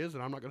other ideas that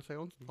I'm not going to say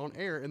on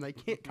air, and they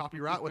can't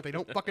copyright what they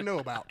don't fucking know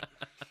about.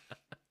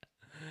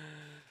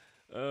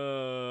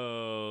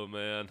 Oh,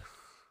 man.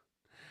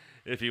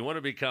 If you want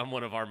to become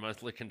one of our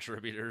monthly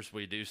contributors,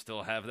 we do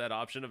still have that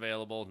option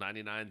available.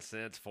 99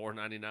 cents,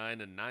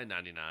 $4.99, and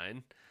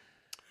 $9.99.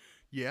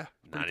 Yeah,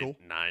 pretty cool.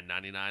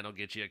 $9.99 will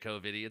get you a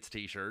COVIDiots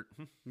t-shirt.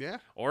 Yeah.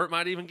 Or it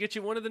might even get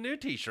you one of the new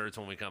t-shirts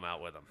when we come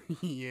out with them.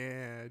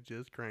 Yeah,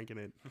 just cranking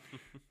it.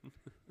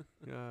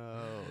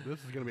 Oh, this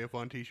is going to be a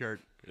fun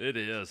t-shirt. It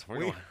is.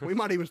 We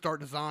might even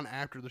start design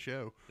after the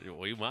show.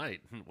 We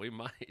might. We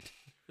might.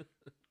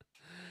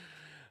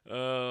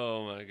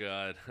 Oh, my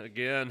God.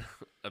 Again,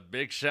 a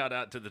big shout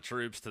out to the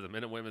troops, to the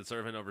men and women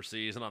serving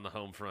overseas and on the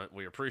home front.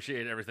 We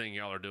appreciate everything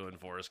y'all are doing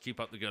for us. Keep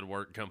up the good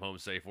work. Come home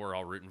safe. We're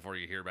all rooting for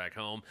you here back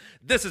home.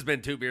 This has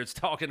been Two Beards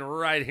talking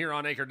right here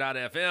on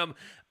Anchor.fm.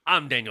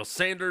 I'm Daniel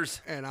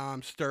Sanders. And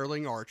I'm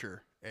Sterling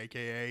Archer,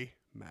 a.k.a.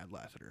 Mad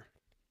Lassiter.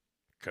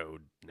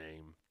 Code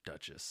name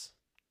Duchess.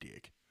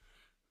 Dick.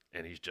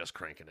 And he's just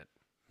cranking it.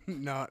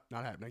 Not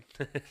happening.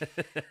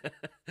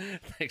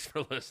 Thanks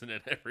for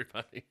listening,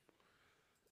 everybody.